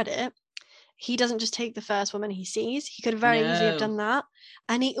some credit, he doesn't just take the first woman he sees. He could very easily have done that.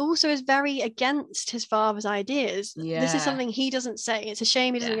 And he also is very against his father's ideas. This is something he doesn't say. It's a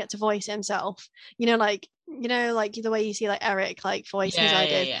shame he doesn't get to voice it himself. You know, like the way you see, like, Eric, like, voice his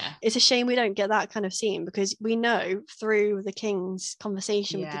ideas. It's a shame we don't get that kind of scene, because we know through the king's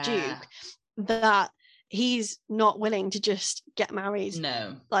conversation with the Duke that he's not willing to just get married.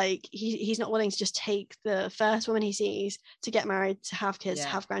 No. Like, he's not willing to just take the first woman he sees to get married, to have kids, to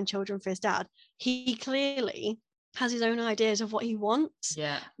have grandchildren for his dad. He clearly has his own ideas of what he wants,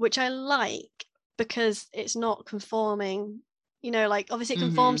 which I like, because it's not conforming. You know, like, obviously it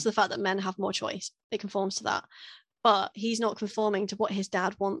conforms to the fact that men have more choice. It conforms to that. But he's not conforming to what his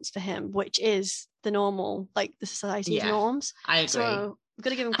dad wants for him, which is the normal, like, the society's norms. I agree. So we've got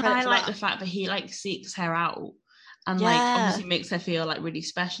to give him credit. And I like the fact that he, like, seeks her out and like, obviously makes her feel, like, really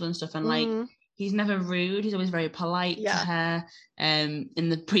special and stuff. And like, he's never rude. He's always very polite to her. In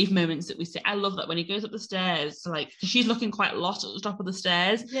the brief moments that we see, I love that when he goes up the stairs, like, she's looking quite lost at the top of the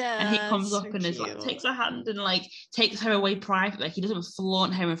stairs, and he comes up and is like, takes her hand and, like, takes her away privately. Like, he doesn't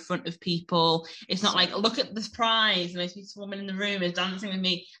flaunt her in front of people. It's not like, look at this prize, the most beautiful woman in the room is dancing with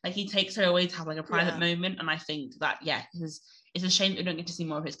me. Like, he takes her away to have, like, a private moment. And I think that it's a shame that we don't get to see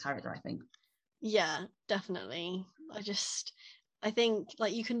more of his character, I think. Yeah, definitely. I think,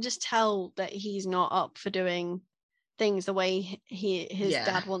 like, you can just tell that he's not up for doing things the way his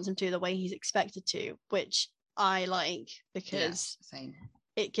dad wants him to, the way he's expected to, which I like, because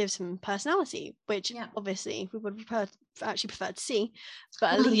it gives him personality, which obviously we would actually prefer to see,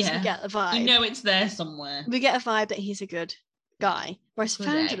 but at least we get the vibe. You know, it's there somewhere. We get a vibe that he's a good guy, whereas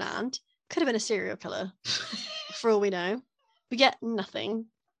Ferdinand could have been a serial killer for all we know. We get nothing.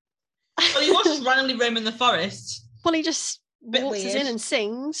 Well, he was just randomly roaming the forest. Well, he just waltzes in and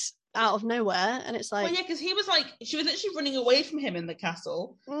sings out of nowhere, and it's like, well, yeah, because he was like, she was literally running away from him in the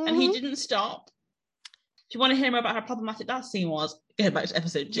castle, and he didn't stop. Do you want to hear more about how problematic that scene was? Going back to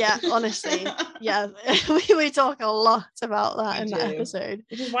episode 2. Yeah, honestly. Yeah, we talk a lot about that in that episode.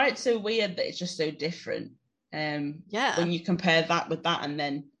 Which is why it's so weird that it's just so different. Yeah. When you compare that with and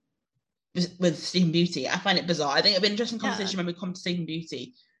then with Sleeping Beauty, I find it bizarre. I think it'll be an interesting conversation when we come to Sleeping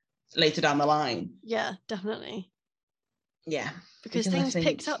Beauty later down the line. Yeah, definitely. Yeah. Because things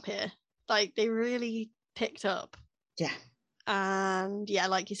picked up here. Like, they really picked up. Yeah. And yeah,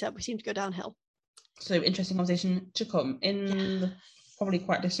 like you said, we seem to go downhill. So interesting conversation to come in the probably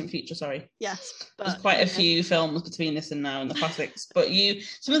quite distant future, sorry. Yes. But, there's quite a few films between this and now in the classics, but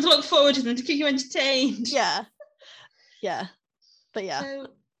something to look forward to them to keep you entertained. Yeah. Yeah. But yeah. So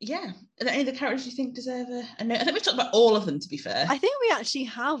yeah. Are there any of the characters you think deserve a note? I think we've talked about all of them, to be fair. I think we actually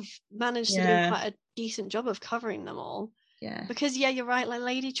have managed to do quite a decent job of covering them all. Yeah. Because you're right, like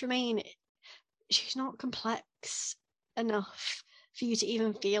Lady Tremaine, she's not complex enough for you to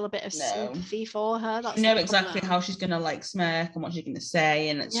even feel a bit of sympathy for her. That's you know exactly how she's gonna like smirk and what she's gonna say,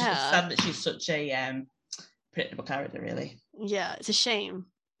 and it's just sad that she's such a predictable character, really. Yeah, it's a shame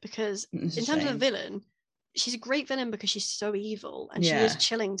because in terms of a villain, she's a great villain because she's so evil and she is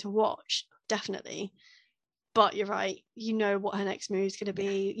chilling to watch, definitely. But you're right, you know what her next move is going to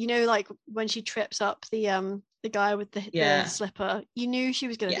be. You know, like when she trips up the guy with the slipper, you knew she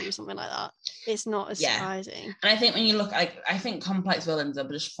was going to do something like that. It's not as surprising. And I think when you look, I think complex villains are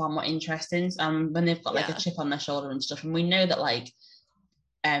just far more interesting when they've got like a chip on their shoulder and stuff. And we know that like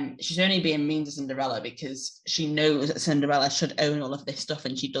she's only being mean to Cinderella because she knows that Cinderella should own all of this stuff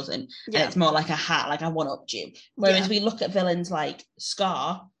and she doesn't. And it's more like a hat, like I one-upped you. Whereas we look at villains like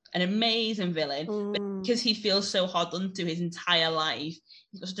Scar, an amazing villain, but because he feels so hard done to his entire life,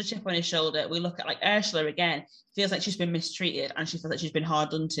 he's got such a chip on his shoulder. We look at like Ursula again, feels like she's been mistreated and she feels like she's been hard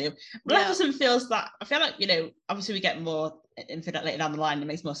done to. Maleficent feels that, I feel like, you know, obviously we get more infinite later down the line, it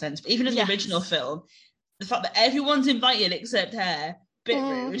makes more sense, but even in the original film, the fact that everyone's invited except her, bit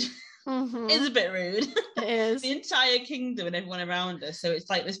rude. It's a bit rude. It is. The entire kingdom and everyone around us. So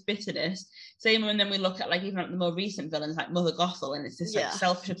it's like this bitterness. Same when then we look at like even like the more recent villains like Mother Gothel, and it's this like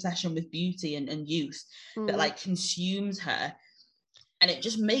selfish obsession with beauty and youth that like consumes her. And it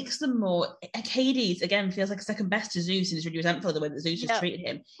just makes them more. Like Hades again feels like a second best to Zeus and is really resentful of the way that Zeus has treated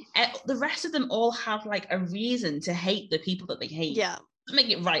him. The rest of them all have like a reason to hate the people that they hate. Yeah. Doesn't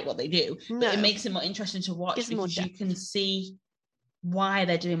make it right what they do, but it makes it more interesting to watch because you can see why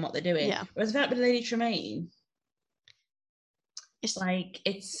they're doing what they're doing. Yeah. Whereas with Lady Tremaine, it's like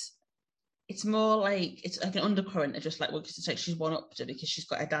it's more like it's like an undercurrent of just like, well, it's like she's one up to because she's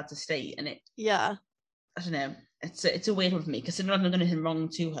got her dad's estate, and it I don't know, it's a weird one for me because Cinderella's not done anything wrong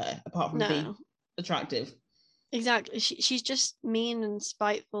to her apart from being attractive. Exactly. She's just mean and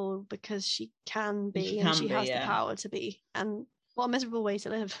spiteful because she can be, and she has the power to be, and what a miserable way to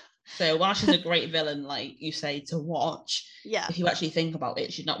live. So while she's a great villain, like you say, to watch, if you actually think about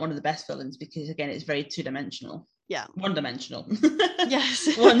it, she's not one of the best villains because again, it's very two-dimensional. Yeah. One-dimensional.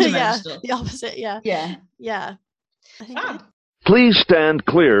 Yes. One-dimensional. The opposite, Yeah. Fab. Please stand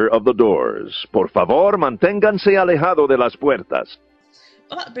clear of the doors. Por favor, manténganse alejado de las puertas.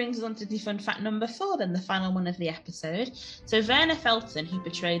 Well, that brings us on to the fun fact number 4, then, the final one of the episode. So Verna Felton, who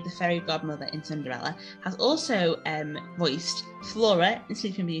portrayed the fairy godmother in Cinderella, has also voiced Flora in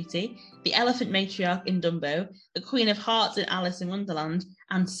Sleeping Beauty, the elephant matriarch in Dumbo, the Queen of Hearts in Alice in Wonderland,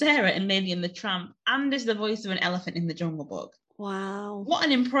 and Sarah in Lady and the Tramp, and is the voice of an elephant in The Jungle Book. Wow. What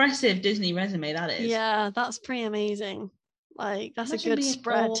an impressive Disney resume that is. Yeah, that's pretty amazing. Like, that's a good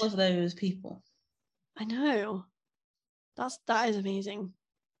spread. All of those people. I know. That is amazing.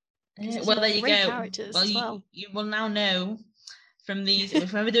 Well, there you go. Characters well, you will now know from these.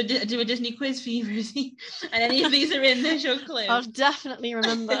 If I ever do a Disney quiz for you, Rosie, and any of these are in, there's your clue. I'll definitely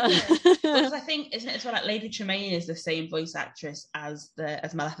remember. Because I think, isn't it as well, like Lady Tremaine is the same voice actress as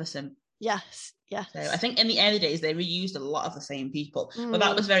Maleficent. Yes. So I think in the early days they reused a lot of the same people, but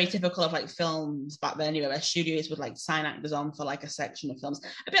that was very typical of like films back then anyway, where studios would like sign actors on for like a section of films,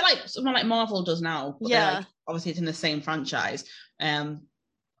 a bit like something like Marvel does now. But like, obviously it's in the same franchise.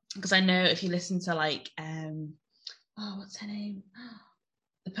 Because I know if you listen to like what's her name,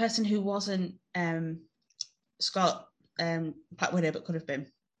 the person who wasn't Scott Black Widow but could have been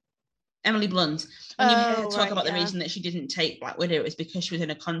Emily Blunt, when you hear her talk about the reason that she didn't take Black Widow, it was because she was in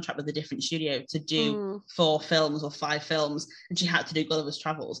a contract with a different studio to do 4 films or 5 films, and she had to do Gulliver's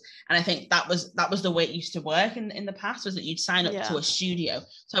Travels. And I think that was the way it used to work in the past, was that you'd sign up to a studio.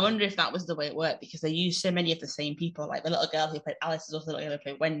 So I wonder if that was the way it worked, because they used so many of the same people. Like the little girl who played Alice is also the little girl who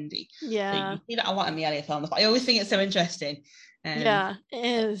played Wendy. Yeah. So you see that a lot in the earlier films. But I always think it's so interesting Yeah, it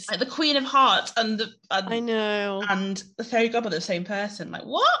is. Like the Queen of Hearts and I know. and the Fairy Godmother, the same person. Like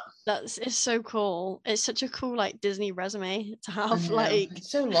what? It's so cool. It's such a cool like Disney resume to have. Like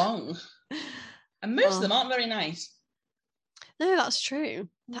it's so long, and most of them aren't very nice. No, that's true.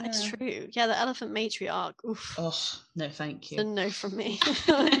 That is true. Yeah, the elephant matriarch. Oof. Oh, no, thank you. It's a no from me.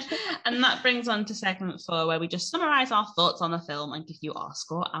 And that brings on to segment 4, where we just summarise our thoughts on the film and give you our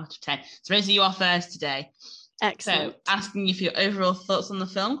score out of 10. So Rosie, you are first today. Excellent. So asking you for your overall thoughts on the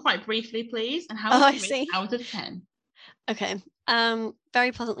film, quite briefly, please. And how would you rate out of 10? Okay.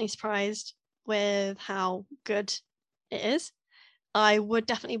 Very pleasantly surprised with how good it is. I would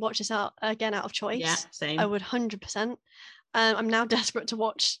definitely watch this out again out of choice. Yeah, same. I would 100%. I'm now desperate to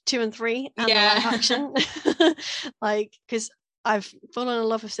watch 2 and 3 and the live action. Like, because I've fallen in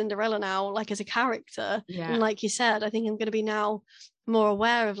love with Cinderella now, like as a character. Yeah. And like you said, I think I'm going to be now more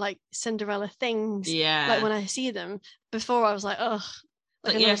aware of like Cinderella things. Yeah. Like when I see them. Before I was like, ugh,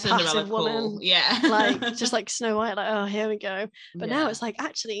 like a passive woman. Yeah. Like just like Snow White, like, oh, here we go. But now it's like,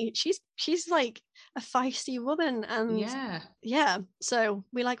 actually, she's like a feisty woman. And yeah, so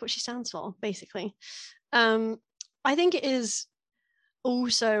we like what she stands for, basically. I think it is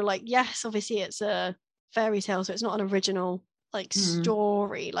also like, yes, obviously it's a fairy tale, so it's not an original like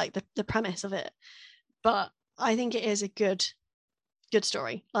story, like the premise of it. But I think it is a good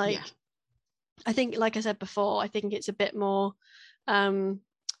story. Like, I think, like I said before, I think it's a bit more,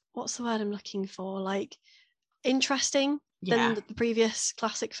 what's the word I'm looking for? Like interesting than the previous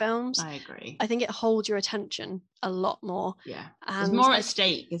classic films. I agree. I think it holds your attention a lot more. Yeah. And there's more at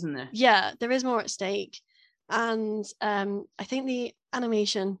stake, isn't there? Yeah, there is more at stake. And I think the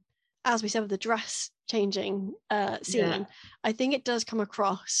animation, as we said with the dress changing scene, I think it does come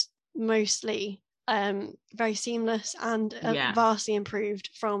across mostly very seamless and vastly improved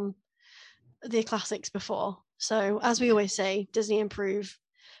from the classics before. So as we always say, Disney improve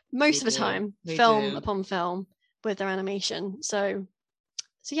most of the time, film upon film, with their animation. So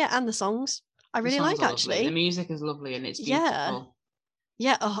yeah, and the songs I really like, actually. The music is lovely and it's beautiful.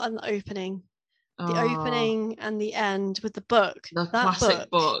 Yeah. Oh, and the opening. The opening and the end with the book. The classic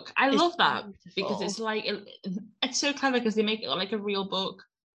book. I love that because it's like, it's so clever because they make it like a real book.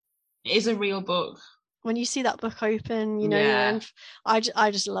 It is a real book. When you see that book open, you know, I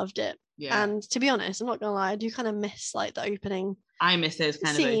just loved it. Yeah. And to be honest, I'm not gonna lie, I do kind of miss like the opening. I miss those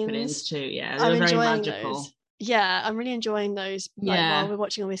kind of openings too. Yeah, I'm enjoying those. Yeah, I'm really enjoying those. Like, while we're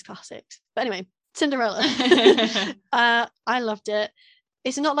watching all these classics. But anyway, Cinderella. I loved it.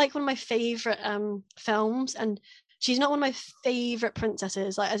 It's not like one of my favorite films, and she's not one of my favorite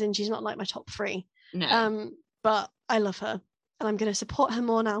princesses, like as in she's not like my top 3. No. But I love her and I'm going to support her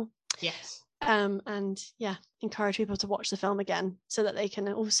more now. Yes. And yeah, encourage people to watch the film again so that they can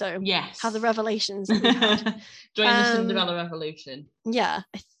also have the revelations that we had. Join the Cinderella revolution. Yeah,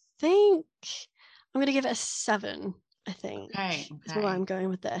 I think I'm going to give it a 7, I think. Okay. Is where I'm going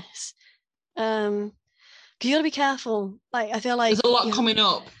with this. Because you got to be careful. Like, I feel like there's a lot coming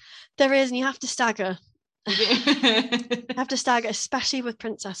up. There is, and you have to stagger. You have to stagger, especially with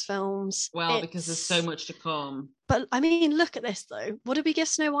princess films. Well, because there's so much to come. But I mean, look at this though. What did we give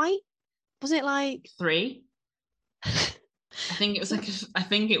Snow White? Wasn't it like 3? I think it was like. I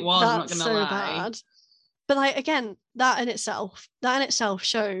think it was. I'm not gonna lie. Bad. But like, again, that in itself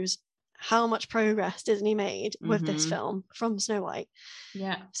shows how much progress Disney made with this film from Snow White.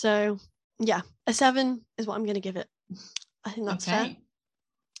 Yeah. So yeah, a 7 is what I'm going to give it. I think that's fair.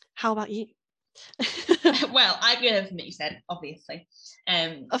 How about you? Well, I agree with everything that you said, obviously.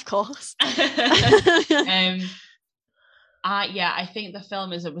 Of course. I think the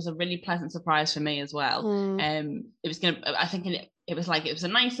film was a really pleasant surprise for me as well. It was it was a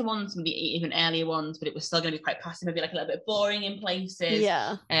nicer one, some of the even earlier ones, but it was still going to be quite passive, maybe like a little bit boring in places.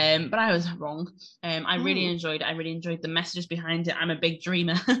 Yeah. But I was wrong. I really enjoyed it. I really enjoyed the messages behind it. I'm a big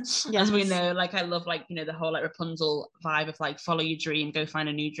dreamer, as we know. Like, I love, like, you know, the whole like Rapunzel vibe of like follow your dream, go find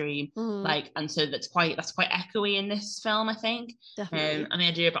a new dream. Like, and so that's quite echoey in this film, I think. Definitely. And the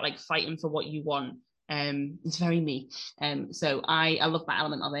idea about like fighting for what you want. It's very me. So I love that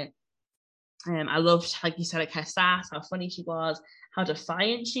element of it. I loved, like you said, like her sass, how funny she was, how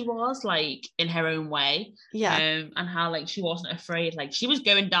defiant she was, like in her own way. Yeah. And how like she wasn't afraid. Like, she was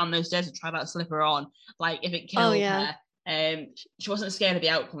going down those stairs to try that slipper on. Like, if it killed her, she wasn't scared of the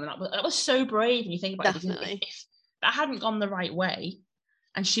outcome. And that was so brave when you think about it. Because if that hadn't gone the right way,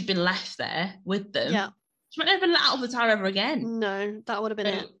 and she'd been left there with them, she might never been let out of the tower ever again. No, that would have been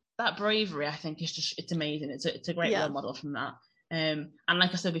it. That bravery, I think, is it's amazing. It's a great role model from that. And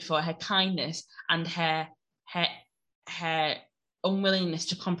like I said before, her kindness and her unwillingness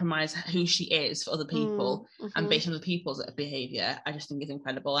to compromise who she is for other people and based on other people's behavior, I just think is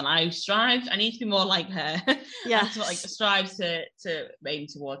incredible. And I need to be more like her. Yeah, strive to aim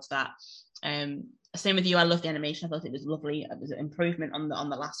towards that. Same with you. I love the animation. I thought it was lovely. It was an improvement on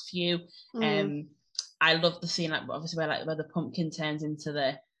the last few. I love the scene, like obviously where the pumpkin turns into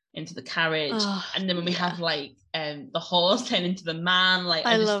the carriage, and then when we have like the horse turn into the man, like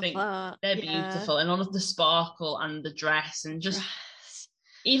I just think that. They're beautiful, and all of the sparkle and the dress, and just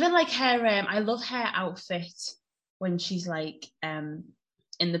even like her. I love her outfit when she's like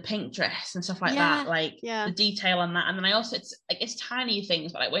in the pink dress and stuff like that, like the detail on that. And then I also, it's tiny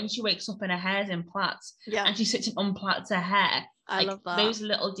things, but like when she wakes up and her hair's in plaits and she sits and unplaits her hair, I love that. Those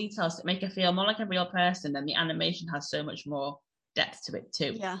little details that make her feel more like a real person, and the animation has so much more depth to it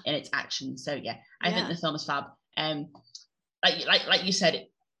too in its action. So I think the film is fab. Like you said,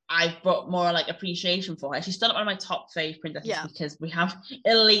 I've brought more like appreciation for her. She's still not one of my top fave princesses because we have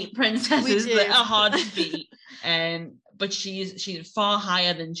elite princesses that are hard to beat. But she's far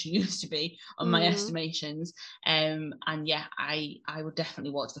higher than she used to be on my estimations. And I would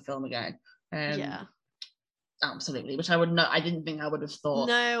definitely watch the film again. Absolutely, which I didn't think I would have thought.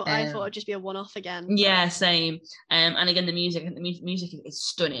 No, I thought it'd just be a one-off again. Yeah, same. And again, the music is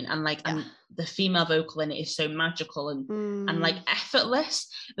stunning, and like and the female vocal in it is so magical and like effortless.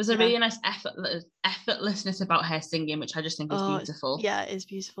 There's a really nice effortlessness about her singing, which I just think is beautiful. Yeah, it is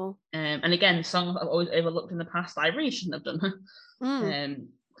beautiful. And again, the songs I've always overlooked in the past, I really shouldn't have done.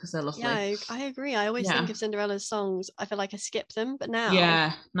 Because they're lovely. Yeah, I agree. I always think of Cinderella's songs. I feel like I skip them, but now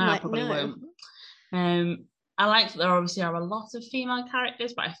I probably won't. I like that there obviously are a lot of female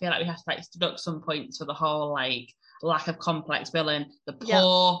characters, but I feel like we have to like deduct some points for the whole like lack of complex villain, the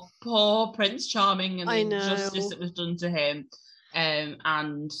poor Prince Charming and the injustice that was done to him,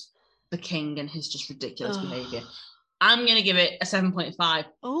 and the king and his just ridiculous behaviour. I'm gonna give it a 7.5.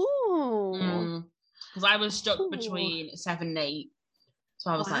 Oh, because I was stuck between 7 and 8,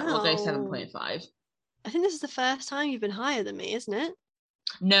 so I was like, we'll go 7.5. I think this is the first time you've been higher than me, isn't it?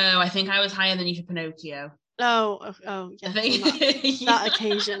 No, I think I was higher than you for Pinocchio. Oh, yeah. I think that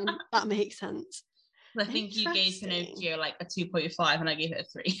occasion, that makes sense. I think you gave Pinocchio like a 2.5 and I gave it a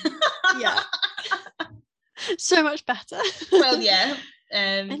 3. Yeah. So much better. Well, yeah.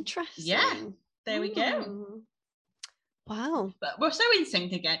 Interesting. Yeah, there we go. Wow. But we're so in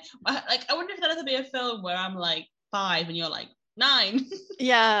sync again. I wonder if there'll ever be a film where I'm like 5 and you're like 9.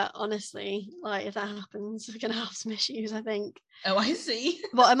 Yeah, honestly, like if that happens, we're gonna have some issues, I think. Oh, I see.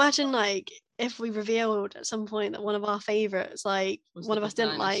 But imagine like if we revealed at some point that one of our favorites, like one of us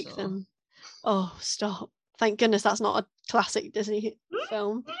didn't like them. Oh, stop. Thank goodness that's not a classic Disney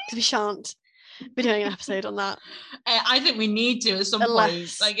film, because we shan't be doing an episode on that. I think we need to at some point.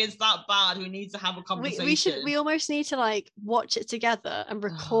 Like it's that bad. We need to have a conversation. We almost need to like watch it together and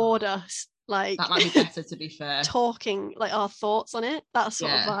record us. Like that might be better, to be fair. Talking like our thoughts on it. That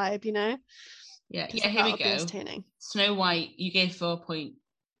sort of vibe, you know? Yeah, here we go. Snow White, you gave 4.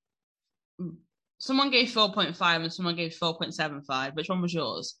 Someone gave 4.5 and someone gave 4.75. Which one was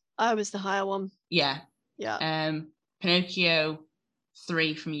yours? I was the higher one. Yeah. Yeah. Pinocchio,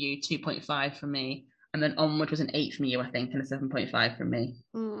 3 from you, 2.5 from me, and then Onward was an 8 from you, I think, and a 7.5 from me.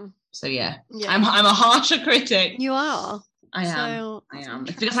 So yeah. I'm a harsher critic. You are. I am.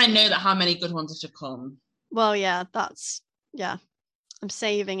 It's because I know that how many good ones are to come. Well, yeah, I'm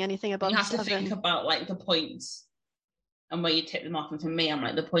saving anything above 7. You have to think about like the points and where you tip them off. And for me, I'm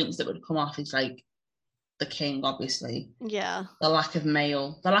like the points that would come off is like the king, obviously. Yeah. The lack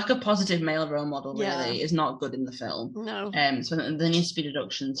of positive male role model really is not good in the film. No. So there needs to be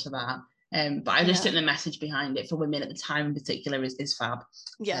deductions for that. But I just think the message behind it for women at the time in particular is fab.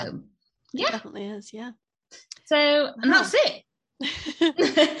 Yeah. So, it definitely is. Yeah. So, and that's it.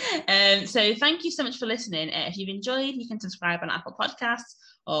 So thank you so much for listening. If you've enjoyed, you can subscribe on Apple Podcasts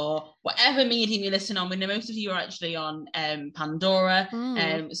or whatever medium you listen on. We know most of you are actually on Pandora.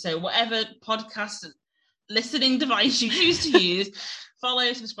 So whatever podcast listening device you choose to use,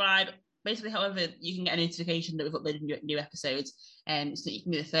 follow, subscribe, basically however you can get a notification that we've uploaded new episodes, so that you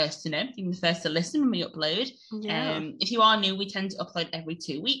can be the first to know, you can be the first to listen when we upload. If you are new, we tend to upload every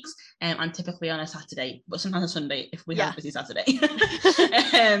 2 weeks, and typically on a Saturday, but sometimes a Sunday if we have a busy Saturday.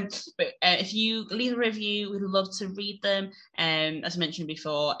 But if you leave a review, we'd love to read them, as I mentioned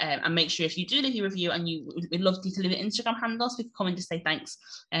before, and make sure if you do leave a review and we'd love you to leave an Instagram handle so we can come in to say thanks,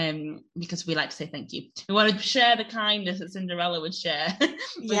 because we like to say thank you. We want to share the kindness that Cinderella would share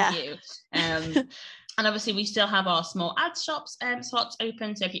with you. And obviously we still have our small ad shops slots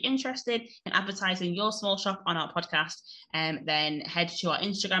open, so if you're interested in advertising your small shop on our podcast, then head to our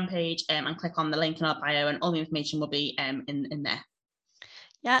Instagram page and click on the link in our bio, and all the information will be in there.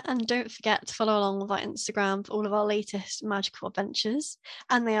 Yeah, and don't forget to follow along with our Instagram for all of our latest magical adventures.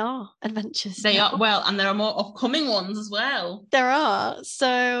 And they are adventures. They are, well, and there are more upcoming ones as well. There are. It's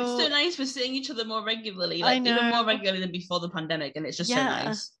So so nice. We're seeing each other more regularly, I like even more know. regularly than before the pandemic, and it's just so Yeah.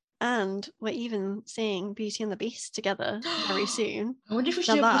 nice. And we're even seeing Beauty and the Beast together very soon. I wonder if we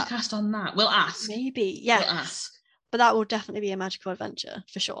should do a podcast on that. We'll ask. Maybe, yes. We'll ask. But that will definitely be a magical adventure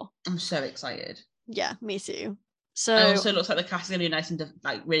for sure. I'm so excited. Yeah, me too. So it also looks like the cast is going to be nice and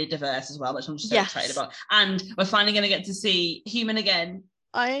like really diverse as well, which I'm just so excited about. And we're finally going to get to see Human again.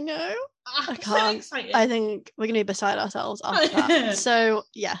 I know. I can't. So I think we're going to be beside ourselves after that. So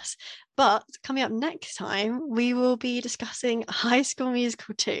yes. But coming up next time, we will be discussing High School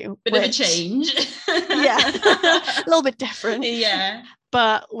Musical 2. Bit of a change. Yeah. A little bit different. Yeah.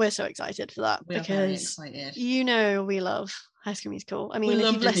 But we're so excited for that we are very excited. You know we love High School Musical. I mean, we if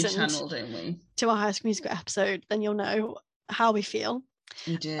love you've Disney listened Channel, don't we? to our High School Musical episode, then you'll know how we feel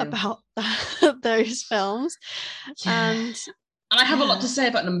about those films. Yeah. And I have a lot to say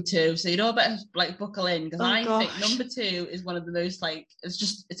about number 2, so you know, better like buckle in, because I think number 2 is one of the most like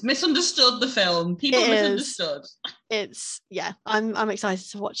it's misunderstood. The film people misunderstood. It's I'm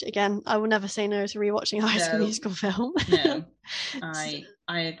excited to watch it again. I will never say no to rewatching a High School Musical film. No, I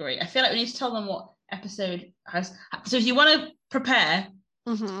agree. I feel like we need to tell them what episode has. So if you want to prepare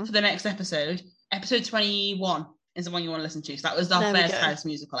for the next episode 21 is the one you want to listen to. So that was our first High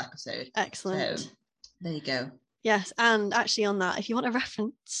School Musical episode. Excellent. So there you go. Yes, and actually on that, if you want a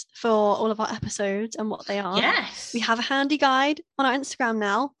reference for all of our episodes and what they are, we have a handy guide on our Instagram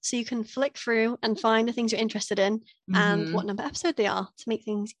now, so you can flick through and find the things you're interested in and what number episode they are to make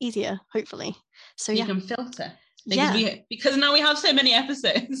things easier, hopefully. So you can filter. Because now we have so many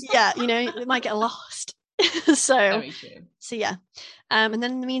episodes. Yeah, you know, it might get lost. So yeah. And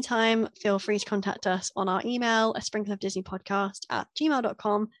then in the meantime, feel free to contact us on our email,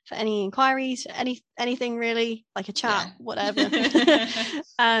 asprinkleofdisneypodcast@gmail.com for any inquiries, anything really, like a chat, whatever.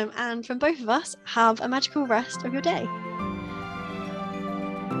 And from both of us, have a magical rest of your day.